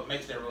what I'm saying? What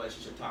makes that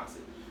relationship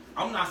toxic?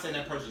 I'm not saying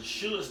that person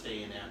should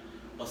stay in there,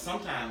 but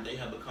sometimes they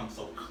have become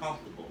so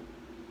comfortable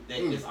that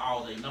it's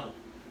all they know.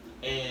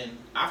 And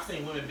I've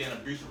seen women be in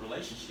abusive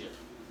relationships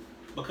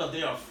because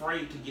they're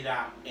afraid to get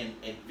out and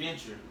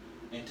adventure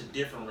into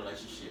different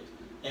relationships.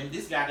 And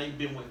this guy they've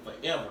been with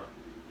forever,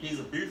 he's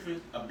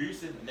abusive,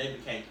 and they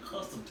became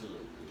accustomed to it.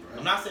 Right.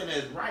 I'm not saying that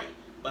it's right,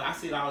 but I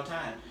see it all the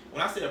time.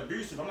 When I say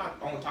abusive, I'm not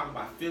only talking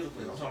about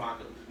physically, I'm talking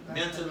about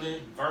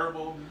mentally,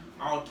 verbal,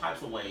 all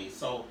types of ways.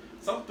 So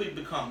some people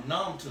become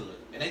numb to it,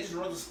 and they just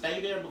rather stay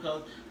there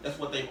because that's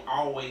what they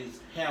always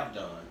have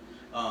done.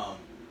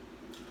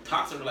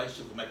 Toxic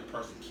relationships will make a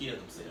person kill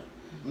themselves.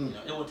 You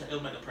know,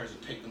 it'll make a person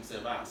take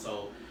themselves out.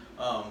 So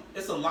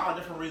it's a lot of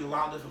different reasons, a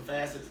lot of different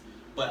facets.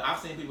 But I've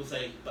seen people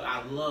say, "But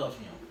I love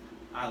him.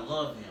 I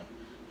love him."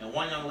 And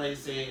one young lady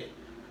said,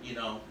 "You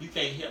know, you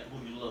can't help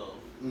who you love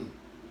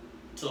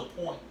to a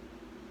point,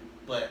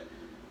 but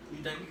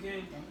you think you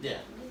can? Yeah,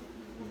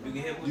 you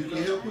can help who you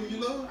help who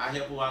you love. I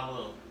help who I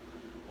love.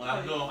 When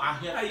I do, I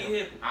help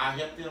them. I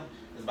help them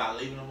is by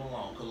leaving them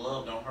alone, cause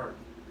love don't hurt.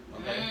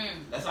 Okay,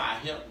 that's how I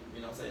help.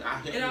 You know what I'm saying? I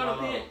help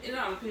it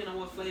all depends on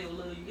what flavor of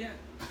love you got.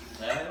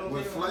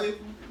 What flavor?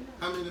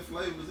 How many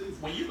flavors is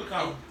it? When you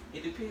become,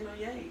 it depends on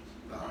your age.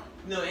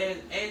 You know,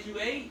 as you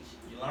age,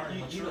 you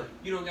learn.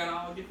 You don't got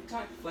all different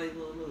types of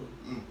flavor of love.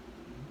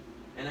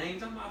 And I ain't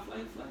talking about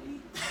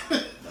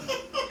flavor.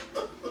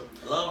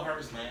 Love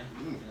hurts, man.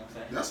 You know what I'm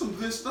saying? That's some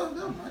good stuff,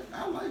 though.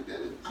 I like that.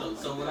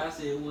 So what I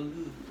said wasn't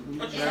good.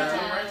 What you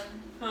say?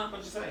 What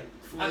you say?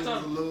 I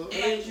told you,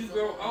 as you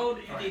grow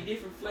older, you get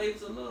different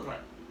flavors of love. Right.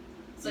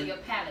 So your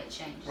palate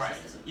changes. Right.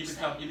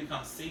 You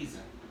become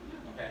seasoned.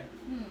 Okay.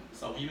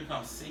 So when you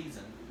become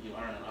seasoned, you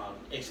learn a lot.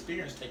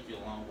 Experience take you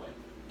a long way.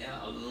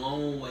 Yeah, a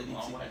long way.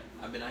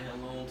 I've been out here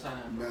a long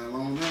time. Been a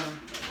long time.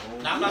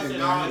 Now, I'm not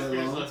saying all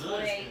experience are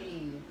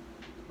good,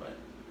 but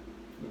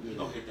you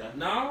gonna get that.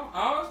 No,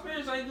 all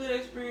experience ain't good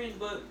experience,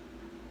 but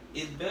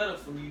it's better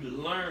for you to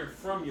learn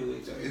from your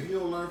experience. If you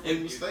don't learn from your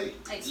mistake,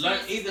 you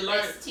can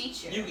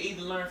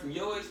either learn from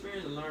your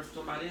experience or learn from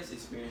somebody else's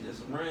experience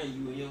that's around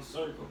you in your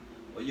circle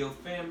or your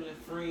family,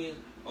 friends,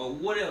 or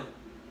whatever.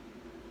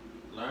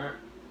 Learn,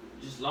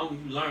 just as long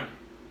as you learn it.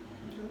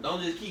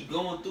 Don't just keep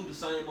going through the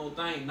same old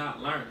thing, not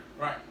learning.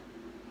 Right.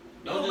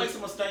 Don't make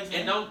some mistakes,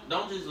 man. And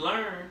don't just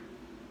learn.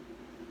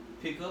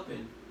 Pick up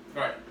and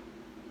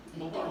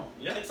move on.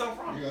 Yeah, take something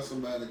from. You got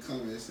somebody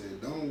coming that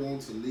said, "Don't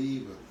want to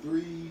leave a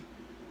 3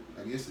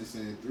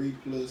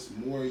 plus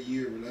more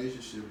year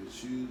relationship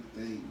that you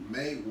think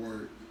may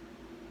work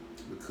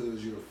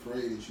because you're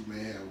afraid that you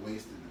may have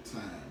wasted the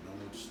time. Don't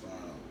want to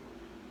start over.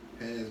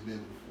 Has been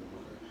before."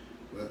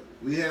 But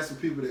we had some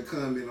people that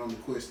comment on the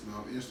question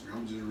on Instagram.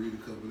 I'm just going to read a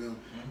couple of them.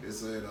 It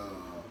said,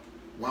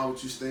 why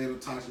would you stay in a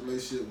toxic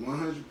relationship?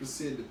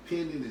 100%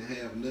 dependent and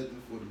have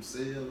nothing for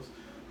themselves.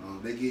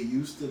 They get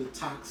used to the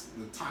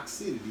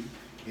toxicity,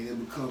 and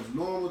it becomes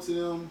normal to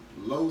them.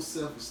 Low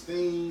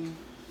self-esteem,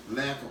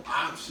 lack of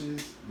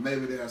options.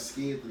 Maybe they're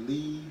scared to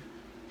leave.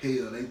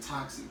 Hell, they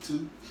toxic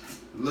too.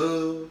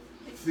 Love,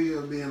 fear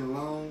of being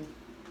alone.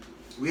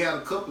 We had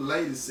a couple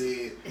ladies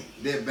said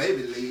that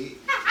baby leg.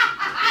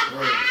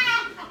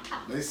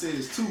 They said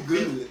it's too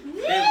good.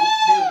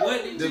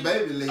 The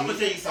baby leg. I'm gonna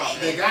tell you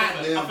something. They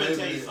got them. I'm gonna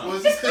tell you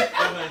something.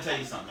 I'm gonna tell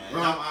you something, man.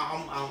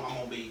 I'm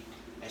gonna be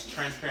as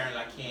transparent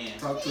as I can.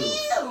 Talk to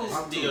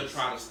us. Still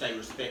try to stay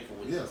respectful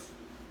with you.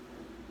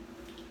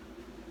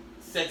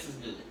 Sex is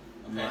good.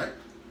 Okay. Right.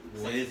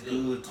 Sex is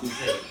good too.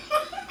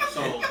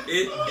 So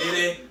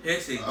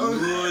it's a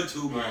good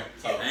too much. Right.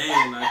 So I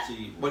ain't not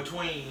cheap.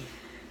 Between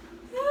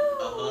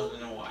a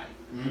husband and wife,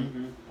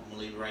 I'm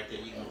gonna leave it right there.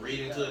 You can read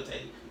into it,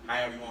 take it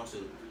however you want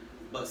to,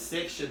 but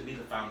sex should be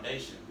the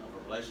foundation of a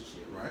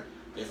relationship. Right.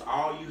 If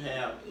all you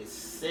have is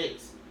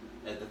sex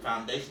as the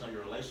foundation of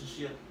your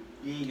relationship,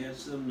 you ain't got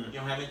something. You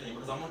don't have anything.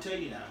 Because I'm gonna tell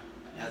you now,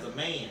 as a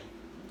man,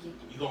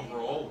 you're gonna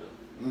grow older,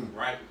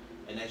 right?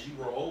 And as you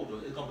grow older,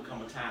 it's gonna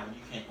become a time when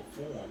you can't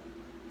perform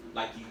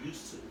like you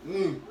used to.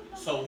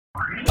 So.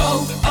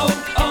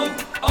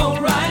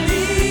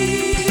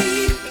 O'Reilly.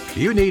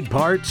 You need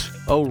parts?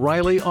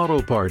 O'Reilly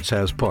Auto Parts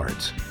has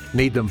parts.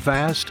 Need them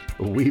fast?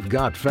 We've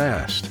got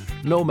fast.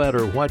 No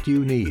matter what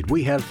you need,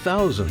 we have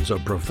thousands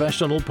of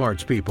professional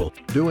parts people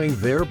doing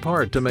their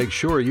part to make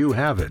sure you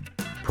have it.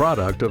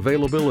 Product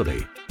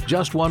availability.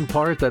 Just one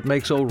part that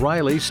makes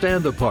O'Reilly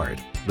stand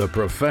apart. The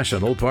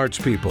professional parts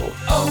people.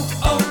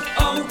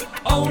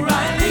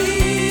 O'Reilly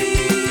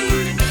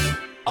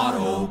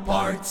Auto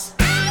Parts.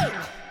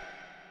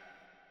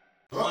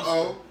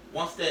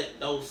 Once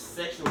those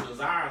sexual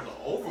desires are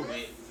over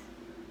with,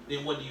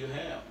 then what do you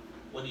have?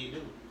 What do you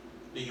do?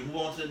 Do you move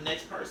on to the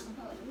next person?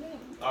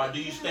 Or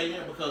do you stay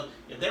there? Because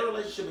if their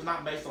relationship is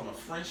not based on a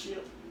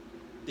friendship,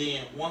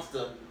 then once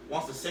the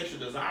sexual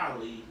desire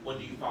leaves, what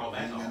do you fall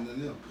back on?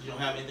 Because you don't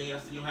have anything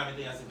else. You don't have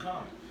anything else in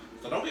common.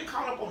 So don't get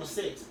caught up on the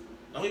sex.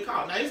 Don't get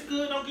caught. Now it's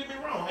good. Don't get me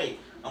wrong. Hey,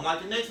 I'm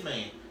like the next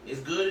man.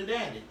 It's good and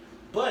dandy,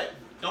 but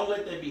don't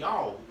let that be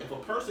all. If a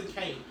person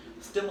can't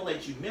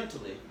stimulate you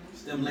mentally,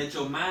 stimulate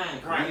your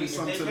mind, right? If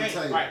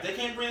they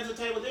can't bring it to the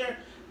table there,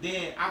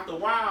 then after a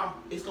while,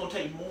 it's gonna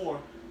take more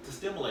to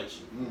stimulate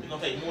you. It's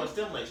gonna take more to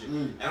stimulate you.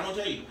 And I'm gonna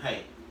tell you,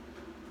 hey,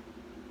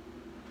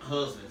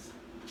 husbands,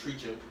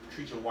 treat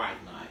your wife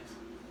nice.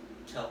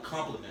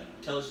 Compliment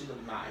her. Tell her she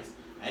look nice.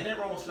 Ain't that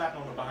wrong with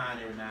slapping on her behind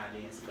every now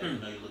and then so let her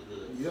know you look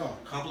good. Yeah.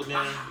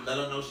 Compliment her. Let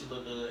her know she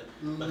look good.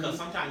 Because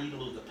sometimes you can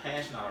lose the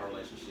passion out of a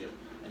relationship,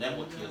 and that's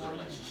what kills a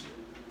relationship.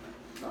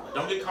 But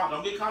don't get caught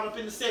up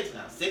in the sex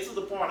now. Sex is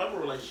a part of a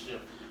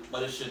relationship,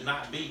 but it should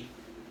not be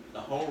the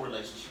whole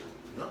relationship.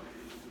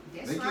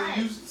 Yeah. They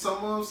can use,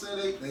 some of them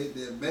say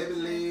their baby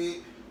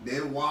leg,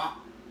 their wop.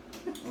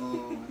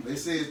 They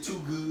say it's too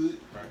good.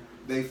 Right.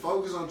 They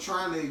focus on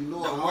trying to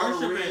ignore all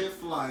the red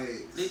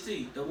flags.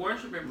 The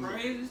worship and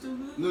praise is too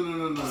good?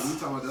 No. We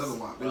talking about the other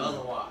wop. The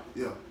other wop.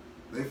 Yeah.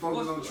 They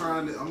focus on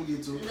trying to, I'm going to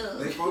get to it.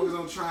 They focus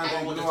on trying to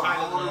ignore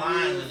all the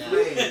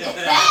red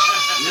flags.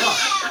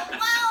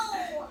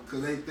 Yeah.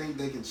 Because they think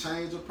they can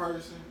change a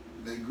person.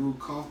 They grew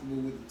comfortable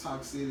with the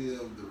toxicity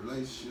of the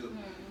relationship.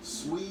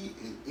 Sweet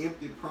and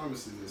empty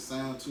promises that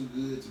sound too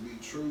good to be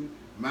true.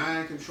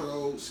 Mind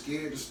control,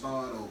 scared to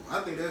start over.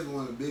 I think that's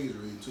one of the biggest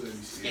reasons too. That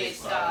be scared to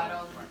start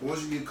over.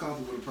 Once you get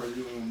comfortable with a person,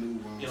 you don't want to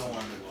move on. You don't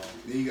want to move on.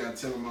 Then you got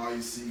to tell them all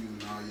your secrets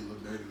and all your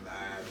little dirty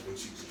lies and what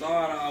you do.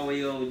 Start all the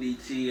way over,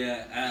 DT.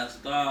 I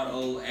start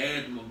over,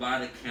 add my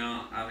body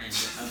count. I've been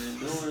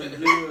doing it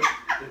good.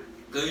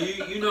 Cause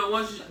you know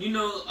once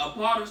a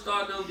part of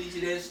starting over, DT,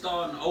 that's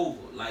starting over.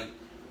 Like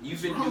you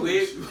finna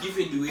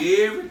do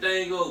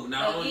everything over.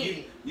 Not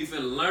only you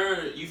finna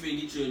learn, you finna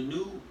get you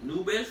a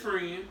new best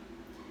friend.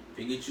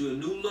 And get you a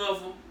new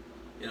lover,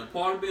 and a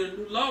part of being a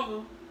new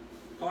lover,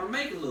 part of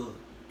making love.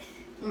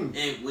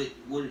 And with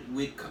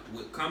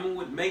coming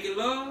with making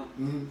love,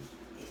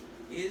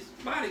 is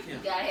body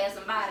count. You gotta have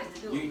somebody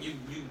to do it.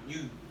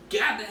 You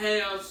got to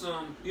have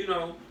some,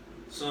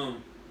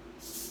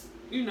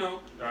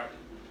 right.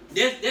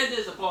 That's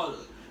just a part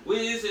of it. We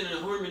is in a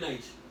human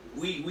nature.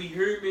 We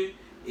human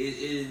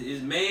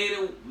is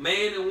man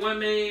and one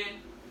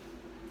man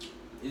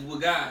is what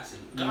God said.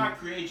 God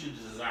created you to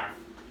desire.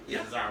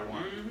 Desire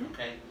one,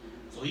 okay?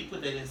 So he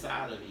put that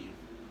inside of you.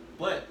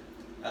 But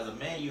as a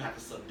man, you have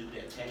to subdue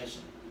that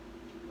passion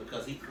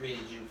because he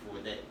created you for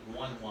that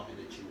one woman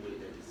that you with,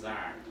 that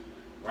desire,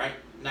 right?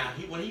 Now,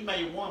 when he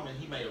made woman,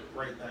 he made a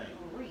great thing.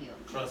 For real.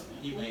 Trust me,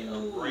 he made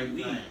a great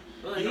thing.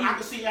 I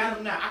can see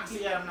Adam now.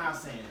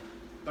 Saying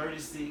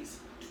 36,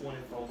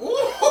 24. I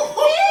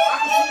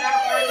can see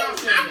Adam right now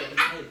saying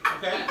that.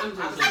 Okay? I can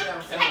see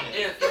Adam saying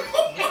that.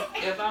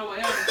 If I were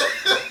ever...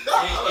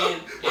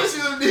 What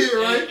you done did,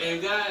 right?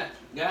 And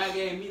God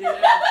gave me that.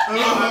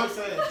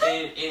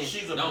 And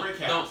she's a brick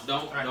house.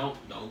 Don't go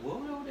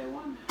over that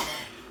woman.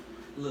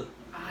 Look,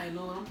 I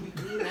know I'm be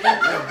good.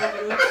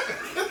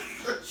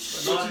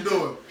 What you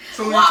doing?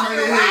 So you walking turn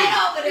your right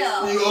head. over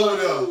there. You over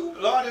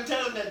there. Lord didn't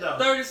tell him that though.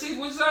 36,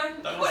 what you say?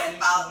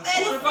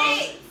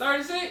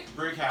 36?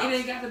 Brick house. It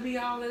ain't got to be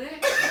all of that.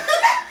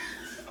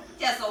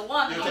 Just a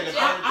woman.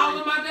 I'm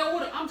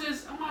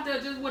out there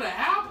just with an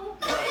apple.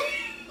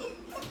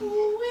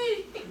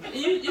 Ooh-wee.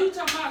 You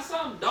talking about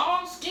some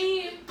dog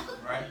skin?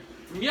 Right.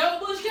 From Yellow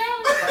Bush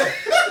County?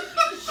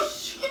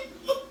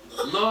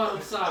 Lord,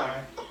 I'm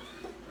sorry.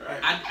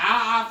 Right.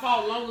 I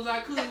fought as long as I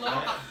could,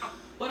 Lord.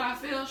 But I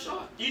fell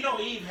short. You know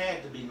Eve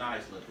had to be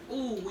nice looking.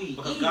 Ooh-wee.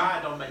 Because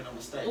God don't make no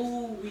mistakes.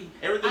 Ooh-wee.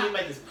 Everything he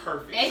makes is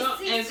perfect.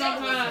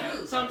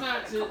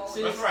 Sometimes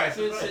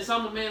since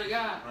I'm a man of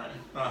God,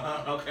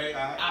 right. Okay.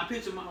 I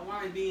picture my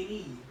wife being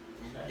Eve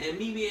and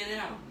me being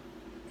Adam.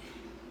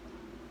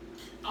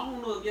 I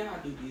don't know if y'all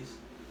do this,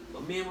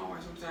 but me and my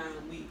wife sometimes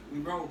we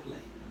role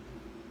play.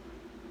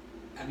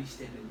 I be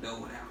standing the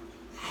door out.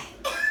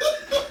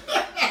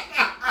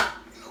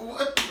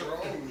 What's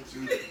wrong with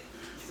you?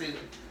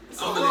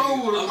 Something wrong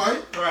with him,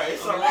 Mike. Right.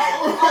 Something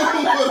wrong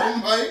with him,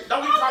 Mike.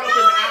 Don't be caught up in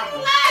the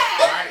apple.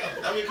 Right?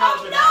 Don't be caught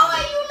up in the apple. No,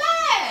 you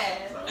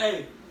laugh. Hey,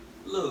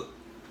 look.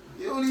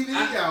 You don't even eat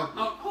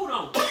apple. Hold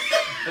on. So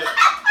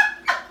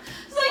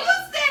you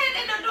standing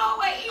in the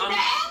doorway eating the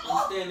apple? I'm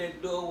standing in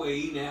the doorway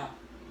eating apple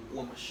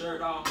with my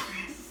shirt off.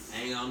 I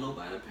ain't got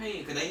nobody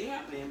paying, cause they ain't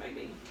have paying back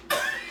then.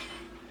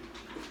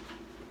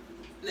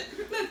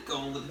 Let's go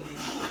on with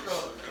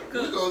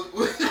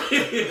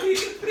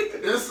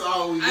it. That's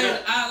all we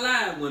got. Our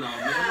live went off,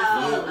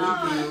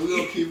 man. We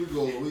gonna keep it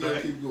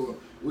going.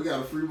 We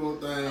got a free more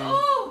thing,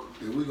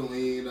 and we gonna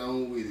end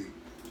on with it.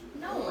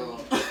 No.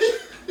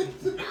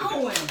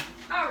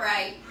 All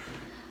right.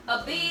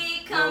 A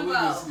big combo. We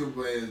can skip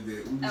past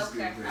that.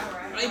 Okay. All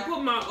right. Hey, put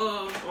my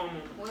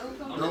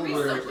Don't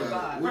worry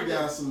about it. We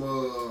got some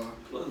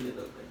plug it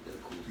up right there,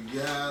 cool.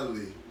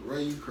 Golly,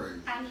 Ray, you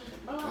crazy. I need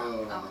a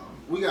plug.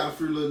 We got a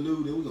free little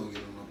nude, then we gonna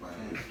get them up out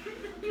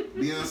here.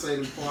 Beyonce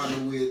done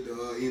partnered with the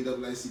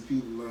NAACP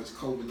to launch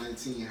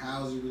COVID-19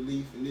 Housing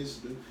Relief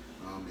Initiative.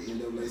 The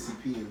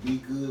NAACP and Be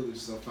Good, which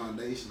is a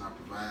foundation, are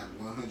providing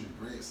 100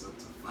 grants up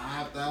to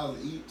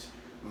 $5,000 each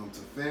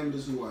to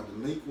families who are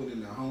delinquent in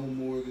their home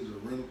mortgage or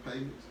rental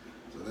payments.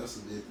 So that's a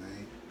good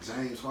thing.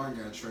 James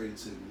Harden got traded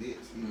to the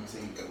Nets. He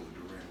teamed up with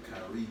Durant and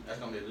Kyrie. That's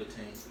gonna be a good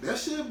team. That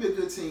should be a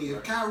good team.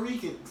 If Kyrie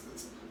can.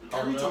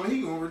 Kyrie told me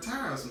he gonna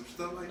retire or some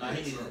stuff like that.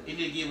 He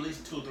need to give at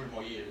least 2 or 3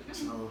 more years.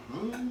 So, I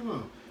don't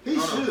know. He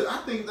should. I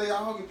think they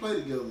all can play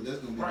together. That's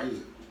gonna be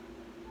good.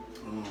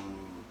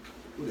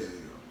 Who the hell?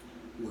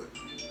 What?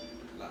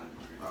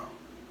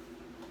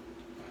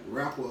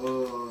 Rapper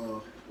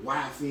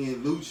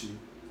YFN Lucci,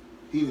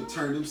 he would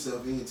turn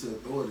himself into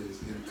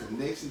authorities in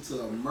connection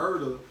to a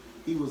murder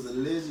he was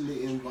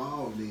allegedly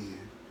involved in.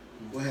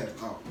 What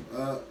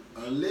happened?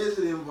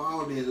 Allegedly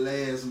involved in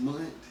last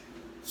month.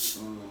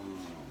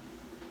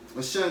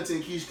 Ashanti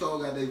and Keisha Cole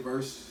got their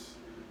verses,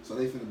 so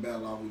they finna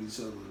battle off with each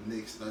other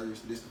next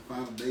Thursday. This the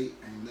final date.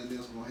 Ain't nothing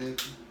else gonna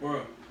happen.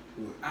 Bro,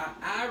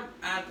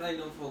 I think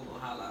them folks gonna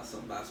holler out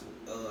something about some.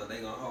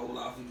 They gonna hold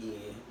off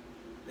again.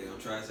 They gonna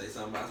try to say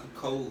something about some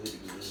COVID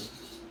again.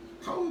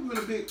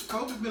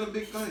 COVID's been a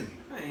big thing.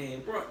 Man,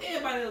 bro,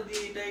 everybody else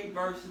did their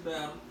verses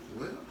battle.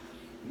 Well,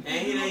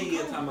 and he ain't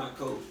here talking about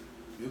COVID.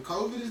 If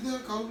COVID is there,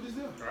 COVID is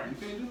there. Right. You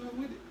can't do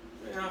nothing with it.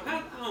 Man,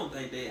 I don't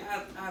think they.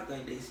 I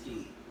think they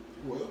scared.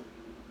 Well,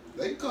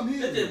 they can come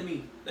here. That's just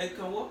me. They can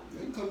come what?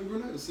 They can come to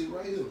Grenada, sit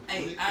right here.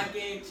 Hey, I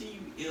guarantee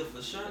you, if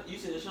Ashanti, you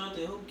said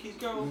Ashanti who? Keisha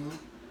Cole?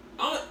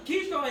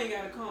 Keisha Cole ain't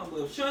gotta come,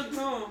 but if Ashanti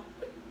come,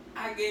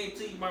 I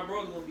guarantee you my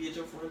brother gonna be at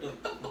your front door.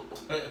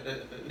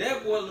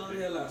 That boy love the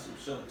hell out of some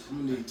Ashanti.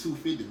 I'm gonna need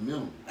 $250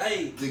 minimum.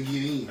 Hey, to get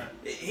in.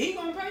 He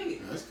gonna pay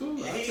it. That's cool.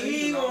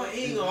 He ain't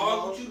gonna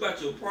argue with you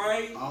about your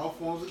price. All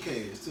forms of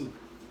cash too.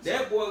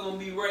 That boy gonna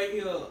be right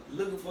here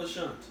looking for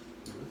Ashanti.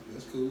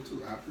 That's cool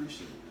too. I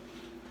appreciate it.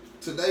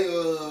 Today,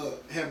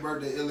 happy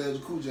birthday, LL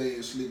Cool J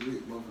and Slick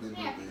Rick, both of their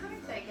birthdays. Happy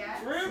birthday, guys.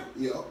 For real?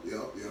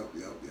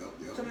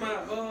 Yep. To my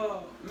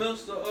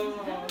Mr.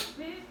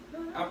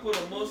 I put a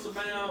muscle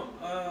bound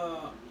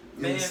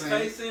man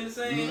face in the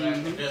sand.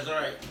 Mm-hmm. That's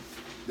right.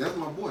 That's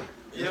my boy.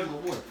 That's my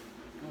boy.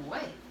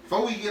 Wait.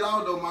 Before we get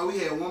on though, we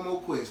had one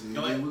more question,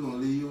 and then we're gonna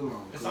leave you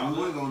alone. We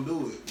weren't gonna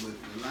do it, but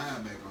the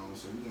line back on,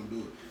 so we're gonna do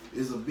it.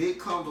 It's a big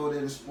combo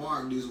that is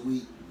sparked this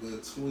week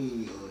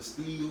between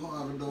Steve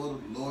Harvey's daughter,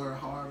 Laura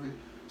Harvey.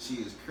 She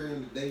is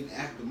currently dating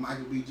actor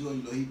Michael B.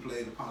 Jordan. You know he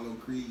played Apollo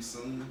Creed's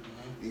son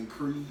in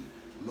Creed.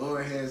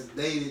 Laura has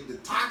dated the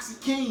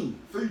Toxic King,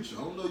 Future.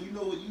 I don't know, you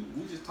know what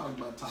we just talked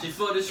about Toxic. She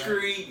for the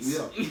streets.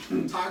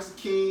 Yeah. Toxic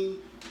King.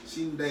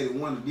 She dated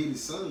one of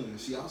Diddy's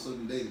sons. She also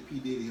dated P.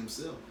 Diddy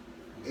himself.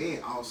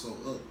 And also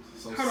others.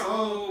 So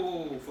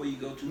hold on, before you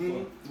go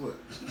too far. What?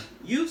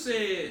 You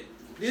said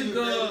this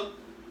girl,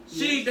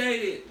 she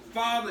dated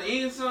father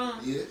and son?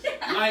 Yes.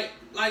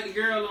 Like the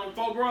girl on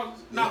Four Brothers?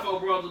 Not Four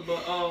Brothers,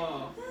 but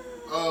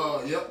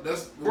yep,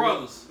 that's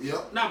Brothers.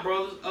 Yep. Not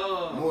Brothers.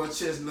 Morris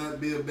Chestnut,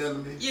 Bill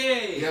Bellamy.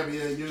 Yeah.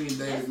 Gabrielle Union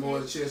dated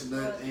Morris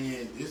Chestnut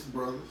and his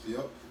brothers.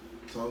 Yep.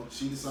 So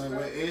she the same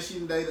way, and she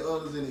dated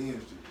others in the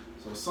industry.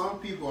 So some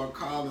people are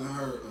calling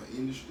her an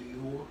industry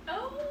whore.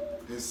 Oh.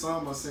 And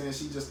some are saying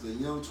she's just a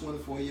young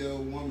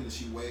 24-year-old woman and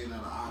she weighing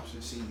out an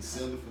option. She ain't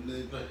selling for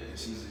nothing, and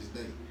she's just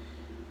dating.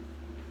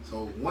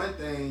 So one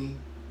thing,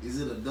 is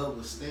it a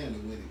double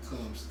standard when it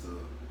comes to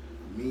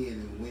men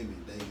and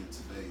women dating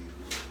today?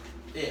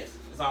 Yes,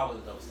 it's always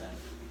a double standard.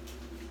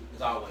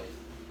 It's always.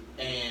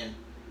 And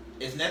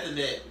it's nothing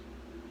that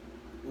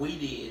we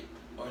did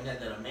or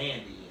nothing that a man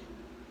did.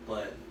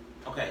 But,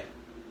 okay,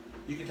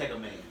 you can take a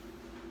man.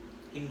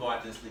 He can go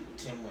out there and sleep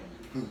with 10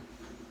 women.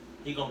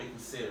 He gonna be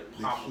considered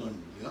popular.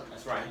 Yep.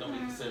 That's right. He gonna be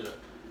considered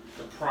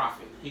the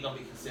prophet. He gonna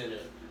be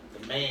considered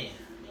the man.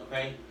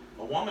 Okay.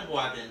 A woman go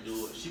out there and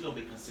do it. She gonna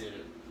be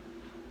considered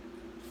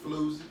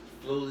floozy.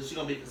 fluid. She's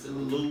gonna be considered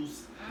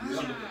loose. She's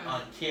gonna be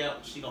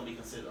unkept. She's gonna be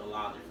considered a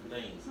lot of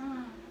different things.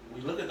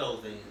 We look at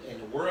those things,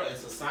 and the world and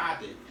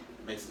society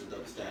makes it a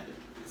double standard.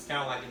 It's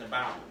kind of like in the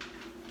Bible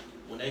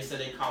when they said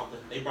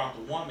they brought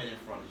the woman in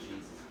front of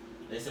Jesus.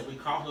 They said we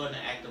caught her in the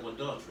act of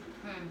adultery,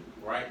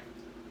 right?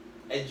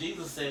 And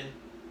Jesus said,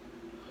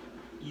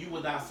 "You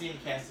without sin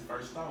cast the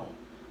first stone."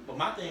 But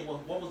my thing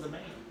was, what was the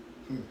man?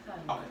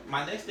 Okay.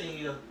 My next thing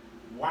is,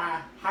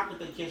 why? How could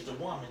they catch the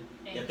woman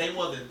if they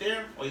wasn't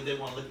there or if they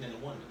weren't looking in the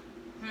window?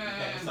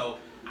 Okay, so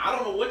I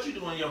don't know what you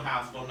do in your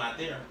house if I'm not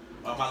there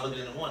or if I'm looking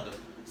in the window.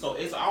 So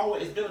it's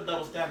been a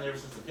double standard ever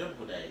since the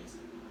biblical days,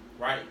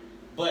 right?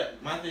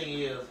 But my thing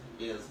is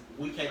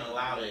we can't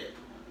allow that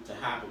to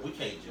happen. We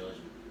can't judge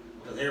them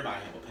because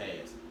everybody have a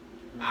past.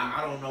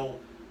 I don't know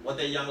what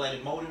that young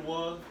lady motive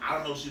was. I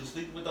don't know if she was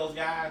sleeping with those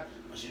guys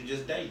or she was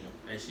just dating them.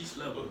 And she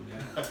slept with them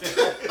guys.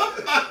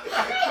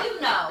 You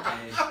know.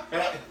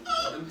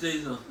 Let me tell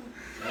you something.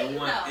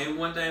 And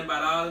one thing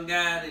about all the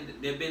guys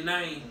that been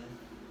named,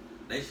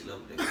 they slept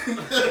with them.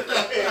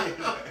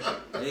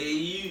 Hey,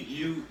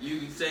 you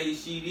can say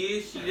she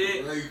did,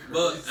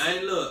 but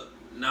hey, look,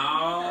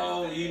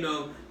 no,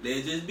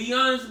 let's just be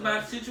honest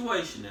about the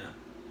situation now.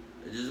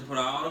 Let's just put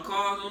all the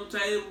cards on the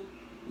table.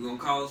 We're gonna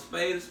call a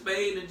spade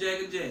and a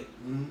jack a jack.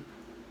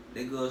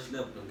 That girl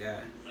slept with them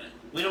guys.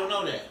 We don't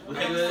know that.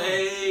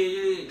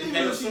 Even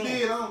if she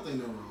did, I don't think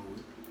nothing wrong with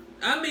it.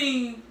 I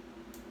mean,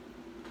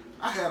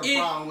 I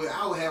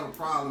would have a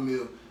problem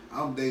if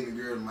I'm dating a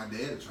girl and my dad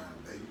is trying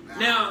to date me.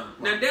 Now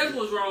that's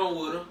what's wrong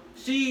with her.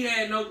 She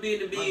had no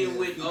business being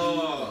with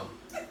the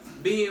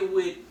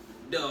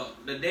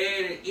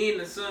dad and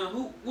the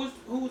son.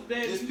 Who's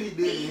dad? It's P.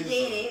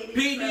 Diddy.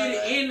 P. Diddy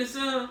and the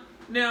son.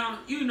 Now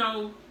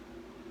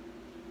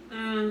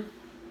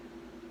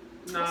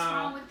What's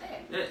wrong with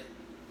that?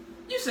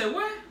 You said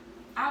what?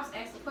 I was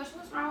asking the question,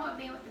 what's wrong with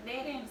being with the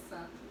dad and the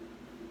son?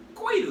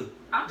 Quita.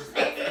 I'm just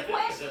asking the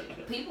question.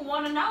 People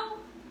want to know.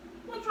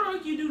 What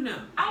drug you do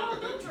now? I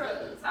don't do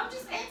drugs. I'm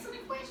just asking the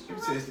question. You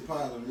tested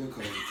positive on your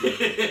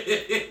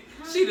COVID.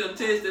 She done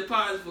tested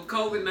positive for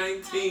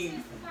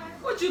COVID-19.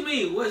 What you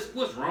mean?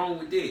 What's wrong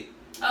with that?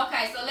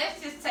 Okay, so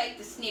let's just take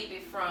the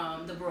snippet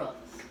from The Brothers.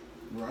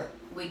 Right.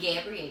 With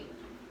Gabrielle.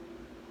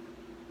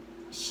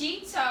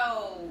 She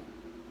told...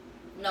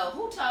 No,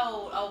 who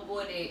told old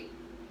boy that...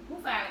 Who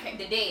finally came?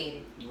 The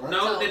daddy. Right.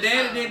 No, the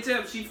daddy didn't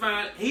tell him.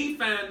 He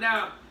found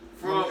out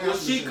from when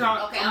she called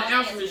on the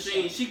answer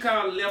machine. She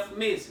called and left a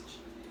message.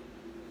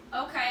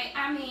 Okay,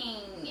 I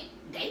mean,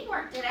 they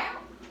worked it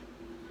out.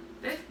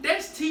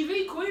 That's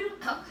TV, Quita.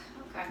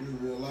 Okay. This is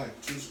real life,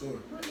 true story.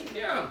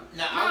 Yeah.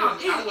 Now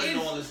I wouldn't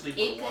normally sleep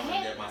with a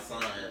woman that my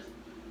son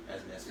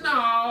has messed with. No,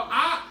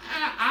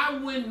 I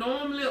wouldn't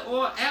normally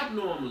or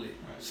abnormally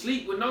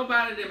sleep with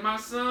nobody that my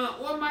son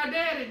or my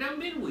daddy done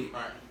been with.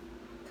 Right.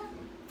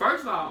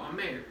 First of all, I'm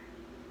married.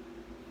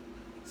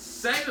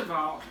 Second of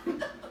all,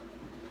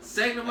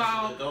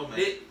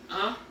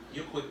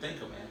 you're a quick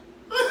thinker, man.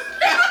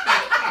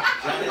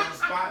 Right on the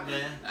spot,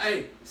 man.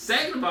 Hey,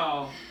 second of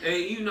all,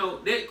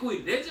 that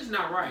quick, that's just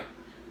not right.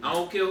 I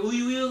don't care who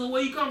you is or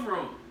where you come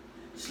from.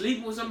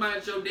 Sleeping with somebody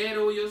that your dad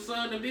or your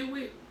son to be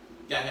with.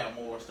 Gotta have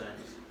more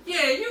standards.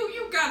 Yeah,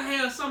 you gotta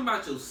have something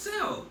about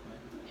yourself.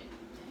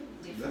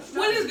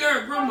 Where this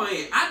girl grandma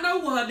at? I know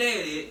where her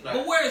dad is,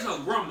 but where is her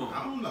grandma?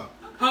 I don't know.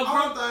 Her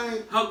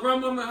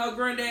grandmama and her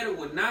granddaddy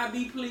would not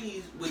be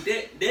pleased with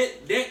that.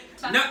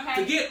 Not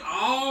forget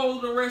all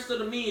the rest of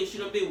the men she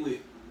done been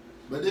with.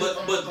 But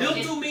them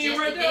two men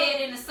right there,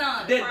 dad and the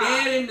son. The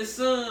dad and the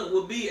son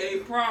would be a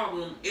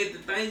problem at the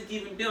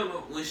Thanksgiving dinner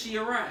when she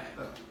arrived.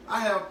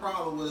 I have a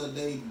problem with her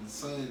dating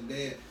son and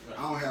dad. Right.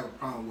 I don't have a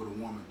problem with a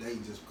woman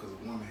dating just because a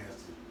woman has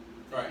to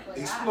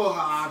explore her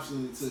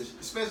options,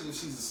 especially if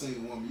she's a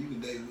single woman. You can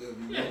date whoever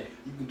you want.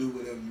 You can do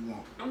whatever you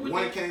want.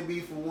 One can't be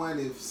for one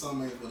if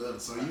something ain't for the other.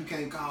 So you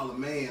can't call a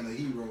man a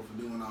hero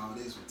for doing all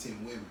this with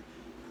 10 women,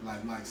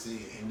 like Mike said,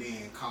 and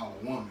then call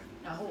a woman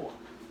a whore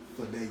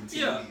for dating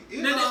 10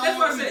 men. That's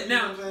what I said.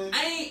 Now,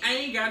 I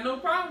ain't got no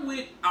problem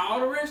with all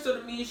the rest of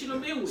the men she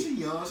done been with. She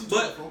young,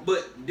 but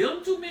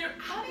them two men,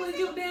 I wouldn't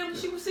give a damn when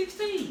she was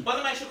 16. But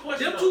let me ask you a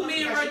question. Them two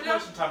men right there.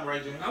 Tom Ray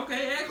Jr.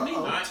 Okay, ask me.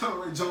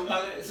 Tom Ray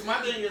Jr. So my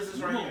thing is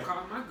this right here.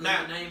 Call my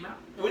girl name out.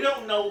 We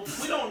don't know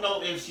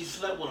if she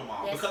slept with them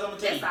all. Because I'm gonna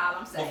tell you, all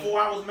I'm saying.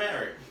 Before I was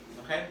married,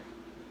 okay,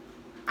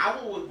 I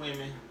was with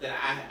women that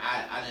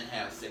I didn't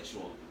have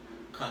sexual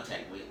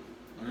contact with.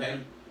 Okay,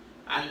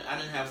 I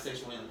didn't have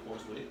sexual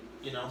intercourse with it.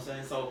 You know what I'm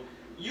saying? So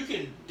you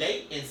can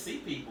date and see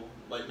people,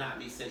 but not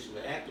be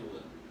sexually active with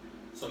them.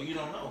 So you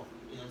don't know.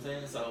 You know what I'm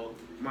saying? So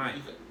Mike,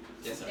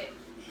 yes sir.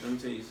 Let me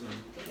tell you something.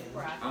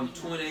 I'm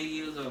 28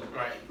 years old.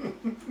 Right.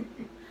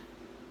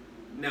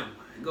 Never mind.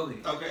 Go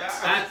ahead. Okay.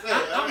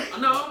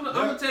 I'm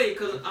gonna tell you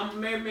because I'm a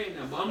married man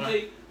now. But I'm gonna tell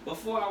you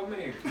before I was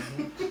married.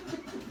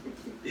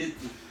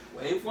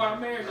 Way before I was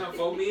married now,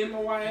 before me and my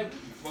wife,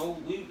 before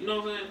we, you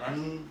know what I'm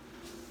saying?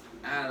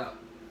 Out of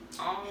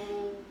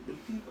all the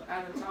people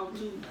I done talked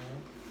to,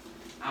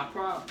 I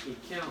probably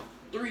could count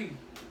 3.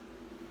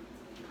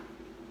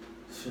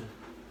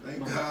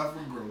 Thank God for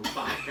growth.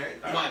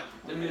 Mike,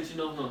 let me let you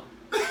know, huh?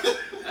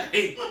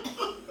 Hey.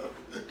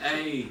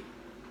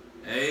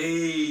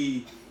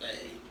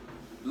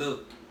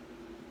 Look,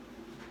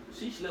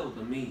 she slept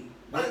with me.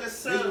 But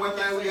this one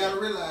thing we gotta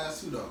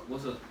realize too, though.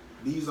 What's up?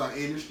 These are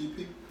industry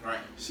people. Right.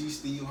 She's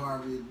Steve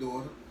Harvey's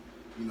daughter.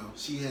 You know,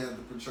 she had to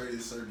portray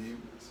this certain image.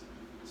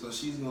 So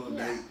she's gonna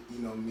date, you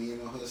know, men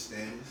on her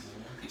status.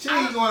 She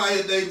ain't going out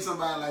here dating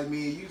somebody like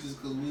me and you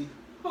just cause we.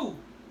 Who?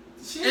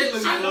 I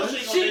know she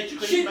ain't gonna date you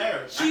because you're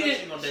married. She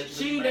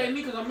didn't date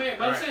me because I'm married.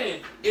 But I'm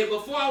saying, if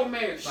before I was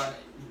married,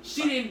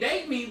 she didn't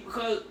date me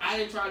because I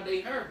didn't try to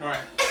date her.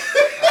 Right.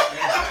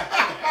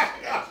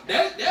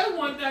 That's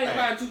one thing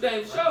about 2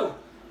 things for sure.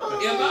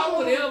 If I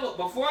would ever,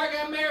 before I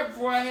got married,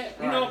 before I had,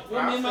 you know,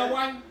 for me and my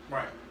wife,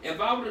 right. If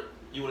I would,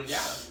 you would have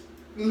got her.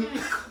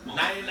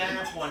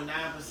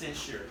 99.9%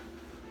 sure.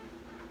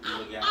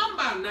 I'm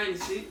about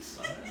 96.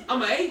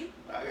 I'm an A.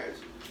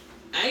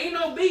 I ain't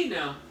no B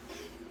now.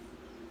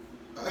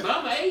 But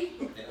I'm an A.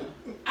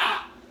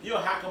 You're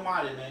a high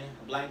commodity, man.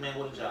 A black man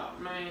with a job.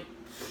 Man.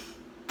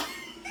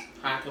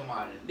 High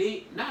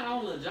commodity. Not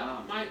only a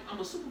job, Mike, I'm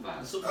a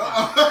supervisor. And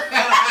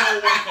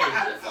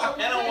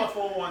I want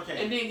 401k.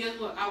 And then guess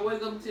what? I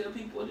wake up and tell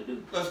people what to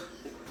do.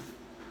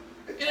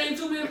 It ain't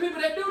too many people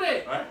that do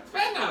that. Right.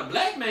 Especially not a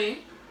black man.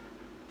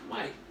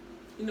 Mike,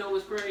 you know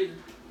what's crazy?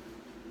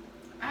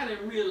 I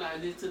didn't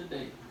realize this to the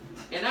day.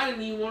 And I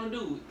didn't even want to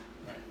do it.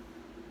 Right.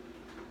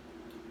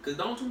 Because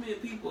don't too many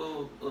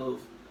people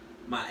of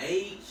my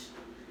age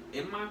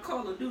and my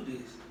color do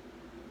this.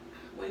 I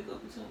wake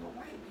up and tell my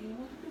white man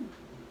what to do.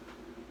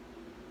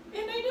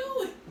 And they do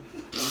it.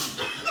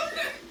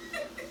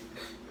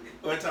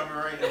 One time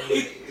right now.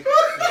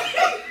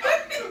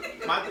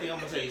 My thing, I'm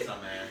gonna tell you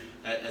something, man.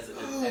 As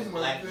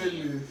black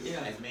men,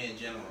 as men in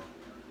general,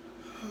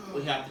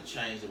 we have to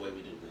change the way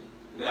we do things.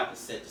 We have to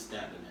set the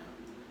standard now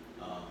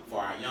for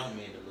our young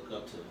men to look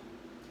up to.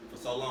 For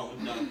so long,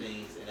 we've done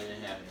things and they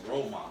didn't have any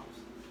role models.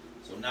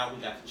 So now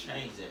we got to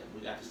change that.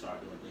 We got to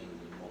start doing things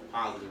in a more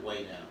positive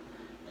way now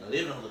and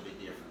living a little bit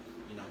different.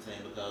 You know what I'm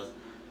saying? Because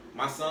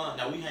my son,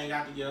 now we hang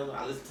out together.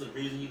 I listen to the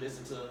music he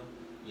listens to,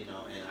 you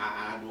know, and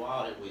I do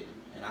all that with him.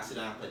 And I sit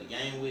down and play the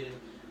game with him.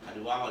 I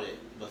do all that.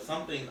 But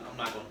some things I'm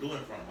not going to do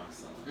in front of my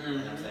son. You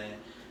know what I'm saying?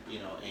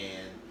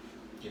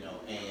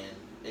 And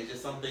it's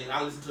just some things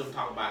I listen to him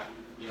talk about,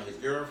 you know, his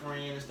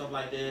girlfriend and stuff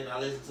like that. And I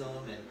listen to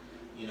him and,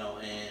 you know,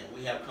 and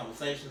we have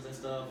conversations and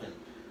stuff. And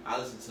I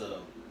listen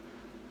to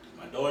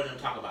my daughter and them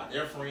talk about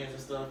their friends and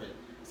stuff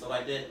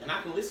like that. And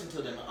I can listen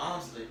to them. And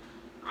honestly,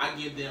 I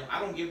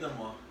don't give them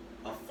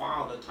a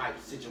father type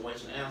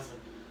situation answer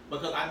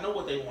because I know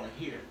what they want to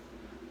hear,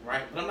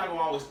 right? But I'm not gonna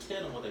always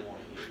tell them what they want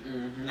to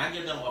hear. And I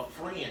give them a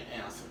friend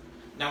answer.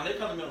 Now when they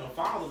come to me on the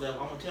father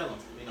level, I'm gonna tell them,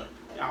 you know,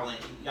 y'all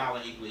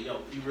ain't equally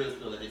yoked. You really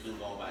feel that they do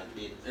go about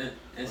their business,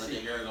 and let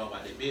their girl go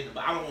about their business.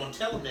 But I don't want to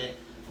tell them that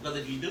because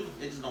if you do,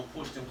 it's just gonna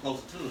push them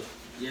closer to it.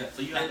 Yeah.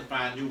 So you have to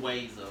find new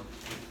ways of.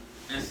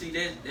 And see,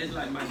 that's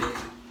like my dad.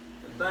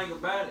 The thing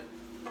about it,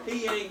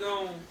 he ain't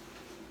gonna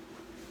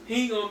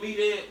be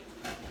that.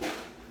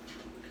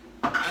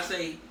 I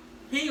say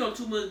he ain't gonna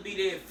too much be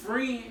that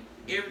friend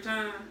every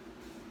time.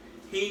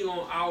 He ain't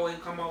gonna always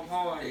come off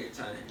hard every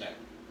time. Right.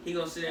 He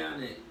gonna sit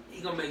down and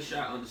he gonna make sure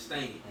I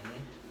understand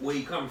where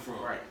he coming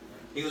from. Right.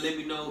 He gonna let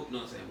me know. You know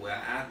what I'm saying?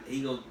 Well,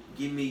 he gonna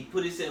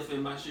put himself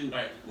in my shoes.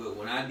 Right. Well,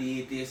 when I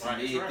did this and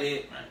did that,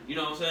 right. you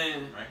know what I'm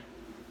saying? Right.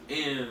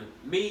 And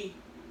me,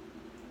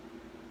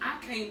 I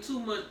can't too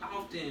much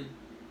often.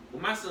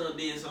 With my son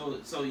being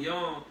so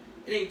young,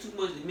 it ain't too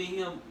much that me and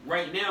him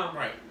right now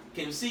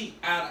can see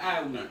eye to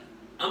eye with. Right.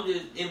 I'm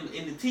just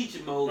in the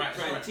teaching mode,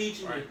 trying to teach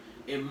him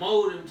and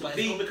mold him to but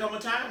be. It's gonna become a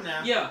time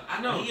now. Yeah, I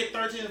know. When he get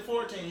 13 and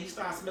 14, he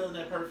starts smelling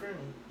that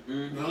perfume.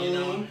 Mm-hmm. You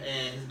know,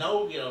 and his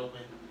nose get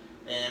open.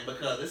 And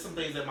because there's some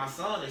things that my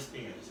son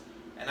experienced.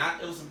 And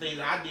it was some things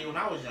that I did when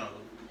I was younger.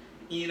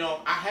 You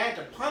know, I had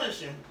to punish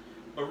him,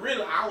 but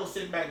really I was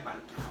sitting back like,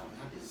 oh,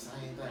 I did the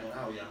same thing when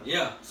I was younger.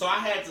 Yeah. So I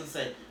had to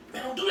say,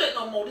 man, don't do that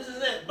no more. This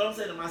is it. But I'm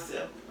saying to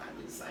myself, I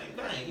did the same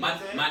thing. You know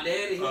my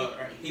daddy,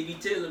 he be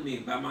telling me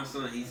about my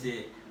son. He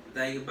said,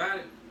 think about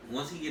it.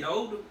 Once he get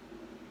older,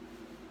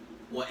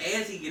 well,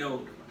 as he get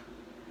older,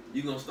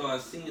 you're going to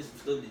start seeing some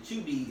stuff that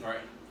you did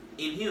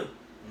in him.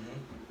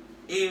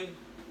 And,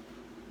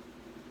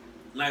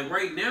 like,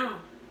 right now,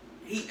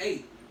 he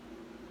 8.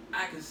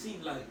 I can see,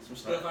 like, some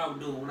stuff I was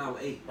doing when I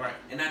was 8. Right.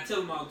 And I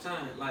tell him all the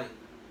time, like,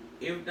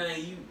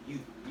 everything you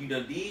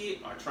done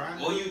did,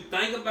 or you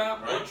think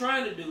about, or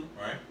trying to do,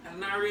 I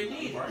done already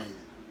did. Right.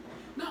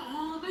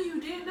 No, you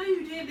did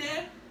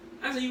that.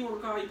 I said, you want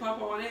to call your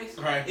papa and ask?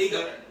 Right. He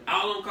go,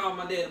 I don't call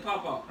my dad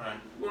papa. Right.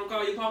 You want to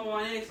call your papa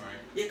and ask? Right.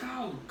 Yeah,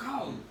 call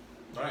him.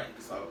 Right.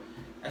 So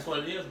that's what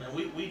it is, man.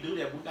 We do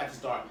that. We got to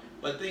start.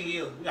 But the thing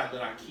is, we got to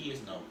let our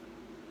kids know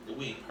that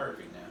we ain't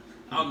perfect now.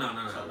 Oh no.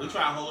 So we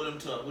try to hold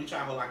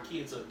our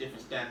kids to a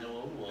different standard than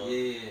what we was.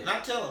 Yeah. And I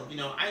tell them, you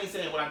know, I ain't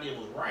saying what I did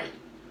was right.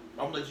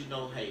 But I'm gonna let you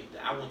know, hey,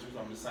 I went through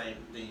some of the same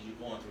things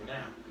you're going through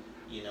now.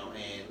 You know,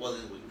 and whether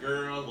it's with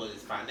girls, whether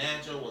it's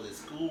financial, whether it's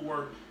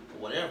schoolwork,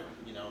 whatever.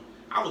 You know,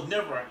 I was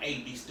never an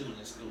A/B student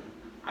in school.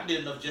 I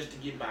did enough just to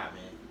get by,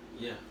 man.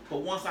 Yeah.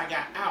 But once I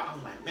got out,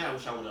 I'm like, man, I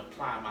wish I would have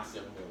applied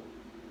myself more.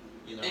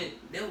 You know. And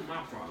that was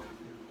my problem.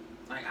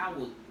 Like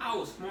I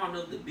was smart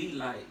enough to be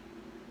like,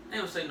 I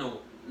don't say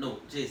no,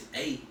 just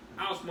A.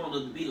 I was smart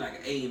enough to be like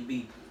an A and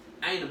B.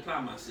 I ain't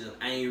apply myself.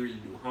 I ain't really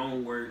do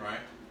homework. Right.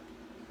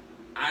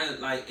 I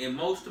like in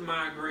most of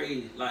my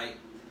grades, like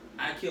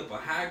I kept a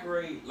high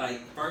grade, like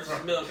first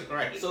semester.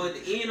 Right. So at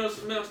the end of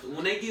the semester,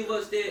 when they give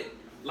us that,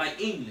 like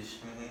English,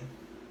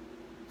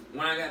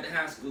 when I got to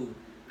high school,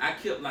 I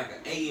kept like an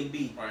A and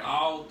B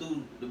all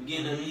through the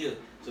beginning of the year.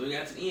 So we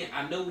got to the end,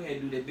 I know we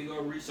had to do that big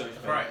old research.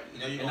 Right. You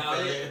know, you're gonna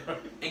fail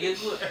it. And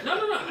guess what? No,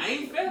 I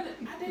ain't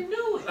failing. I didn't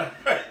do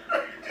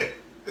it.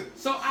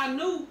 So I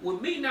knew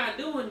with me not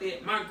doing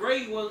that, my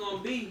grade wasn't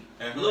gonna be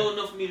low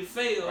enough for me to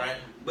fail. Right.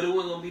 But it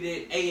wasn't gonna be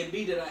that A and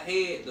B that I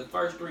had the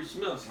first 3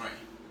 semesters. Right.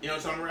 You know,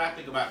 something I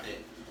think about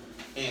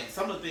that. And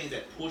some of the things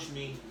that push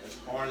me as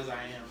hard as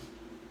I am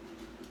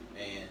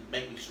and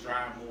make me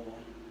strive more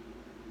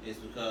is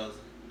because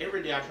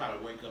every day I try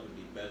to wake up and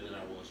be better than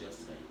I was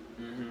yesterday.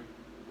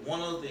 One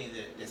of the things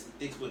that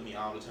sticks with me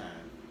all the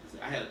time is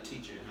that I had a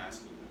teacher in high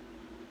school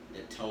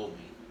that told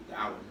me that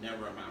I would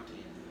never amount to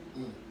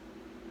anything.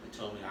 They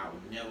told me I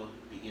would never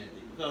be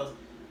anything because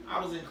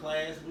I was in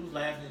class, we was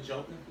laughing and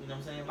joking, you know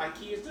what I'm saying, like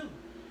kids do.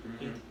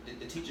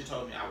 The teacher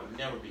told me I would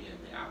never be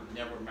anything. I would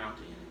never amount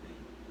to anything.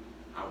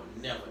 I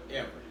would never,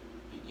 ever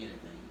be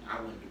anything.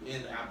 I wouldn't do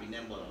anything. I'd be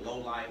nothing but a low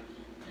life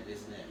and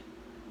this and that.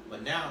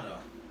 But now,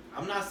 though,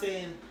 I'm not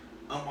saying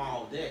I'm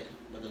all that,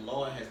 but the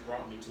Lord has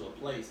brought me to a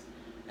place.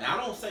 And I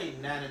don't say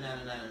 99,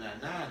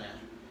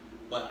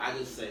 but I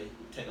just say,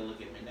 take a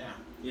look at me now.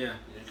 Yeah.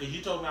 Because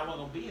you told me I wasn't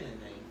going to be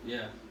anything.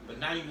 Yeah. But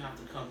now you have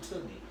to come to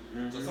me.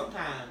 So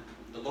sometimes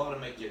the Lord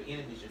will make your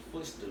enemies your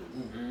footstool,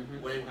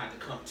 where they will have to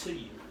come to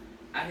you.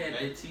 I had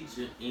that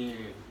teacher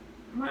in,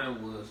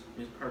 mine was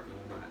Miss Perkins,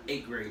 my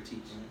 8th grade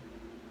teacher.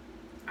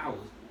 I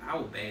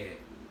was bad.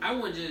 I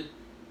wasn't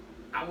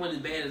as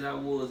bad as I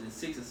was in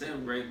 6th and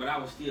 7th grade, but I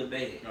was still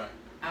bad. Right.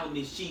 I was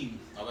mischievous.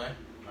 Okay.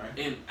 Right.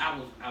 And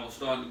I was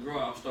starting to grow.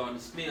 I was starting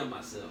to smell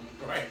myself.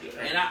 Right.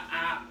 And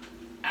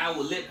I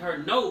would let her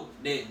know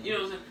that, you know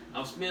what I'm saying,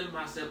 I'm smelling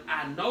myself.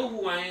 I know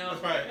who I am.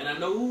 That's right. And I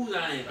know whose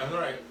I am. That's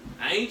right.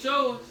 I ain't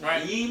yours.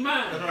 Right. You ain't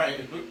mine. That's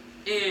right.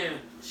 And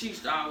she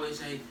used to always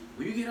say,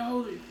 when you get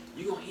older,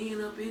 you gonna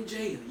end up in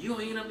jail. You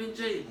gonna end up in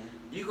jail.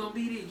 You gonna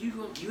be this.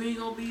 You ain't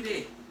gonna be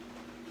that.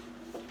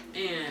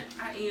 And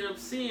I ended up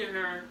seeing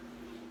her.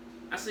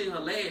 I seen her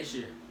last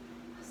year.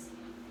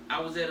 I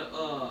was at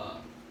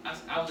a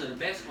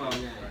basketball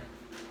game,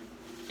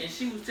 and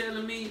she was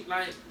telling me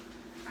like,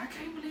 I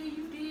can't believe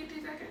you did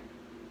this.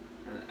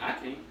 I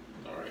can't.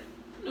 All right.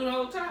 You know, the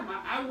whole time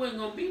I wasn't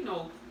gonna be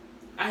no.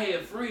 I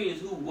had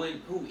friends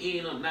who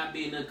ended up not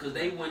being nothing because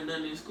they wasn't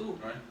nothing in school.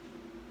 Right.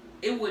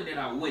 It wasn't that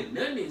I wasn't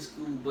nothing in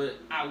school, but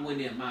I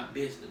wasn't at my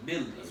best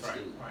ability in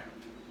school.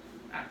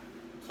 Right.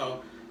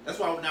 So that's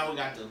why now we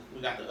got to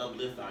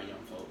uplift our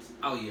young folks.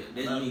 Oh yeah,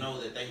 let them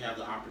know that they have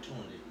the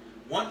opportunity.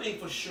 One thing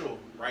for sure,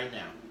 right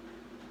now,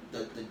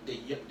 the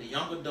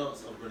young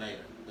adults of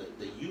Grenada,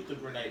 the youth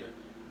of Grenada,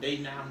 they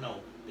now know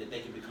that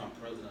they can become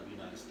president of the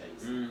United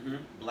States,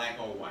 black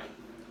or white.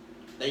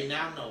 They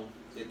now know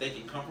that they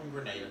can come from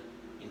Grenada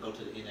and go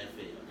to the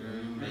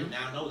NFL. They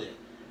now know that.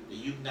 The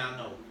youth now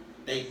know.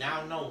 They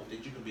now know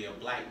that you can be a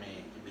black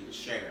man and be the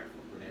sheriff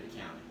of Grenada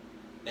County.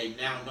 They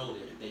now know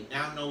that. They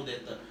now know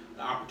that the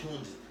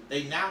opportunities.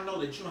 They now know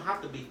that you don't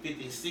have to be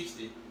 50 and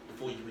 60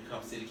 before you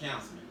become city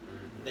councilman.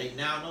 They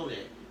now know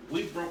that.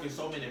 We've broken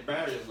so many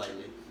barriers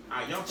lately.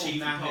 Our young folks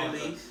now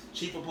have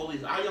chief of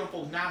police. Our young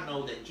folks now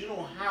know that you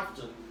don't have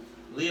to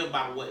live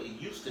by what it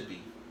used to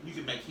be. You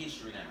can make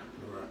history now.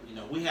 Right. You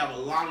know, we have a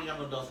lot of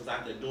young adults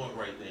out there doing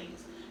great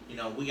things. You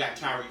know, we got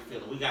Tyreek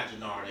Phillip, we got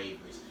Jannard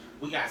Avery's,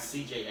 we got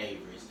CJ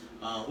Avery's,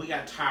 we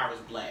got Tyrus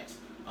Blacks,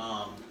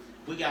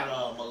 we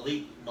got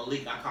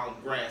Malik, I call him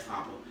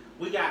Grasshopper.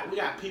 We got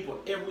people,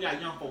 we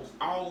got young folks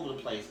all over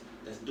the place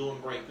that's doing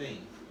great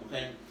things.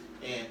 Okay.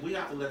 And we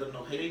have to let them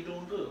know, hey, they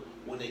doing good.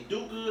 When they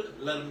do good,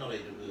 let them know they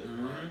do good.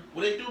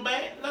 When they do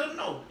bad, let them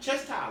know.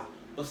 Chastise them.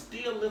 But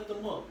still lift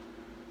them up.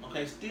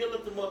 Okay? Still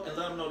lift them up and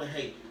let them know that,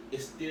 hey, you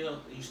still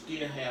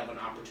have an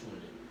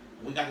opportunity.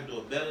 And we got to do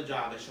a better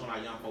job at showing our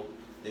young folks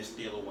they're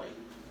still away.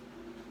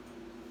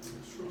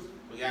 That's true.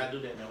 We got to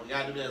do that, man. We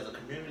got to do that as a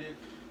community.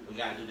 We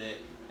got to do that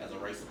as a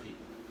race of people.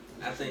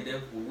 I think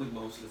that's what we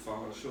mostly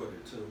fall short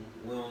of, too.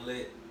 We don't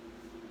let,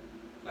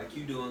 like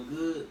you doing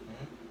good,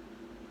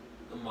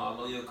 I'm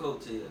all on your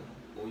coattail.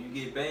 When you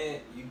get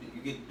bad, you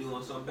get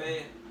doing something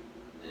bad,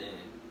 and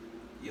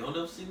you don't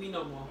ever see me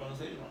no more.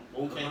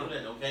 We can't do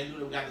that. Okay,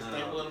 we got to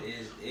stay with them.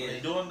 When they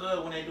doing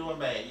good, when they doing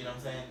bad. You know what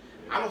I'm saying?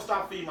 I don't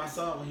stop feeding my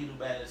son when he do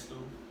bad at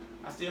school.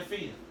 I still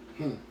feed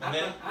him. I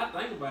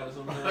think about it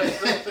sometimes.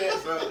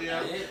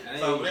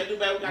 So when they do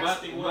bad, we got to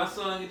stick with them. My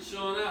son gets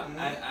showing up.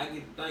 I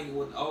get thinking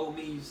what the old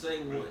me used to say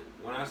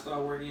when I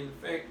started working in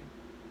the factory.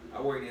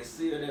 I worked at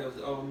Seal. That was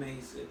the old man.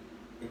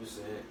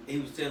 He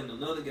was telling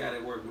another guy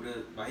that worked with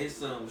us, but his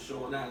son was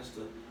showing out and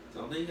stuff.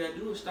 So all you gotta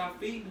do is stop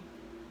feeding him.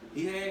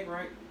 He act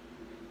right.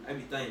 I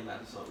be thinking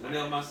about it something.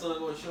 Whenever my son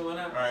goes showing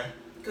up, right?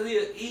 Cause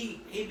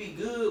he be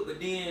good, but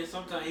then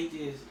sometimes he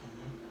just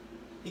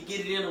he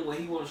get it in him when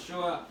he want to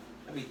show up.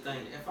 I be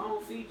thinking, if I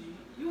don't feed you,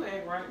 you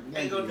act right.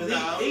 Ain't gonna do he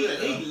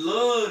that.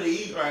 love to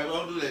eat. Right,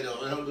 don't do that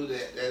though. Don't do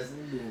that.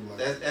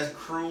 That's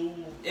cruel.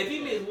 If he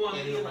miss one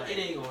meal, it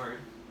ain't gonna hurt.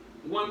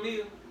 One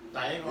meal,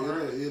 I ain't gonna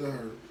hurt. It'll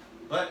hurt.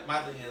 But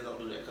my thing is, don't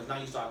do that, because now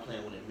you start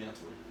playing with it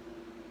mentally.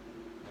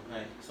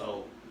 Okay,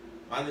 so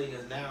my thing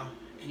is now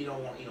he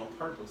don't want to eat on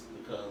purpose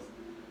because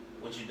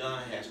what you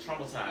done has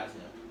traumatized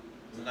him.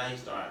 So now he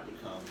started to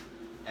become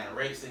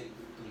anorexic.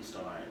 He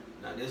started.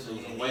 Now this is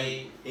losing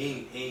weight.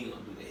 He ain't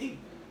gonna do that.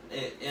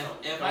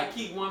 If I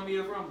keep one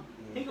meal from him,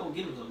 he gonna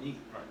get him something to eat.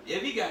 Right.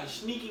 If he got to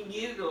sneak and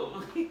get it,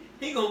 or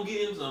he gonna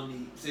get him something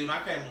to eat. See, when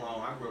I came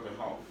along, I grew up in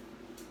Hawk,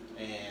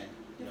 and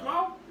you know,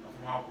 I'm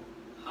from Hawk.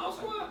 Hawk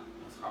Squad.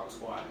 That's Hawk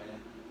Squad, man.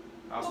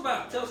 What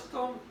about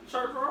Tuscaloosa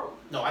Church Road?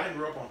 No, I didn't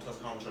grow up on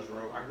Tuscaloosa Church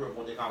Road. I grew up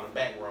what they call the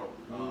back road,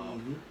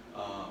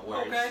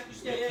 where okay.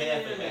 used to be a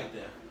cafe back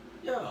there.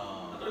 Yeah,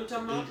 I know you're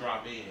talking about.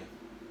 Dewdrop in,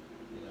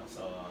 you know.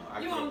 So I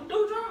you grew on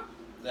Dewdrop?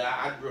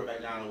 I grew up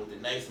back down with the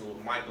Nason,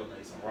 with Michael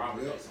Nason,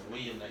 Robert Nason,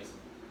 William Nason.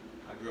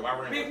 I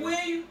ran Big with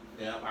William?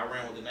 Yeah, I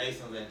ran with the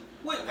Nasons and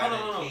Wait,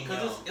 hold on,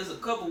 because it's a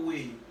couple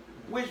William.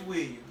 Which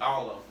William?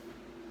 All of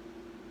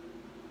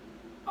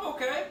them.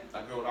 Okay.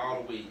 I grew with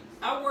all the Williams.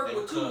 I worked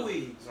with two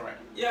Williams. That's right.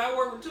 Yeah, I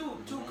worked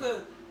with two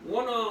cousins.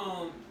 One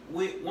of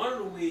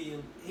the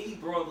Williams, he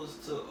brothers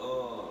to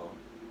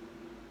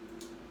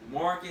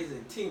Marcus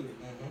and Timmy.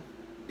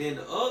 Then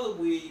the other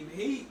William,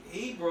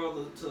 he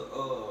brother to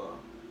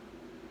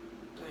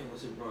dang,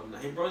 what's his brother now?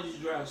 His brother used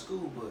to drive a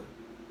school bus.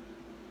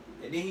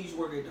 And then he used to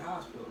work at the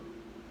hospital.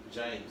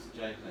 James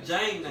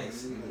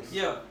Nason.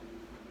 Yeah.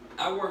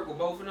 I worked with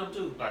both of them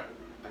too. Like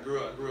I grew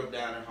up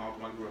down in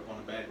Hawthorne. I grew up on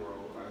the back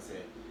road. Like I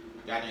said,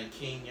 a guy named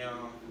King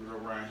Young, grew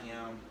up around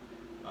him.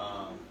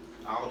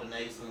 All the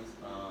Nasons,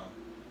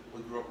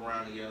 we grew up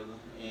around together.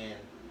 And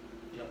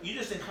you know, you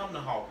just didn't come to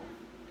Hawthorne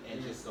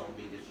and just gonna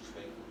be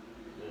disrespectful.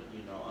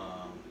 You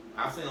know,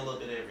 I've seen a little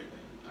bit of everything.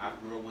 I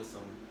grew up with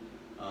some.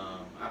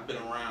 I've been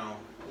around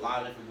a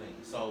lot of different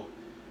things. So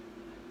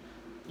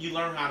you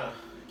learn how to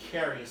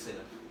carry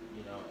yourself,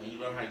 you know, and you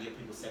learn how to give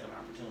people second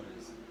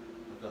opportunities,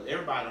 because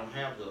everybody don't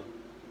have the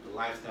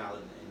lifestyle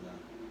and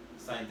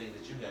the same things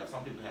that you have.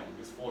 Some people have a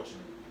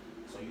misfortune,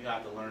 so you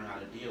have to learn how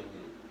to deal with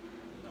it,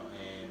 you know.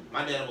 And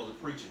my dad was a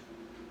preacher,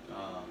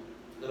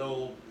 good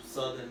old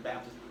Southern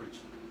Baptist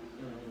preacher,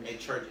 at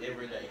church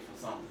every day for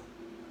something,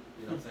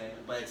 you know what I'm saying.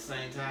 But at the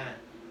same time,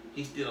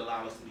 he still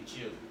allowed us to be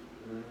children.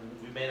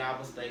 We made our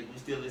mistakes. We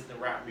still listen to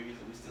rap music.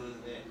 We still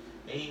listen to that.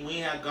 And we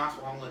ain't have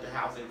gospel on at the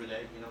house every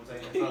day, you know what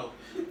I'm saying? So,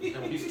 you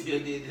know, we still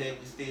did that.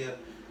 We still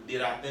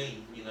did our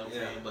thing, you know what I'm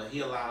saying? But he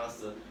allowed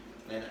us to,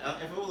 and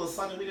if it was a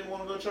Sunday we didn't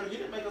want to go to church, he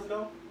didn't make us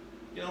go.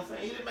 You know what I'm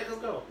saying? He didn't make us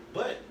go.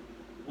 But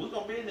we're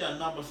going to be in there a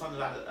number of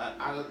Sundays out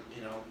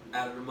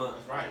of the month.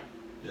 That's right.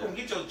 You're going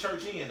to get your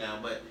church in now,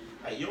 but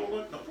hey, you don't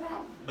want no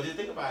problem. But just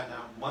think about it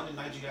now. Monday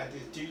night you got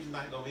this, Tuesday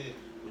night going to be this.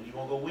 When you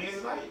want to go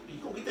Wednesday night,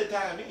 you're going to get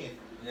that time in.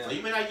 Yeah. So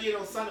you may not get it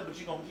on Sunday, but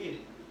you're going to get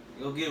it.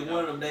 You'll get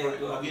one of them days. Right,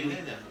 go get it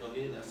in there. Go get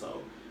it in there.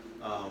 So,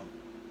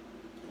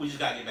 we just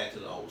gotta get back to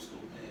the old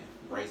school, man.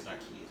 Raising our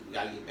kids. We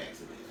gotta get back to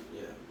that.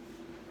 Yeah.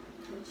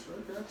 That's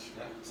right, gotcha.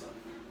 Yeah. So,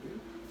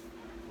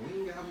 we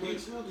ain't got much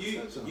else to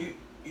touch on.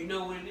 You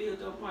know what it is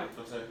though, Mike?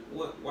 What's that?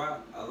 Why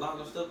a lot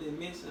of stuff they're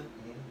missing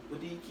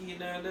with these kids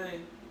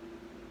nowadays.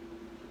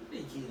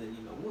 These kids ain't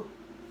even know what.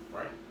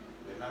 Right.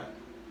 They're not.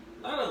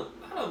 A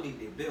lot of them need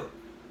their belt.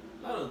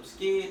 A lot of them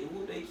scared to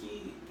whoop their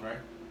kids. Right.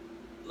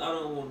 A lot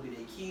of them want to be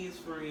their kids'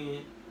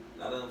 friend.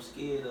 A lot of them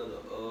scared of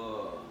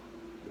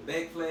the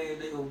back flag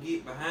they gonna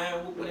get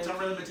behind whooping their kids.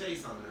 Let me tell you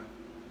something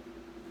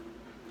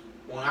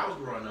now. When I was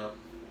growing up,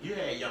 you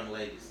had young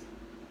ladies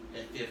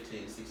at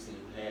 15, 16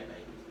 who had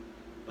babies.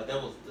 But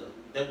that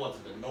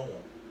wasn't the norm.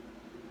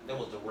 That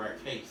was the rare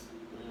case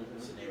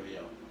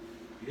scenario.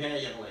 You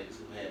had young ladies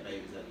who had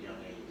babies at a young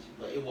age,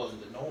 but it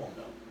wasn't the norm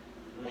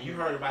though. When you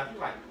heard about it,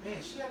 you're like,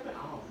 man, she had a baby.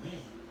 Oh man.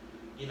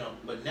 You know,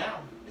 but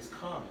now it's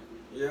common.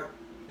 Yeah.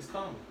 It's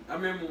common. I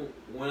remember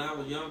when I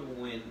was younger,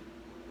 when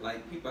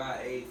like people our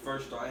age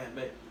first started having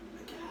babies.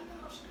 Like, God,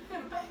 no, she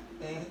had a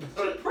baby.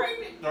 She's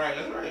pregnant. Right,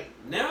 that's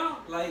right. Now,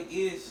 like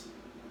it's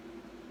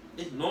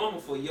normal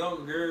for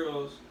young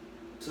girls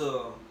to,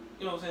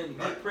 you know what I'm saying, to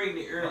get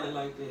pregnant early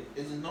like that.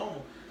 It's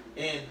normal,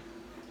 and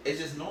it's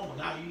just normal.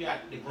 Now you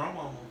got the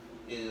grandmama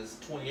is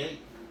 28,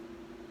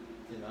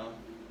 you know,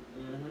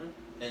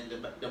 and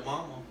the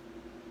mama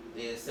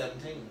is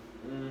 17.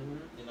 You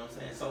know what I'm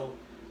saying? So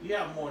you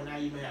have more now.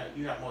 You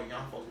have more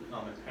young folks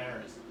becoming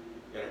parents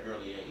at an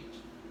early age.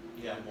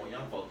 You have more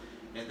young folks,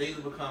 and things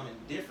are becoming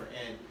different.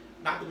 And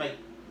not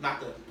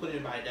to put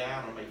anybody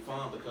down or make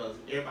fun, because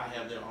everybody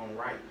have their own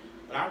right.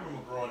 But I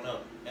remember growing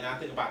up, and I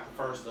think about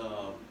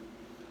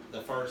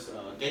the first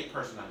gay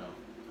person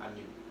I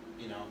knew.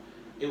 You know,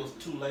 it was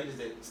two ladies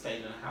that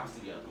stayed in a house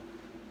together,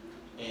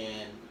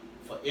 and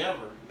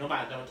forever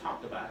nobody never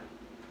talked about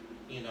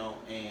it. You know,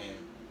 and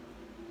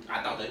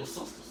I thought they were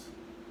sisters.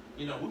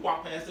 You know, we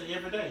walked past them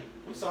every day.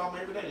 We saw them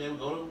every day. They would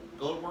go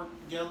to work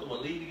together, or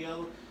leave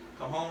together,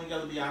 come home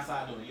together, be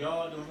outside doing the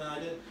yard, doing something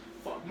like that.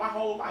 For my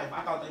whole life,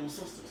 I thought they were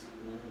sisters.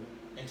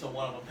 Until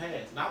one of them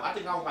passed. Now I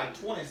think I was like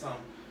 20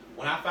 something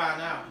when I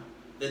found out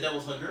that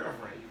was her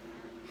girlfriend.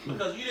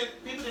 Because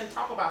people didn't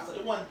talk about it.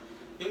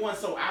 It wasn't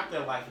so out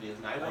there like it is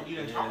now. You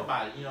didn't talk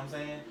about it. You know what I'm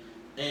saying?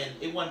 And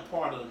it wasn't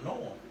part of the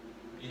norm.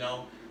 You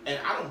know. And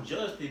I don't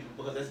judge people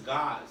because that's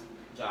God's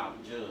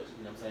job to judge.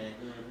 You know what I'm saying?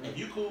 If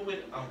you cool with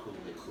it, I'm cool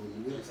with it. You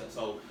know what I'm saying?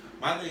 So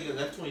my thing is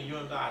that's between you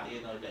and God at the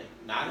end of the day.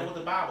 Now I know what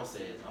the Bible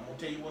says. I'm gonna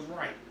tell you what's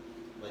right.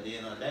 But at the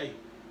end of the day,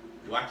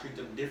 do I treat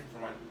them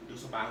different from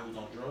somebody who's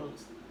on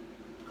drugs?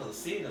 Because a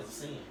sin is a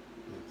sin.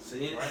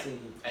 Sin, right?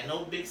 sin. Ain't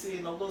no big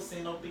sin, no little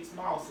sin, no big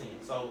small sin.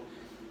 So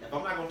if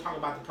I'm not gonna talk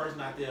about the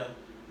person out there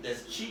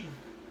that's cheating,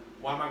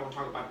 why am I gonna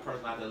talk about the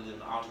person out there living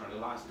an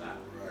alternative lifestyle?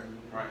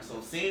 Right. So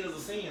sin is a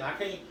sin.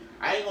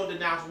 I ain't gonna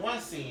denounce one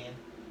sin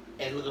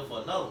and looking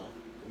for another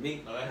one.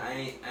 Me,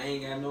 right? I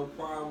ain't got no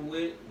problem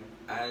with it.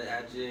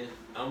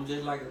 I'm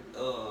just like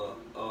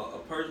a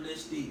person that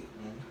steals.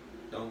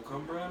 Don't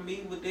come around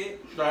me with that.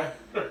 Right.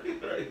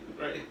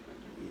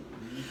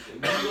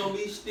 If you gonna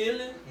be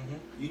stealing,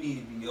 you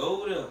need to be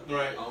over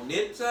there, on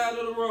that side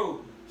of the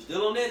road,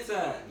 still on that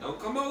side. Don't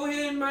come over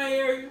here in my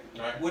area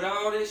with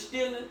all that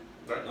stealing.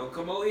 Don't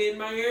come over here in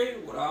my area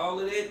with all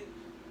of that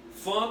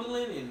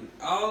fumbling and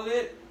all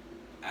that.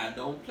 I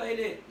don't play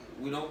that.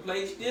 We don't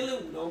play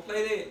stealing. We don't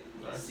play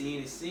that.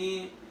 Sin is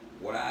sin.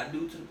 What I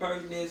do to the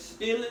person that's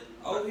stealing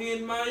over here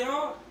in my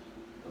yard,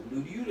 I'm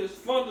do to you that's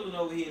fumbling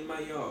over here in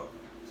my yard.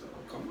 So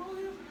come on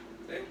here.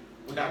 Okay.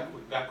 We got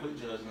to quit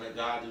judging. Let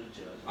God do the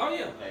judging. Oh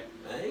yeah.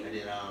 Okay. And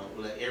then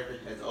let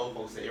as the old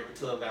folks say, every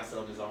tub got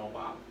something in his own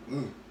bottle.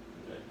 Okay.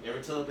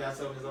 Every tub got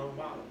something in his own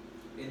bottle.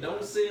 And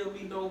don't sell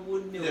me no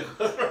wooden milk.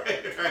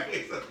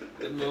 right.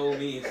 That old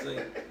man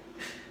say.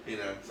 You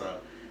know.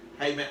 So,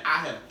 hey man, I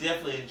have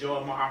definitely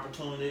enjoyed my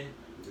opportunity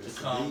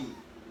to come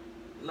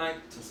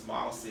to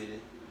Small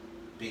City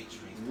Big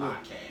Dreams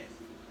podcast.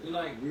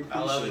 I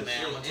love it,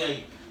 man. I'm gonna tell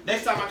you.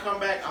 Next time I come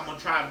back, I'm gonna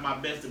try my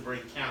best to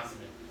bring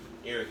Councilman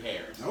Eric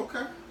Harris.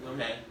 Okay.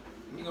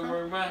 You gonna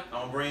bring him by? I'm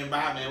gonna bring him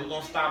by, man. We're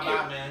gonna stop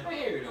by, man.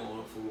 Eric don't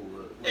want to fool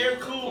with us. Eric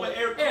cool, man.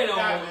 Eric cool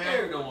guy, man.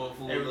 Eric don't want to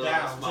fool with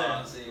us.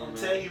 I'm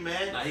telling you,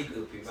 man. Nah, he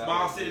good people.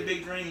 Small City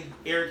Big Dreams.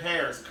 Eric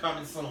Harris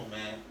coming soon,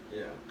 man.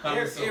 Yeah.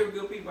 Coming soon. Eric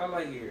good people. I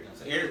like Eric.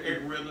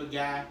 Eric real good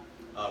guy.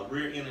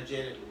 Real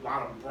energetic. A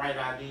lot of bright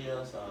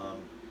ideas.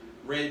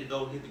 Ready to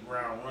go hit the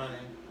ground running.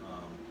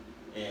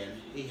 And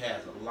he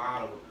has a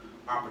lot of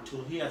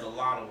opportunity. He has a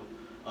lot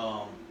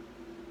of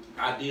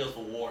ideas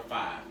for Ward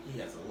 5. He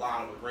has a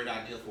lot of great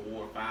ideas for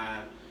Ward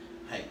 5.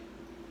 Hey,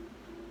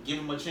 give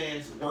him a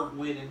chance, work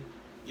with him,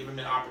 give him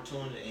an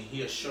opportunity, and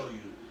he'll show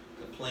you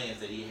the plans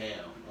that he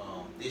have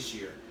this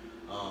year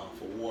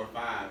for Ward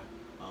 5.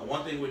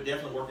 One thing we're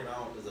definitely working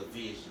on is a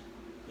vision.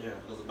 Yeah.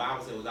 Because the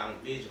Bible says without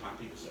a vision, my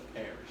people shall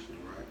perish.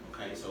 Right.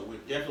 Okay, so we're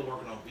definitely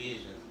working on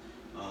visions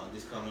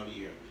this coming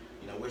year.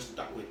 You know, we're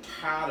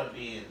tired of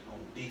being on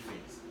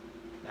defense.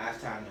 Now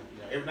it's time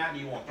to, every now and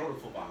then you want to throw the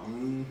football. You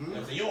know what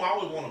I'm saying? You don't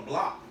always want to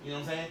block. You know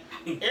what I'm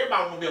saying?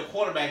 Everybody want to be a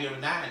quarterback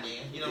every now and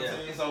then. You know what I'm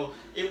saying? So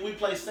if we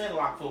play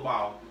sandlock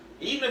football,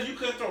 even if you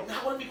couldn't throw,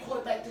 I want to be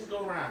quarterback this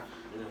go around.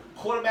 Yeah.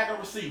 Quarterback or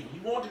receiver.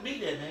 You want to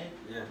be that, man.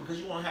 Yeah. Because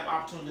you want to have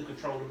opportunity to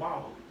control the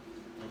ball.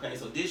 Okay,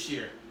 so this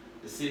year,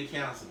 the city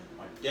councilmen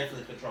are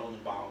definitely controlling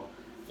the ball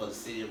for the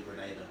city of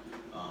Grenada.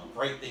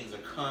 Great things are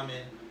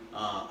coming.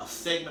 A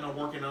segment I'm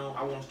working on,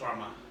 I want to start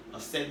a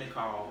segment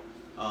called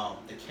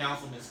the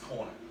Councilman's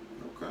Corner.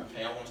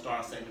 Okay, I want to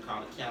start a segment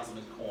called the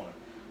Councilman's Corner,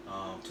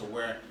 to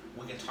where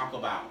we can talk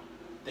about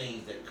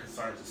things that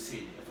concerns the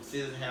city. If a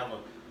citizen have a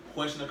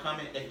question or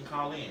comment, they can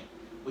call in.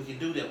 We can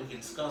do that. We can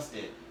discuss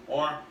that,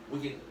 or we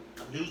can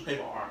a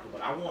newspaper article.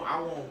 But I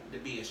want to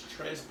be as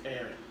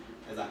transparent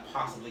as I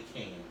possibly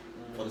can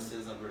for the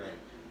citizens of Grenada.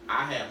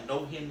 I have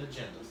no hidden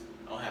agendas.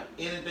 I don't have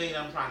anything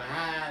I'm trying to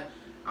hide.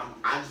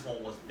 I just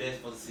want what's best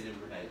for the city of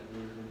Grenada.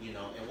 You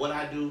know, and what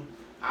I do,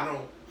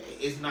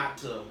 it's not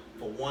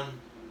for one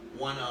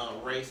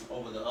race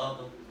over the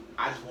other.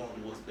 I just want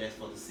to do what's best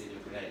for the city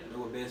of Grenada.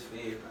 Do what's best for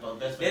everybody.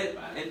 Best for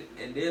everybody.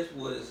 And this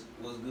was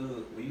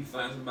good when you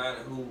find somebody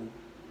who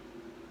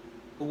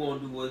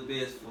want to do what's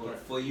best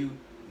for you,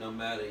 no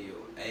matter your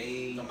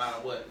age, no matter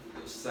what,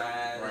 your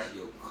size,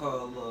 your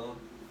color,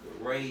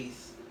 your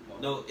race.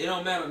 No, it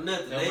don't matter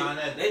nothing.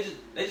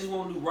 They just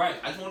want to do right.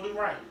 I just want to do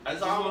right. I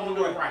just want to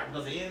do right.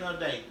 Because at the end of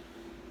the day,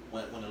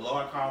 when the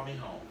Lord called me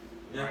home,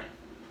 right,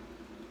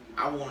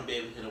 I want to be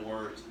able to hear the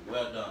words,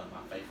 "Well done, my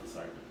faithful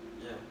servant."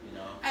 Yeah. You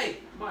know. Hey,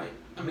 Mike.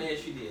 I mean,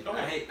 as you did.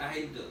 Okay. I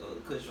hate to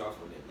cut you off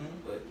on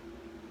that, but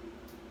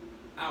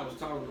I was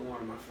talking to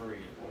one of my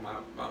friends, or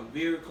my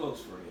very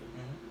close friend,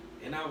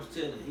 and I was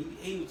telling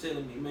he was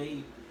telling me,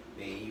 man,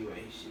 you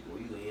ain't shit, boy.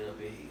 You gonna end up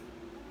in hell.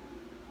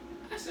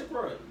 I said,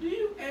 bro, do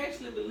you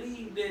actually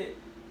believe that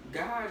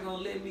God gonna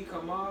let me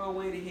come all the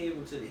way to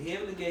heaven, to the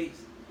heavenly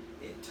gates,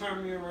 and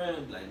turn me around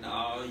and be like,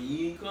 nah,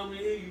 you ain't coming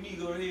here, you need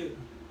to go to hell,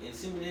 and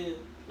send me to hell?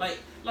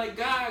 Like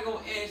God gonna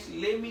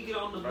actually let me get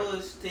on the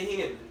bus to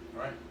heaven.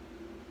 Right.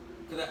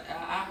 Cause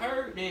I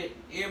heard that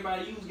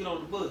everybody used to get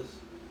on the bus.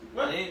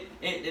 Right.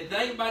 And the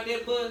thing about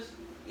that bus,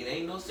 it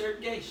ain't no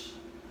segregation.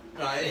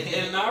 Right.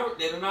 They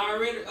done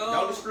already.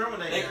 Don't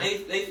discriminate.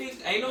 They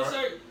fixed. Ain't no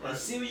segregation. Right.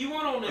 See what you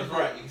want on that That's bus.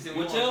 right. You can see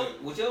what you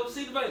want. Whichever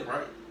seat available.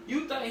 Right.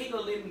 You think he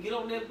gonna let me get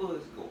on that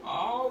bus, go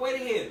all the way to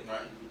heaven,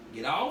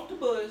 get off the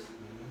bus,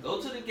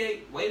 go to the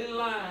gate, wait in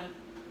line,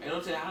 and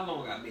don't tell you how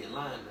long I be in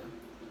line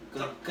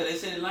now. Cause they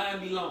said the line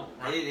be long.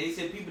 Right. They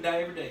said people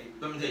die every day.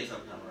 Let me tell you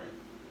something, right?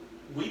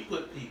 We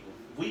put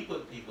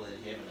people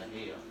in heaven or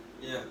hell.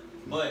 Yeah.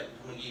 But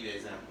I'm gonna give you an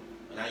example.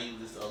 And I used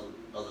this the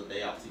other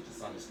day I was teaching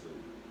Sunday school.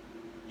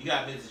 You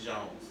got Mrs.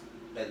 Jones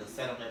that has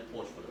sat on that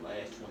porch for the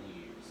last 20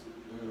 years.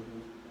 Mm-hmm.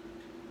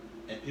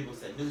 And people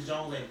say, Mrs.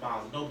 Jones ain't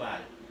bothering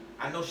nobody.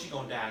 I know she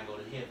gonna die and go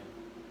to heaven.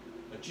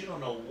 But you don't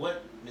know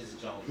what Mrs.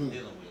 Jones is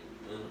dealing with.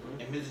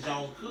 Mm-hmm. And Mrs.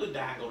 Jones could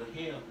die and go to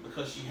hell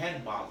because she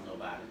hadn't bothered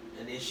nobody.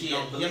 And then she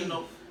hadn't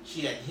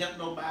helped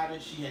nobody.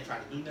 She hadn't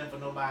tried to do nothing for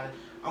nobody.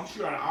 I'm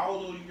sure out of all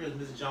those years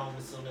Mrs. Jones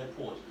was on that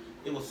porch,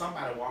 it was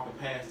somebody walking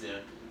past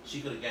there.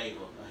 She could have gave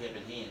her a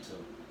helping hand to.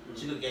 Mm-hmm.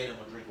 She could have gave them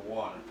a drink of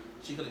water.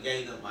 She could have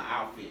gave them an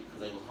outfit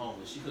because they was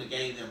homeless. She could have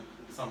gave them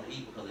something to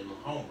eat because they was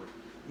hungry.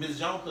 Mrs.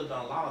 Jones could have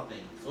done a lot of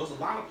things. So there's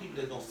a lot of people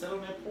that's gonna sit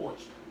on that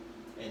porch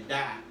and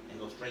die and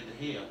go straight to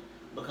hell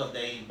because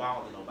they ain't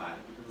bothering nobody.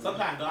 Mm-hmm.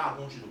 Sometimes God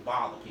wants you to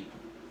bother people.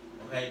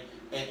 Okay?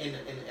 And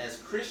as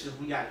Christians,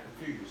 we got it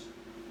confused.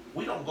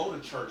 We don't go to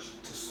church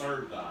to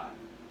serve God.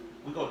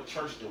 We go to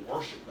church to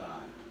worship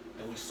God.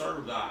 And we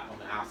serve God on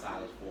the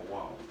outside of those four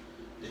walls.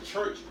 The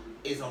church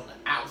is on the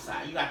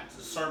outside. You got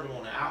to serve Him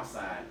on the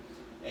outside.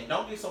 And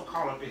don't get so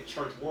caught up in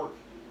church work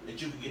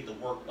that you can get the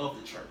work of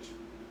the church.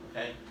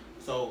 Okay?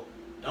 So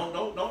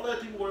don't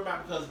let people worry about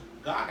it because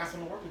God got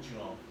something to work with you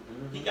on.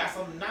 Mm-hmm. He got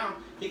something now.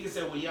 He can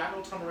say, well, yeah, I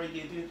know Tom Ray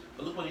did this,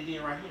 but look what he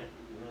did right here.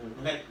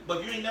 Mm-hmm. Okay? But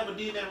if you ain't never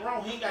did that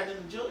wrong, he ain't got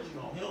nothing to judge you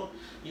on.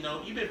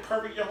 You've been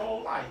perfect your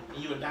whole life,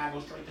 and you would die and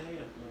go straight to hell.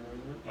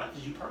 Mm-hmm. Right?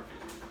 Because you perfect.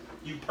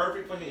 You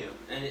perfect for hell.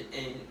 And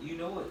you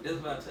know what? That's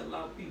what I tell a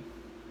lot of people.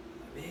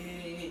 Like,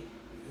 man,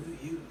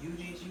 you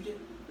did.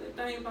 The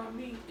thing about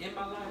me in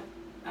my life,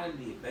 I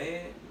did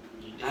bad,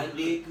 I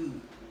did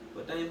good.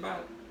 But the thing about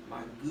it,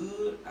 my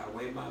good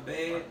outweigh my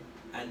bad. Right.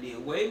 I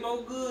did way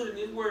more good in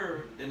this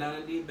world than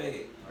I did bad.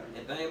 Right.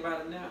 And the thing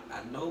about it now,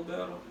 I know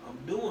better. I'm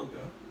doing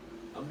better.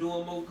 I'm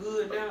doing more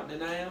good now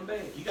than I am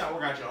bad. You gotta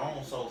work out your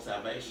own soul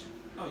salvation.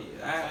 Oh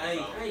yeah, I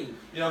ain't.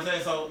 You know what I'm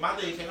saying? So my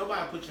thing, can't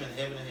nobody put you in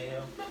heaven and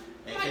hell.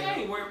 I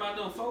ain't worried about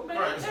them folk, man.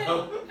 Right,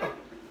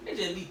 they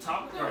just be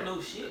talking. They don't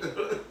know shit.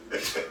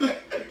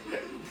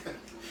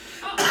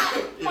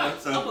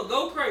 I'm gonna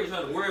go crazy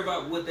trying to worry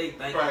about what they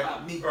think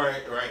about me.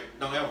 Right.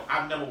 Don't ever.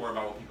 I've never worried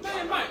about what people think.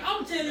 Man, Mike,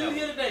 I'm telling you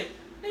here today.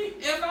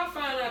 If I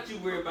find out you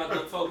worry about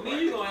them folk, me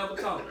and you gonna have a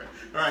talk.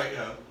 Right,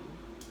 yeah.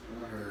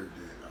 I heard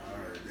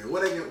that.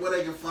 What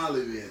they can follow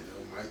you in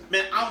though, Mike?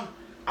 Man,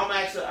 I'm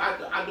actually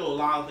I do a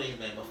lot of things,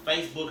 man. But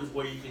Facebook is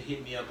where you can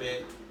hit me up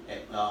at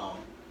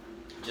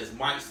just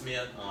Mike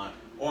Smith,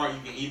 or you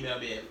can email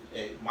me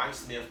at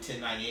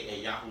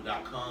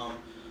mikesmith1098@yahoo.com.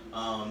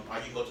 Or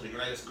you can go to the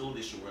Grenada School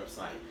District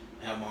website.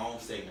 I have my own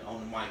segment on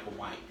the mic with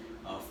Mike.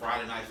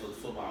 Friday nights for the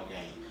football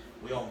game.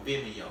 We on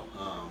Vimeo.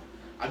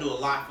 I do a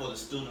lot for the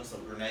students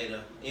of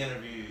Grenada,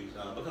 interviews,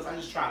 because I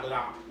just try to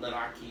let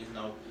our kids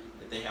know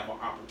that they have an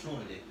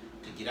opportunity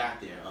to get out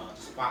there, to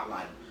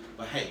spotlight them.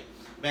 But hey,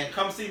 man,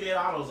 come see me at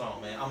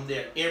AutoZone, man. I'm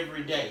there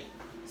every day.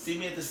 See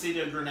me at the City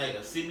of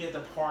Grenada. See me at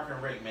the Park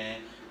and Rec,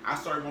 man. I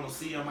started going to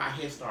see on my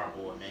Head Start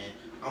board, man.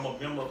 I'm a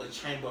member of the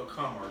Chamber of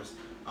Commerce.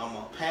 I'm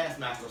a past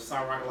master of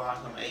Cyrock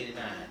Lodge number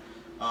 89.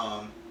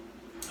 I'm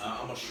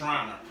a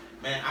Shriner.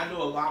 Man, I do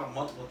a lot of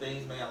multiple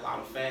things, man, a lot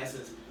of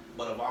facets.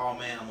 But of all,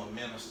 man, I'm a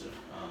minister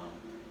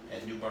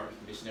at New Birth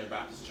Missionary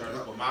Baptist Church.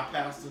 But my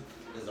pastor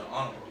is an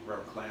honorable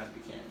Reverend Clarence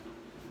Buchanan.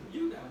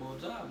 You got more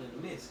job than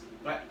the miss.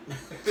 Right.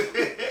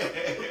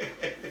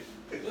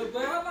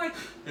 But I like it.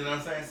 You know what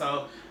I'm saying?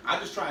 So I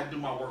just try to do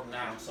my work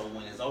now so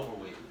when it's over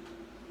with.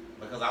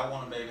 Because I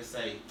want to be able to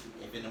say,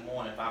 if in the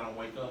morning, if I don't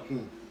wake up,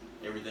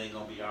 everything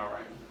going to be all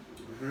right.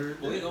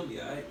 Well, it's going to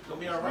be all right. It's going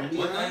to be all right.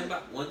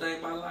 One thing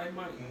about life,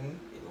 Mike,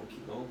 it's going to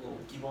keep on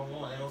going. Keep on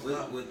going. They don't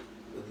stop.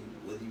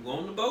 Whether you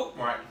on the boat,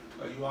 right,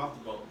 or you off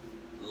the boat,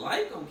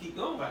 life gonna keep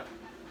going. Right.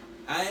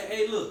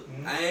 Hey, look,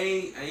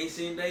 I ain't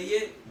seen that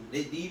yet.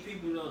 These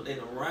people, they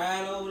done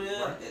ride over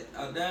there,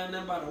 down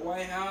there by the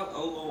White House,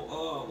 over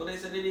on what they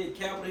said they did,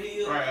 Capitol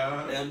Hill.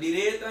 Right. They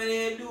did everything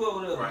they had to do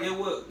over there. Right.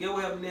 Get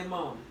what happened that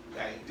morning?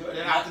 That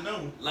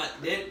afternoon.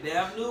 Like that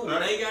afternoon when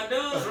they got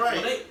done. That's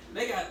right.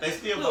 They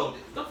still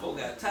voted. Them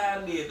folks got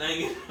tired of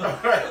everything. They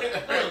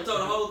done tore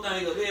the whole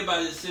thing up.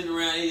 Everybody just sitting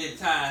around here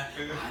tired.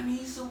 I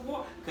need some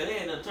water. Cause they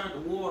had to turn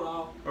the water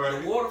off.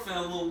 Right. The water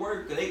fan wouldn't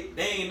work. Cause they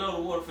ain't know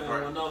the water fan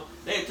wasn't on.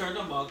 They had turned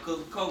them off because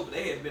of COVID.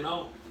 They had been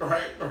on.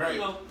 Right. You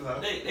know,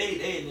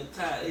 they had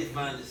tired. They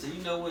finally said,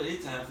 you know what?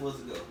 It's time for us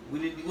to go. We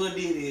did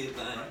everything.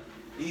 Right.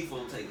 These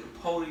folks taking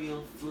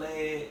podium,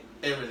 flag,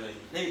 everything.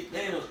 They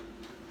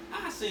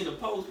I seen a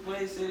post where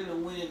they said they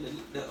win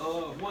the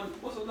one.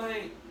 What's her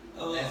name?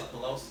 Nancy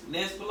Pelosi.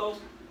 Nancy Pelosi.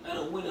 I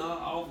done went in her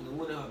office and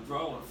went in her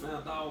drawer and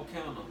found all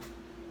kind of,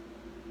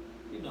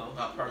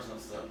 her personal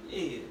stuff.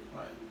 Yeah.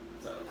 Right.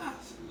 So.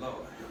 Lord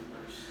have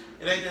mercy.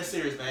 It ain't that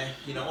serious, man.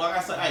 Like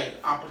I said, hey,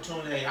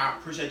 opportunity. I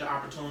appreciate the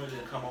opportunity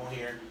to come on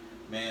here,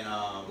 man.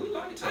 We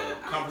like to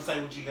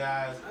conversate with you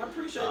guys. I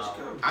appreciate you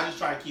coming. I just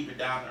try to keep it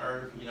down to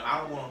earth. I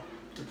don't want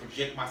to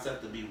project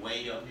myself to be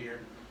way up here.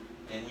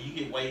 And when you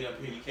get way up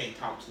here, you can't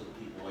talk to the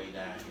people way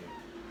down here.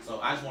 So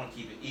I just want to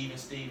keep it even,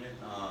 Steven.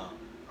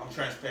 I'm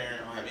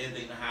transparent. I don't have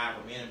anything to hide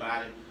from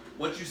anybody.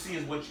 What you see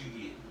is what you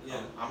get.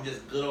 Yeah. I'm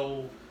just good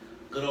old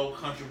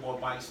country boy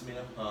Mike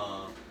Smith.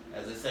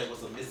 As they say, with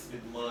some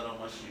Mississippi mud on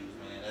my shoes,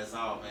 man. That's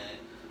all, man.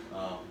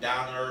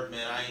 Down to earth,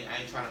 man. I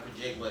ain't trying to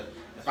project, but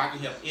if I can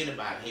help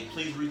anybody, hey,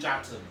 please reach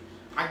out to me.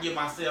 I give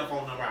my cell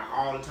phone number out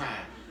all the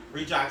time.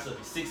 Reach out to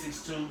me,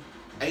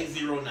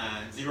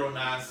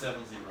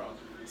 662-809-0970.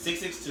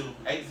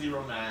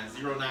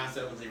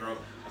 662-809-0970.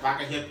 If I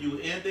can help you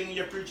with anything in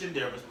your future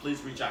endeavors,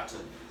 please reach out to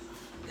me.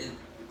 And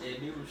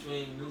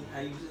between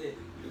how you said,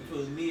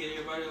 between me and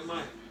everybody else,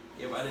 Mike,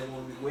 everybody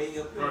want to be way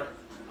up here. Right.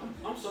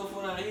 I'm so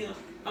far down here.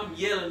 I'm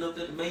yelling up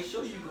there to make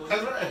sure you go.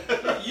 That's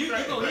right. You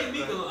gonna hear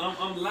me because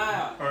I'm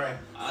loud. All right.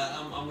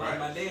 I'm like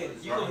my daddy.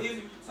 You gonna hear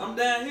me? I'm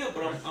down here,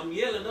 but I'm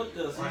yelling up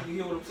there so you can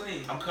hear what I'm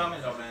saying. I'm coming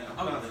though, man.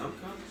 I'm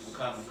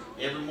coming.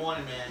 Every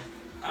morning, man.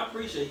 I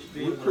appreciate you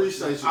being with us. We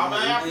appreciate you, man.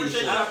 I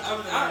appreciate you. I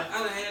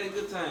done had a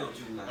good time with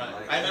you tonight.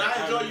 Right. Hey, man, I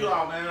enjoy you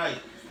all, man. Like,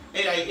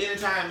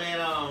 anytime, man.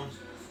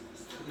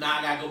 Now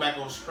I gotta go back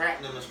on Scrap,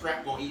 and then the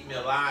Scrap gonna eat me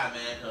alive,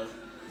 man. Cause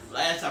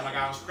last time I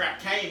got on Scrap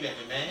came at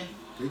me, man.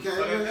 He came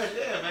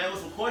yeah, man, with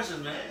some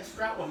questions, man.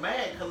 Scrap was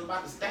mad because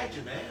about the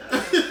statue, man. I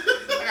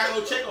gotta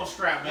go check on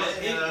Scrap, man.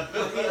 He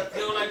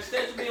don't like the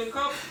statue being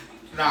covered?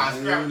 Nah,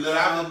 Scrap, good.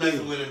 I was just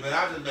messing with him, man.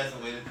 I was just messing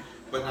with him.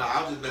 But nah,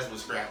 I was just messing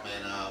with Scrap,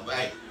 man.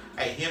 But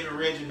hey, him and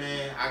Reggie,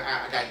 man,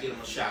 I gotta give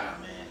him a shout out,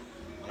 man.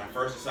 When I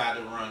first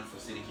decided to run for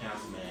city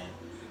council, man,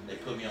 they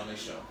put me on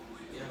this show.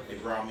 Yeah. They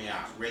brought me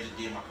out. Reggie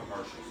did my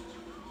commercials.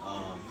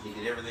 He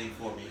did everything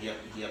for me. He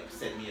helped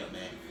set me up,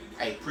 man.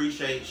 Hey,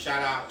 appreciate.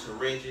 Shout out to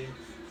Reggie.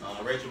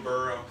 Reggie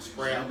Burrow,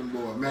 Scrap,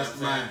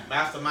 Mastermind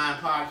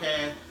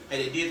Podcast.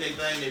 Hey, they did their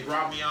thing. They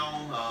brought me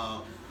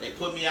on. They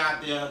put me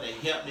out there. They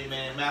helped me,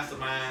 man.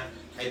 Mastermind.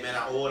 Hey, man,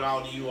 I owe it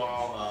all to you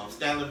all.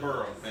 Stanley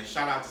Burrow, man.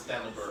 Shout out to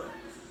Stanley Burrow,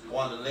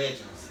 one of the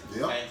legends.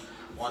 Yep. Okay?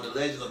 One of the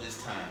legends of this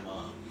time.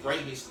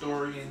 Great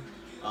historian.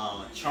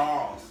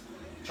 Charles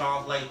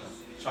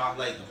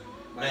Latham.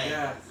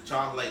 Man,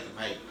 Charles Latham.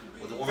 Hey.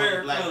 Was the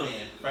one black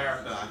man,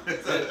 Farrakhan.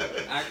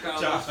 I call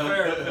him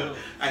Farrakhan.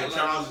 Hey,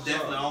 Charles is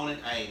definitely on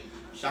it. Hey,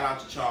 shout out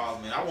to Charles,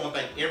 man. I want to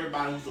thank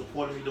everybody who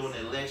supported me during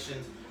the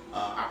elections.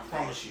 I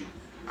promise you,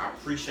 I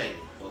appreciate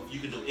it. But if you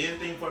can do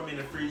anything for me in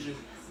the future,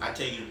 I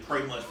tell you to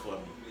pray much for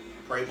me.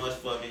 Pray much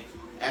for me.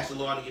 Ask the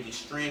Lord to give me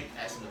strength.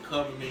 Ask Him to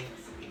cover me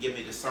and give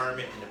me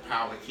discernment and the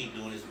power to keep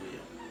doing His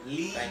will.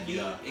 Thank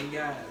you. And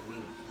guide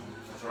me.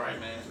 That's right,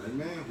 man.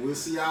 Amen. We'll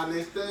see y'all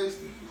next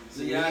Thursday.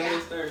 See y'all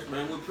next Thursday,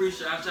 man. We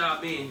appreciate y'all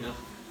being here.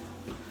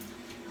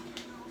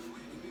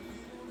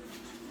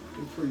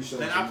 We appreciate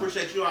man, you. I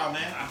appreciate you all,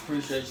 man. I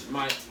appreciate you,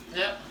 Mike.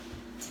 Yep.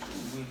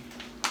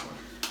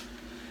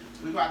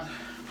 We about to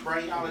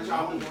bring y'all that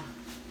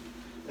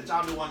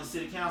y'all do one to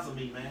city council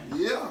meet, man.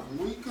 Yeah,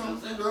 we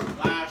come through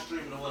live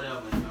streaming or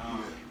whatever. And,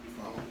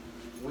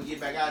 we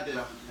get back out there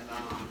and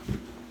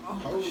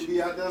hopefully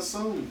be out there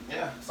soon.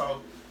 Yeah,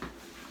 so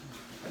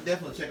I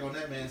definitely check on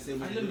that, man. See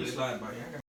what we can do. Let me slide by you.